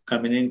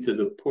 coming into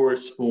the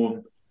poorest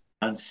home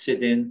and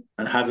sitting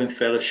and having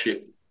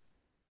fellowship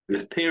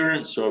with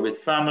parents or with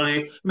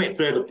family. He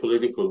played a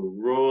political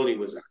role. He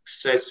was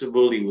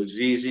accessible. He was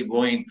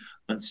easygoing,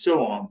 and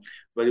so on.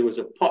 But he was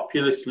a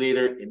populist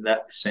leader in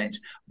that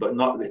sense, but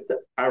not with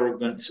the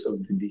arrogance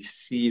of the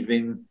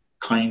deceiving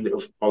kind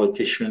of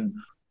politician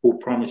who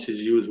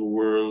promises you the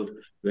world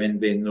when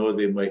they know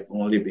they might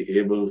only be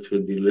able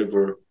to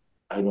deliver,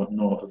 I don't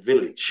know, a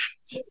village.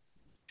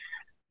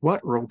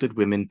 What role did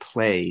women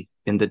play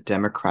in the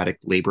Democratic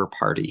Labour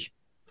Party?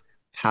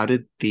 How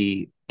did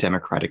the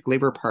Democratic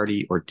Labour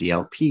Party, or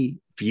DLP,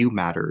 view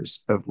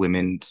matters of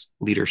women's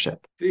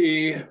leadership?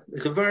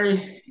 It's a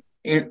very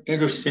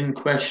interesting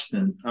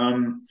question.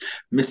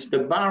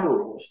 Mr.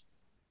 Barrow,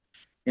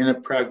 in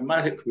a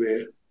pragmatic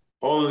way,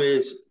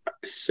 always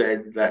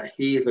said that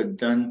he had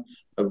done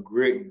a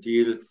great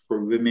deal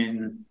for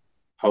women,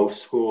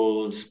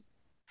 households,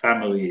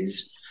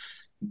 families,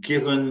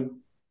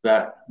 given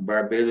that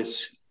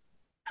Barbados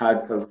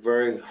had a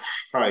very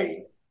high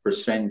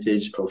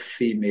percentage of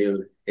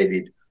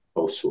female-headed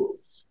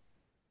households.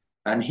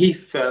 And he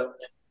felt,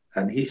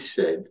 and he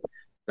said,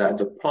 that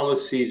the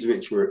policies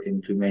which were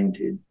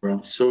implemented,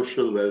 from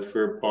social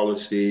welfare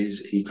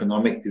policies,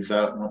 economic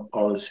development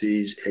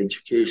policies,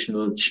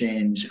 educational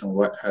change, and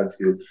what have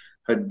you,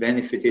 had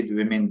benefited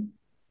women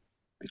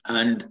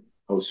and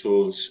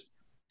households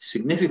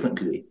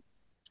significantly.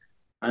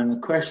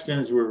 And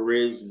questions were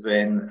raised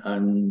then,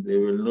 and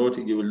you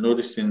will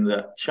notice in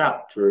that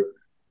chapter,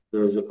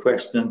 there was a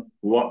question,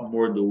 what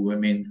more do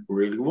women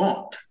really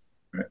want?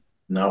 Right?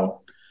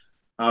 Now,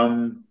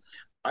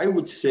 I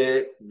would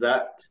say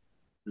that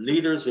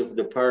leaders of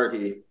the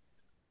party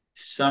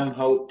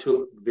somehow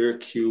took their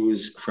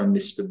cues from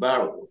Mr.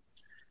 Barrow,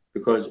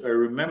 because I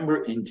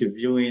remember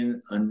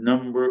interviewing a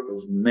number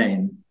of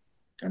men,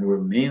 and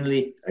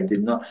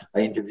I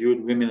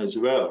interviewed women as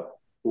well,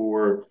 who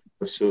were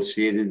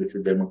associated with the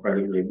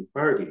Democratic Labour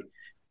Party,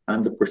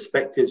 and the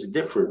perspectives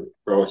differed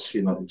across,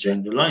 the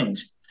gender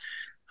lines.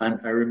 And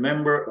I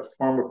remember a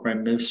former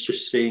prime minister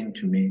saying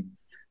to me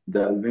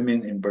that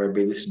women in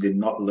Barbados did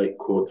not like,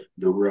 quote,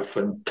 the rough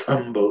and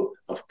tumble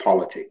of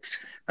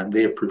politics, and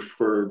they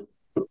preferred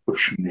to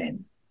push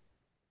men.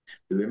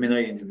 The women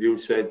I interviewed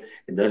said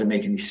it doesn't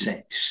make any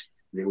sense.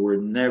 They were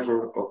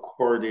never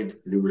accorded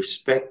the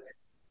respect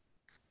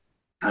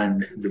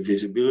and the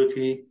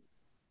visibility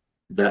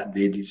that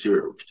they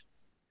deserved.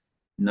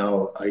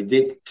 Now, I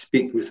did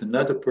speak with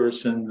another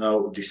person,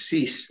 now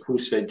deceased, who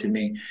said to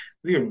me,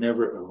 we are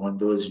never one of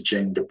those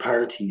gender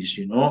parties,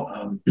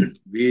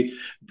 we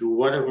do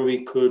whatever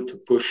we could to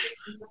push,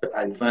 to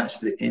advance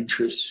the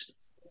interests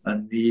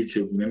and needs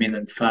of women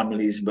and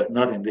families, but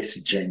not in this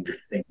gender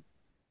thing.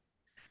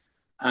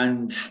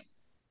 And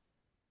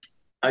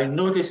I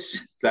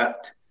noticed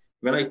that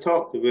when I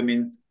talked to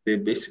women,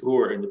 who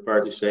were in the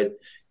party said,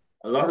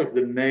 a lot of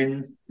the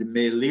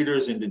male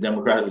leaders in the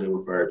Democratic Labour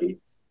Party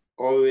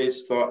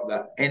always thought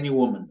that any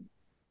woman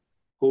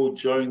who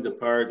joined the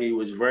party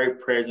was very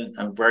present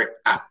and very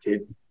active,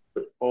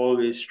 but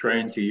always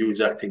trying to use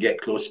that to get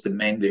close to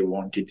men they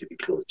wanted to be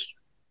close to.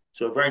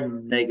 So a very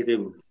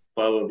negative,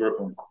 vulgar,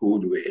 and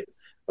crude way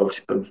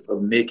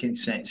of making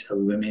sense of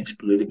women's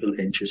political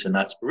interests and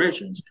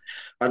aspirations.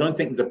 I don't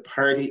think the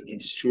party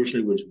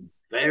institutionally was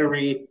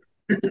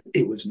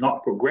it was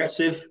not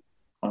progressive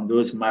on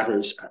those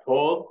matters at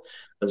all.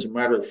 As a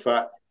matter of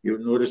fact, you'll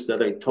notice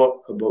that I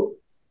talk about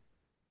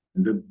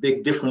the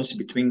big difference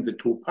between the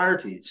two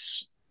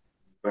parties,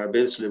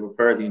 Barbados Labour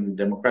Party and the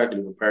Democratic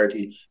Labour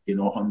Party,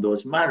 on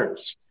those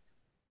matters.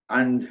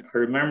 And I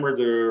remember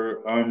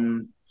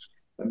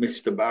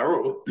Mr.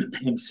 Barrow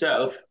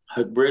himself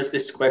had raised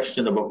this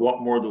question about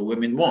what more do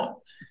women want.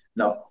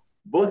 Now,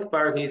 both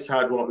parties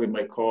had what we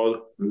might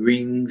call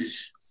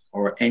wings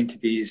or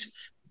entities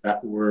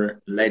that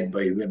were led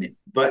by women.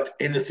 But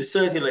in a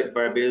society like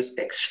Barbados,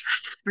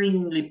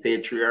 extremely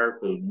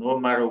patriarchal, no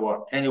matter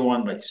what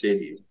anyone might say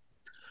to you,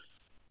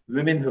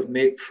 women have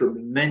made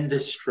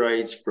tremendous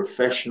strides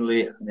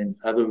professionally and in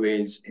other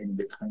ways in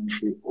the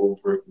country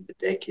over the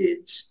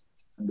decades.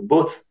 And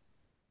both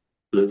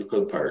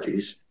political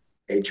parties,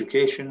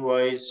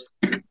 education-wise,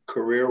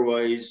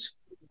 career-wise,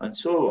 and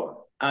so on.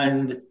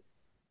 And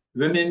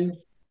women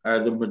are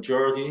the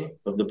majority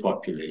of the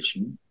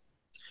population.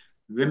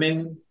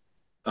 Women,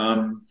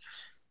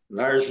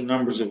 large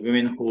numbers of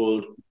women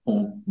hold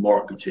home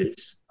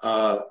mortgages.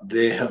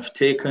 They have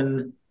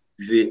taken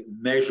the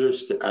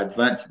measures to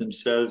advance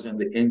themselves in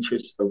the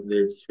interests of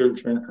their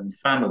children and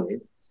family,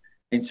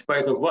 in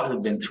spite of what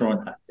had been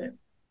thrown at them.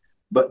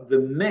 But the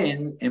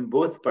men in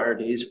both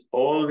parties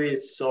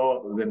always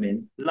saw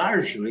women,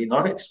 largely,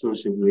 not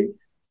exclusively,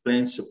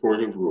 playing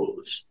supportive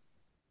roles.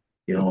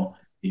 You know,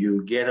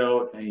 you get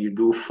out and you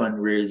do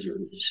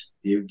fundraisers.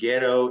 You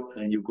get out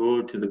and you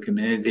go to the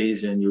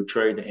communities and you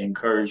try to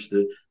encourage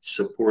the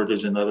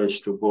supporters and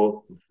others to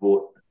go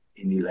vote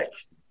in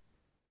elections.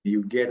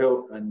 You get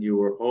out and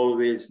you are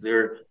always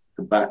there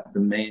to back the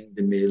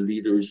male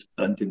leaders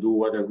and to do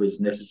whatever is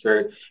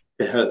necessary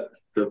to help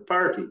the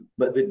party.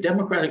 But the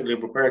Democratic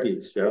Labour Party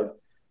itself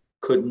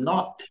could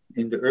not,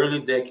 in the early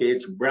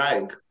decades,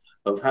 brag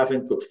of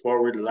having put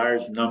forward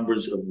large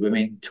numbers of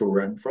women to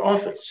run for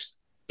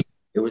office.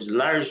 It was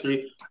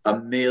largely a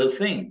male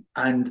thing.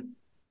 And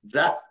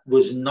that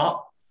was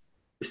not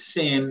the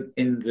same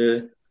in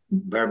the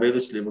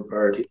Barbados Labour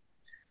Party,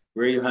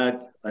 where you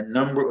had a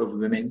number of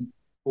women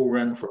who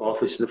ran for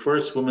office. The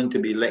first woman to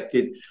be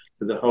elected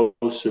to the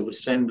House of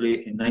Assembly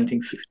in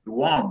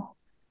 1951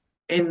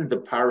 in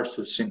the parish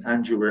of St.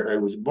 Andrew, where I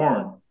was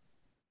born,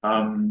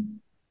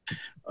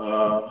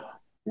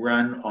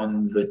 ran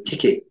on the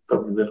ticket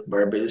of the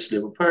Barbados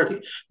Labour Party.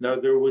 Now,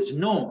 there was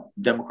no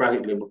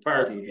Democratic Labour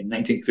Party in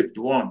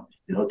 1951,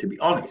 to be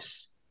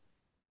honest.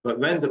 But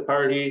when the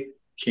party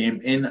came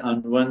in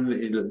and won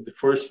the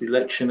first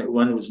election it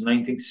won was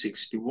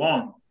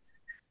 1961,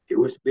 it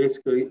was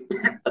basically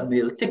a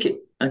male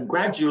ticket. And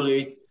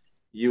gradually,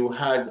 you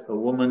had a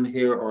woman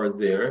here or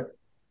there.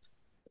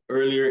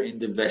 Earlier in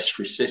the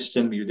vestry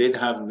system, you did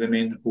have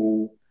women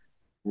who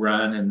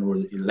ran and were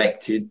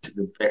elected to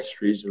the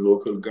vestries, the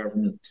local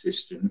government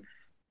system.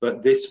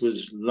 But this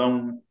was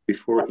long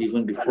before,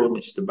 even before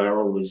Mr.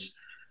 Barrow was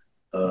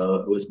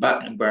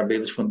back in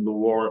Barbados from the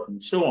war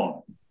and so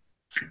on.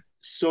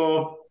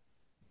 So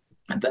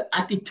the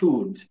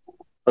attitude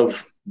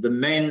of the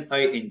men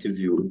I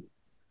interviewed,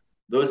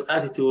 those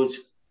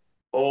attitudes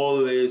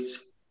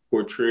always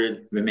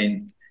portrayed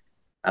women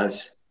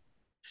as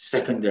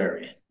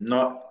secondary,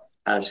 not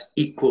as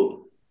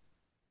equal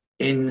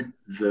in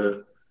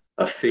the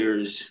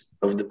affairs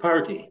of the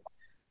party.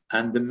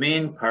 And the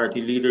main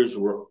party leaders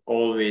were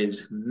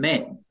always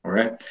men, all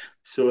right?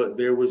 So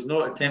there was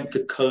no attempt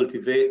to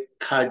cultivate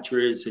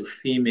cadres of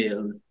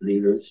female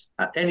leaders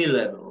at any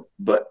level,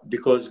 but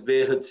because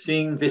they had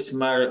seen this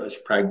matter as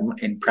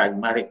in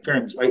pragmatic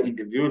terms. I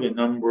interviewed a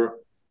number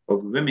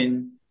of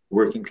women,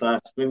 working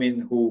class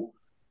women, who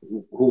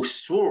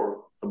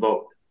swore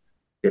about,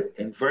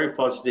 in very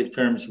positive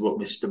terms, about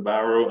Mr.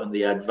 Barrow and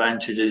the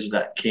advantages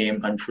that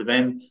came. And for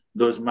them,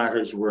 those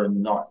matters were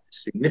not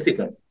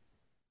significant.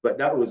 But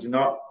that was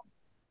not,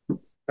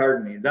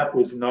 that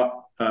was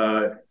not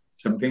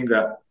something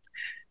that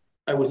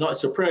I was not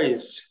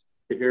surprised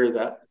to hear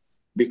that,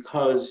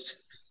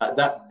 because at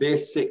that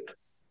basic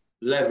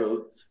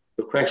level,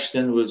 the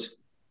question was,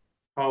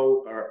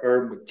 how are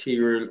our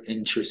material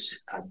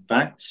interests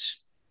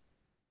advanced?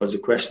 It was a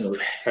question of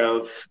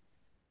health,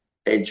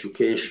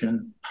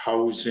 education,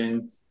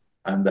 housing,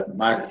 and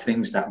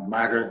things that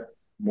matter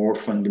more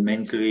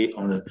fundamentally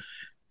on an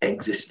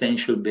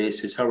existential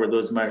basis. How are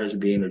those matters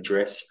being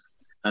addressed?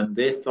 And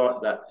they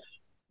thought that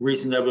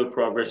reasonable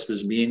progress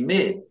was being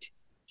made.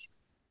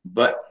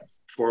 But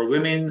for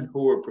women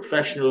who were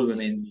professional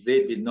women,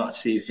 they did not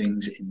see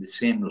things in the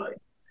same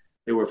light.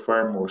 They were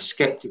far more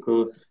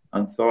skeptical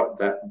and thought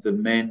that the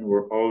men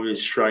were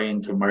always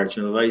trying to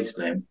marginalize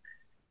them.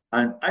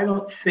 And I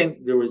don't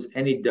think there was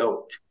any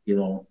doubt,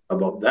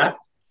 about that.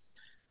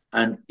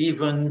 And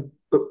even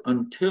up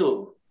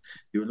until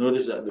you'll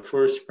notice that the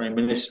first Prime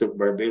Minister of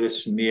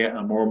Barbados, Mia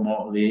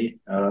Amor-Motley,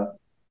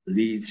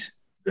 leads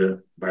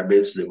the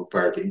Barbados Labour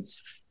Party.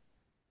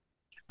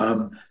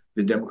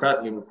 The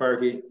Democratic Labour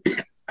Party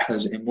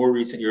has, in more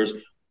recent years,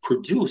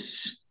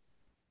 produced,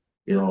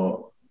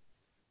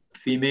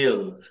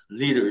 female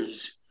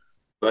leaders,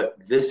 but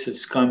this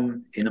has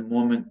come in a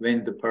moment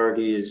when the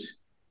party is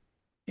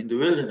in the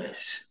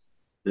wilderness.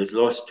 They've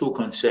lost 2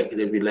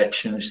 consecutive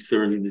elections,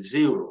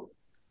 30-0.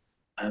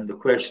 And the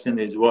question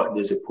is, what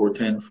does it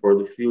portend for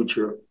the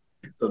future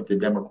of the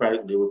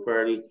Democratic Labour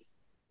Party?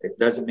 It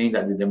doesn't mean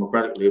that the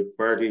Democratic Labour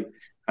Party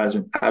has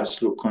an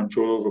absolute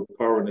control over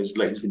power and is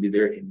likely to be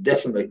there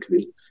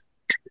indefinitely.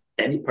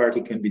 Any party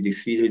can be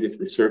defeated if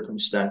the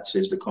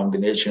circumstances, the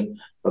combination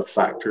of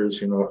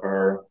factors,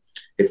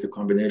 if the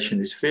combination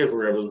is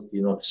favorable,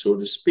 so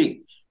to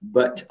speak.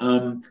 But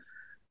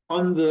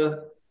on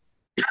the,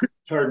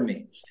 pardon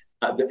me,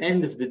 at the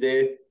end of the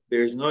day,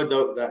 there's no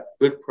doubt that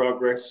good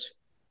progress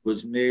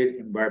was made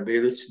in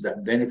Barbados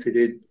that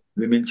benefited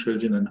women,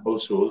 children, and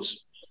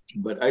households.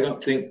 But I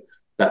don't think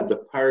that the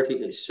party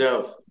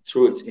itself,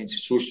 through its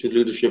institutional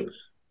leadership,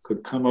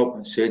 could come up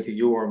and say to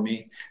you or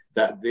me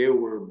that they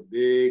were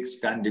big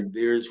standard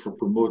bearers for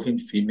promoting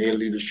female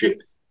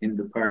leadership in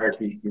the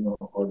party,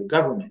 or the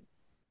government.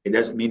 It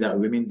doesn't mean that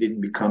women didn't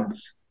become,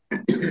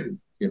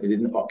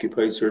 didn't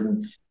occupy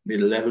certain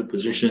mid-level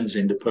positions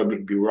in the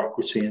public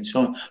bureaucracy and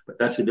so on. But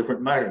that's a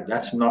different matter.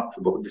 That's not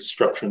about the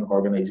structure and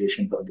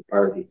organization of the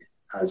party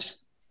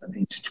as an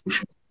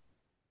institution.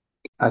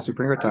 As we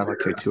bring our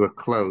dialogue here to a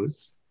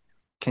close,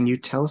 can you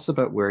tell us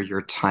about where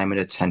your time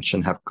and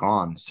attention have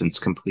gone since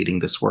completing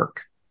this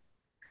work?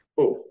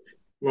 Oh,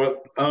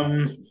 well,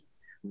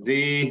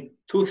 the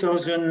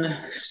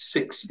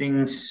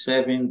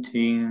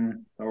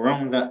 2016-17,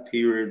 around that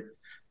period,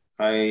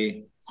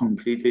 I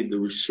completed the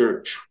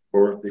research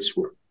for this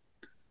work.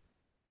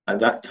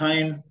 At that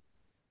time,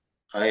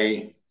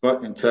 I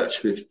got in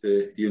touch with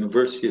the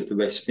University of the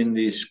West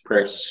Indies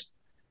Press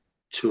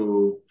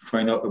to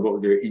find out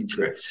about their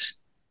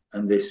interests.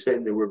 And they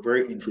said they were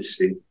very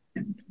interested,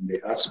 and they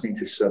asked me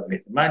to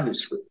submit the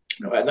manuscript.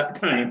 Now, at that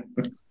time,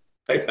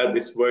 I had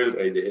this wild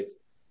idea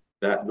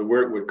that the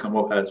work would come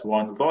out as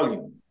one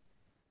volume.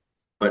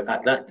 But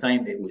at that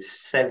time, it was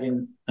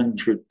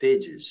 700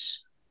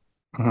 pages.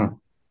 Uh-huh.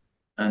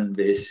 And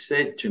they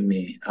said to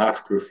me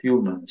after a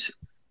few months,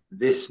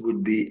 this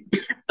would be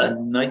a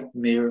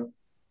nightmare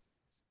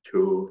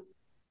to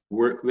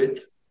work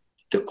with,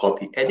 to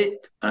copy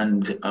edit,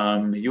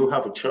 and you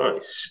have a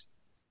choice.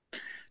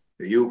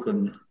 You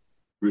can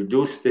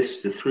reduce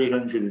this to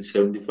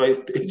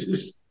 375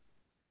 pages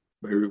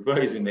by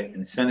revising it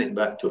and send it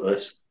back to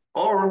us,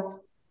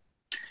 or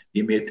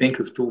you may think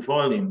of 2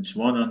 volumes,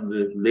 one on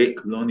the late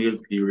colonial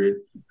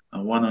period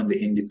and one on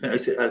the independent. I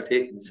said, I'll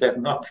take the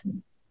second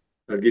option.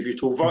 I'll give you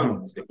 2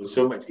 volumes. It was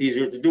so much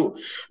easier to do.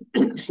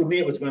 For me,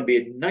 it was going to be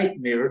a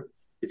nightmare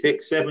to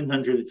take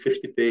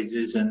 750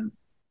 pages and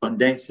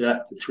condense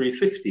that to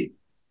 350,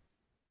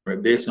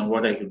 right, based on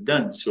what I had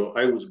done. So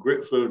I was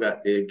grateful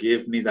that they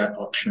gave me that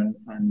option.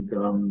 And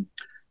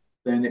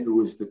then it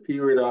was the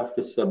period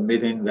after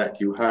submitting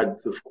that you had,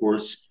 of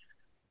course,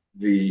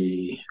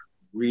 the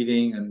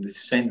reading and the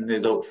sending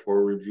it out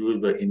for review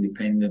by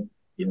independent,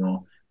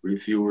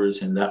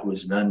 reviewers, and that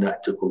was done.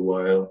 That took a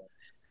while.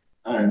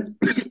 And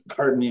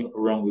pardon me,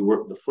 around we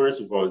worked the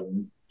first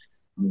volume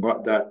and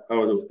got that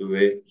out of the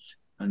way.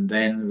 And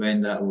then when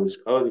that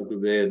was out of the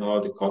way and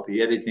all the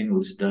copy editing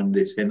was done,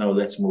 they said, now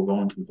let's move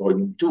on to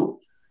volume 2.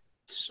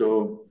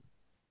 So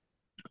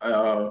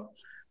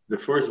the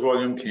first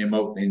volume came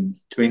out in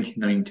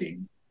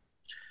 2019.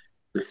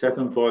 The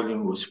second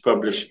volume was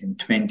published in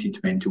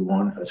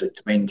 2021 as a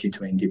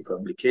 2020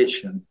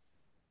 publication.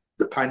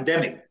 The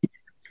pandemic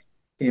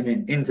came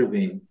in,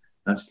 intervened,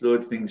 and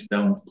slowed things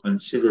down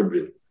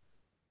considerably.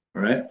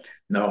 All right.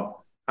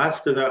 Now,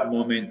 after that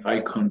moment,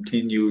 I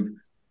continued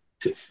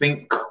to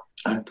think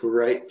and to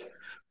write.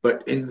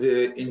 But in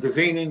the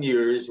intervening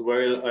years,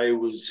 while I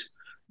was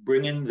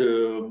bringing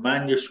the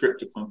manuscript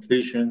to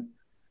completion,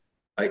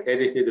 I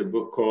edited a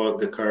book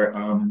called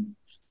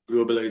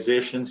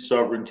Globalization,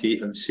 Sovereignty,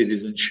 and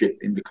Citizenship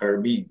in the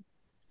Caribbean.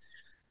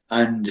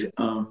 And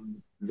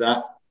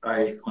that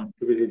I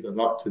contributed a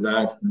lot to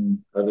that,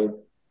 and other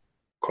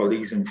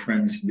colleagues and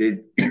friends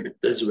did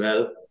as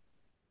well.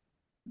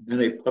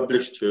 Then I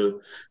published a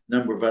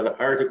number of other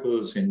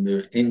articles in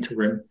the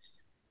interim.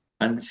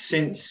 And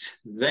since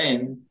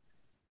then,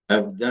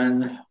 I've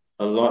done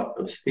a lot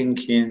of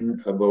thinking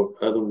about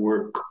other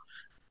work.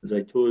 As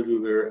I told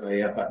you where I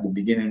am at the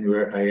beginning,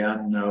 where I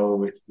am now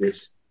with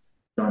this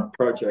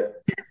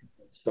project,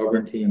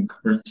 Sovereignty and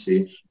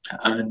Currency,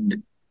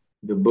 and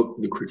the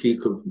book, The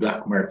Critique of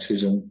Black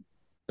Marxism,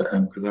 that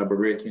I'm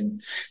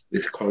collaborating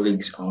with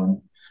colleagues on.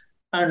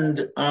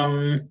 And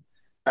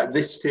at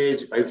this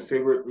stage, I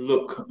figured,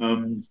 look,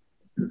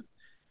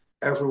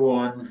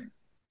 everyone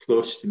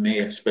close to me,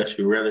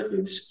 especially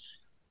relatives,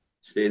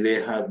 say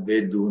they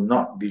do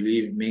not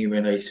believe me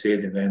when I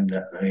say to them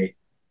that I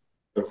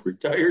have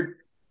retired.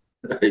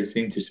 I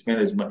seem to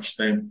spend as much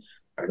time.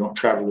 I don't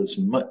travel as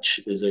much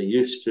as I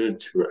used to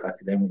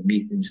academic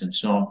meetings and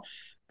so on.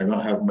 I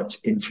don't have much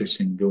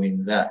interest in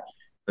doing that.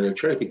 But I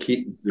try to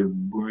keep the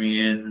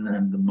brain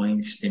and the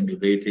mind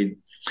stimulated,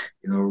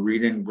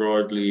 reading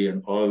broadly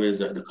and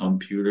always at the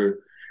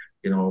computer,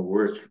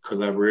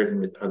 collaborating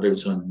with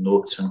others on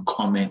notes and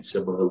comments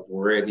about a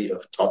variety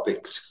of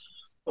topics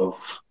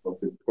of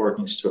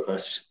importance to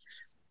us.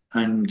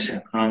 And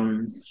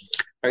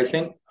I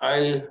think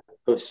I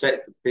have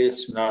set the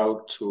pace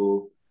now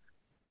to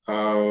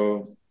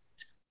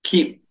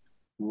keep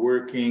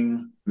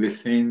working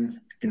within,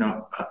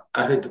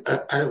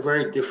 at a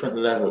very different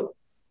level.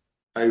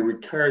 I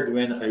retired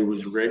when I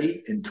was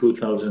ready in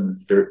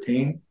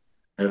 2013.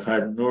 I've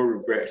had no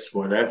regrets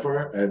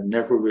whatever. I've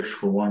never wished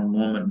for one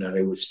moment that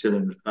I was still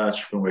in the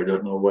classroom. I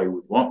don't know why I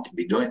would want to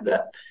be doing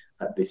that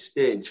at this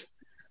stage.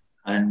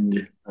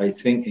 And I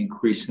think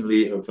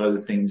increasingly of other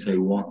things I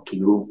want to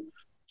do,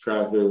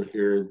 travel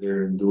here,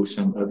 there, and do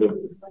some other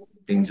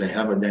things. I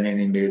haven't done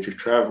any major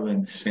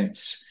traveling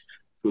since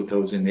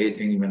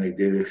 2018 when I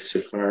did a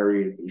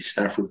safari in East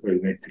Africa. I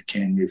went to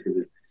Kenya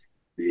to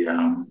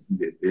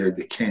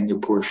the Kenya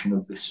portion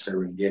of the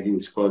Serengeti.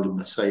 Was called the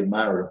Masai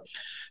Mara.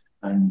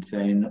 And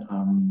then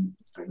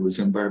I was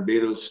in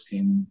Barbados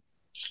in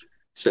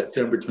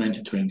September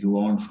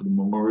 2021 for the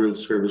memorial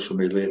service for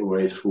my late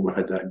wife who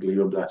had that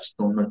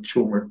glioblastoma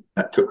tumor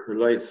that took her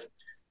life.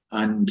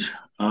 And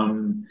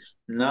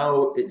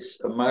now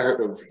it's a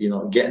matter of,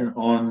 getting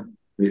on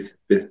with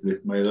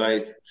my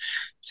life,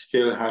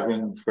 still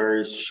having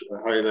very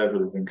high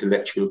level of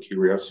intellectual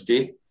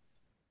curiosity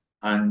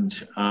and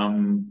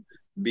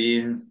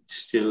being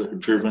still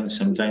driven.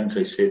 Sometimes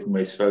I say to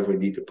myself, I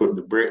need to put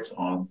the brakes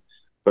on,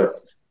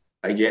 but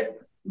I get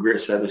great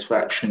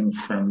satisfaction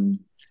from,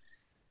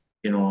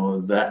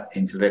 that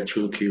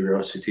intellectual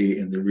curiosity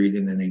in the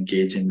reading and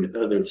engaging with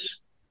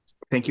others.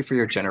 Thank you for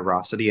your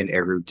generosity and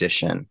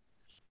erudition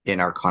in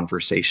our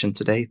conversation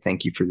today.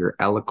 Thank you for your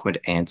eloquent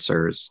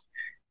answers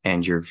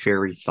and your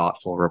very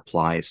thoughtful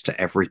replies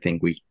to everything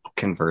we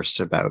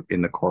conversed about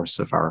in the course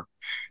of our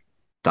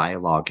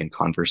dialogue and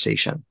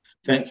conversation.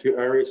 Thank you,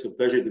 Ari. It's a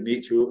pleasure to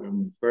meet you.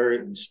 I'm very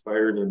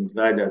inspired and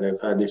glad that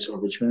I've had this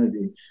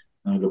opportunity.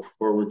 I look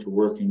forward to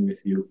working with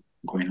you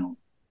going on.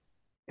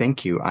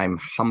 Thank you. I'm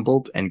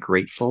humbled and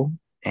grateful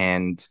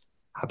and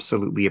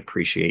absolutely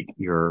appreciate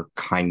your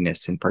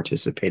kindness in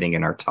participating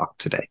in our talk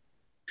today.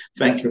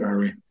 Thank you,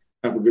 Ari.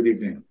 Have a good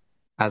evening.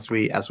 As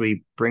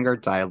we bring our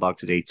dialogue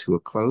today to a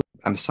close,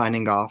 I'm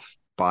signing off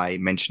by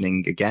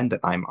mentioning again that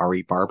I'm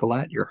Ari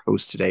Barbalat, your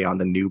host today on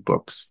the New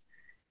Books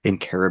in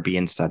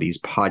Caribbean Studies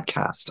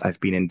podcast. I've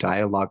been in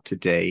dialogue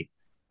today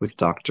with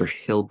Dr.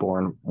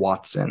 Hilborn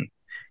Watson.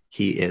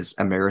 He is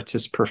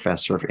Emeritus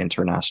Professor of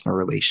International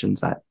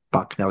Relations at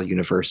Bucknell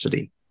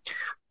University.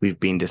 We've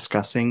been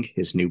discussing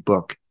his new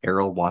book,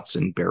 Errol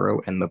Watson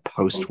Barrow and the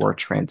Post-War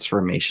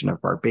Transformation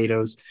of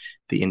Barbados,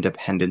 the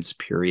Independence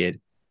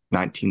Period,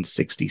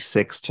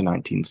 1966 to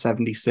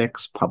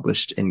 1976,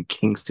 published in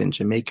Kingston,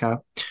 Jamaica,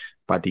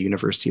 by the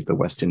University of the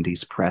West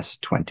Indies Press,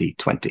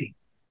 2020.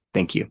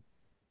 Thank you.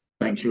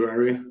 Thank you,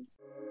 Ari.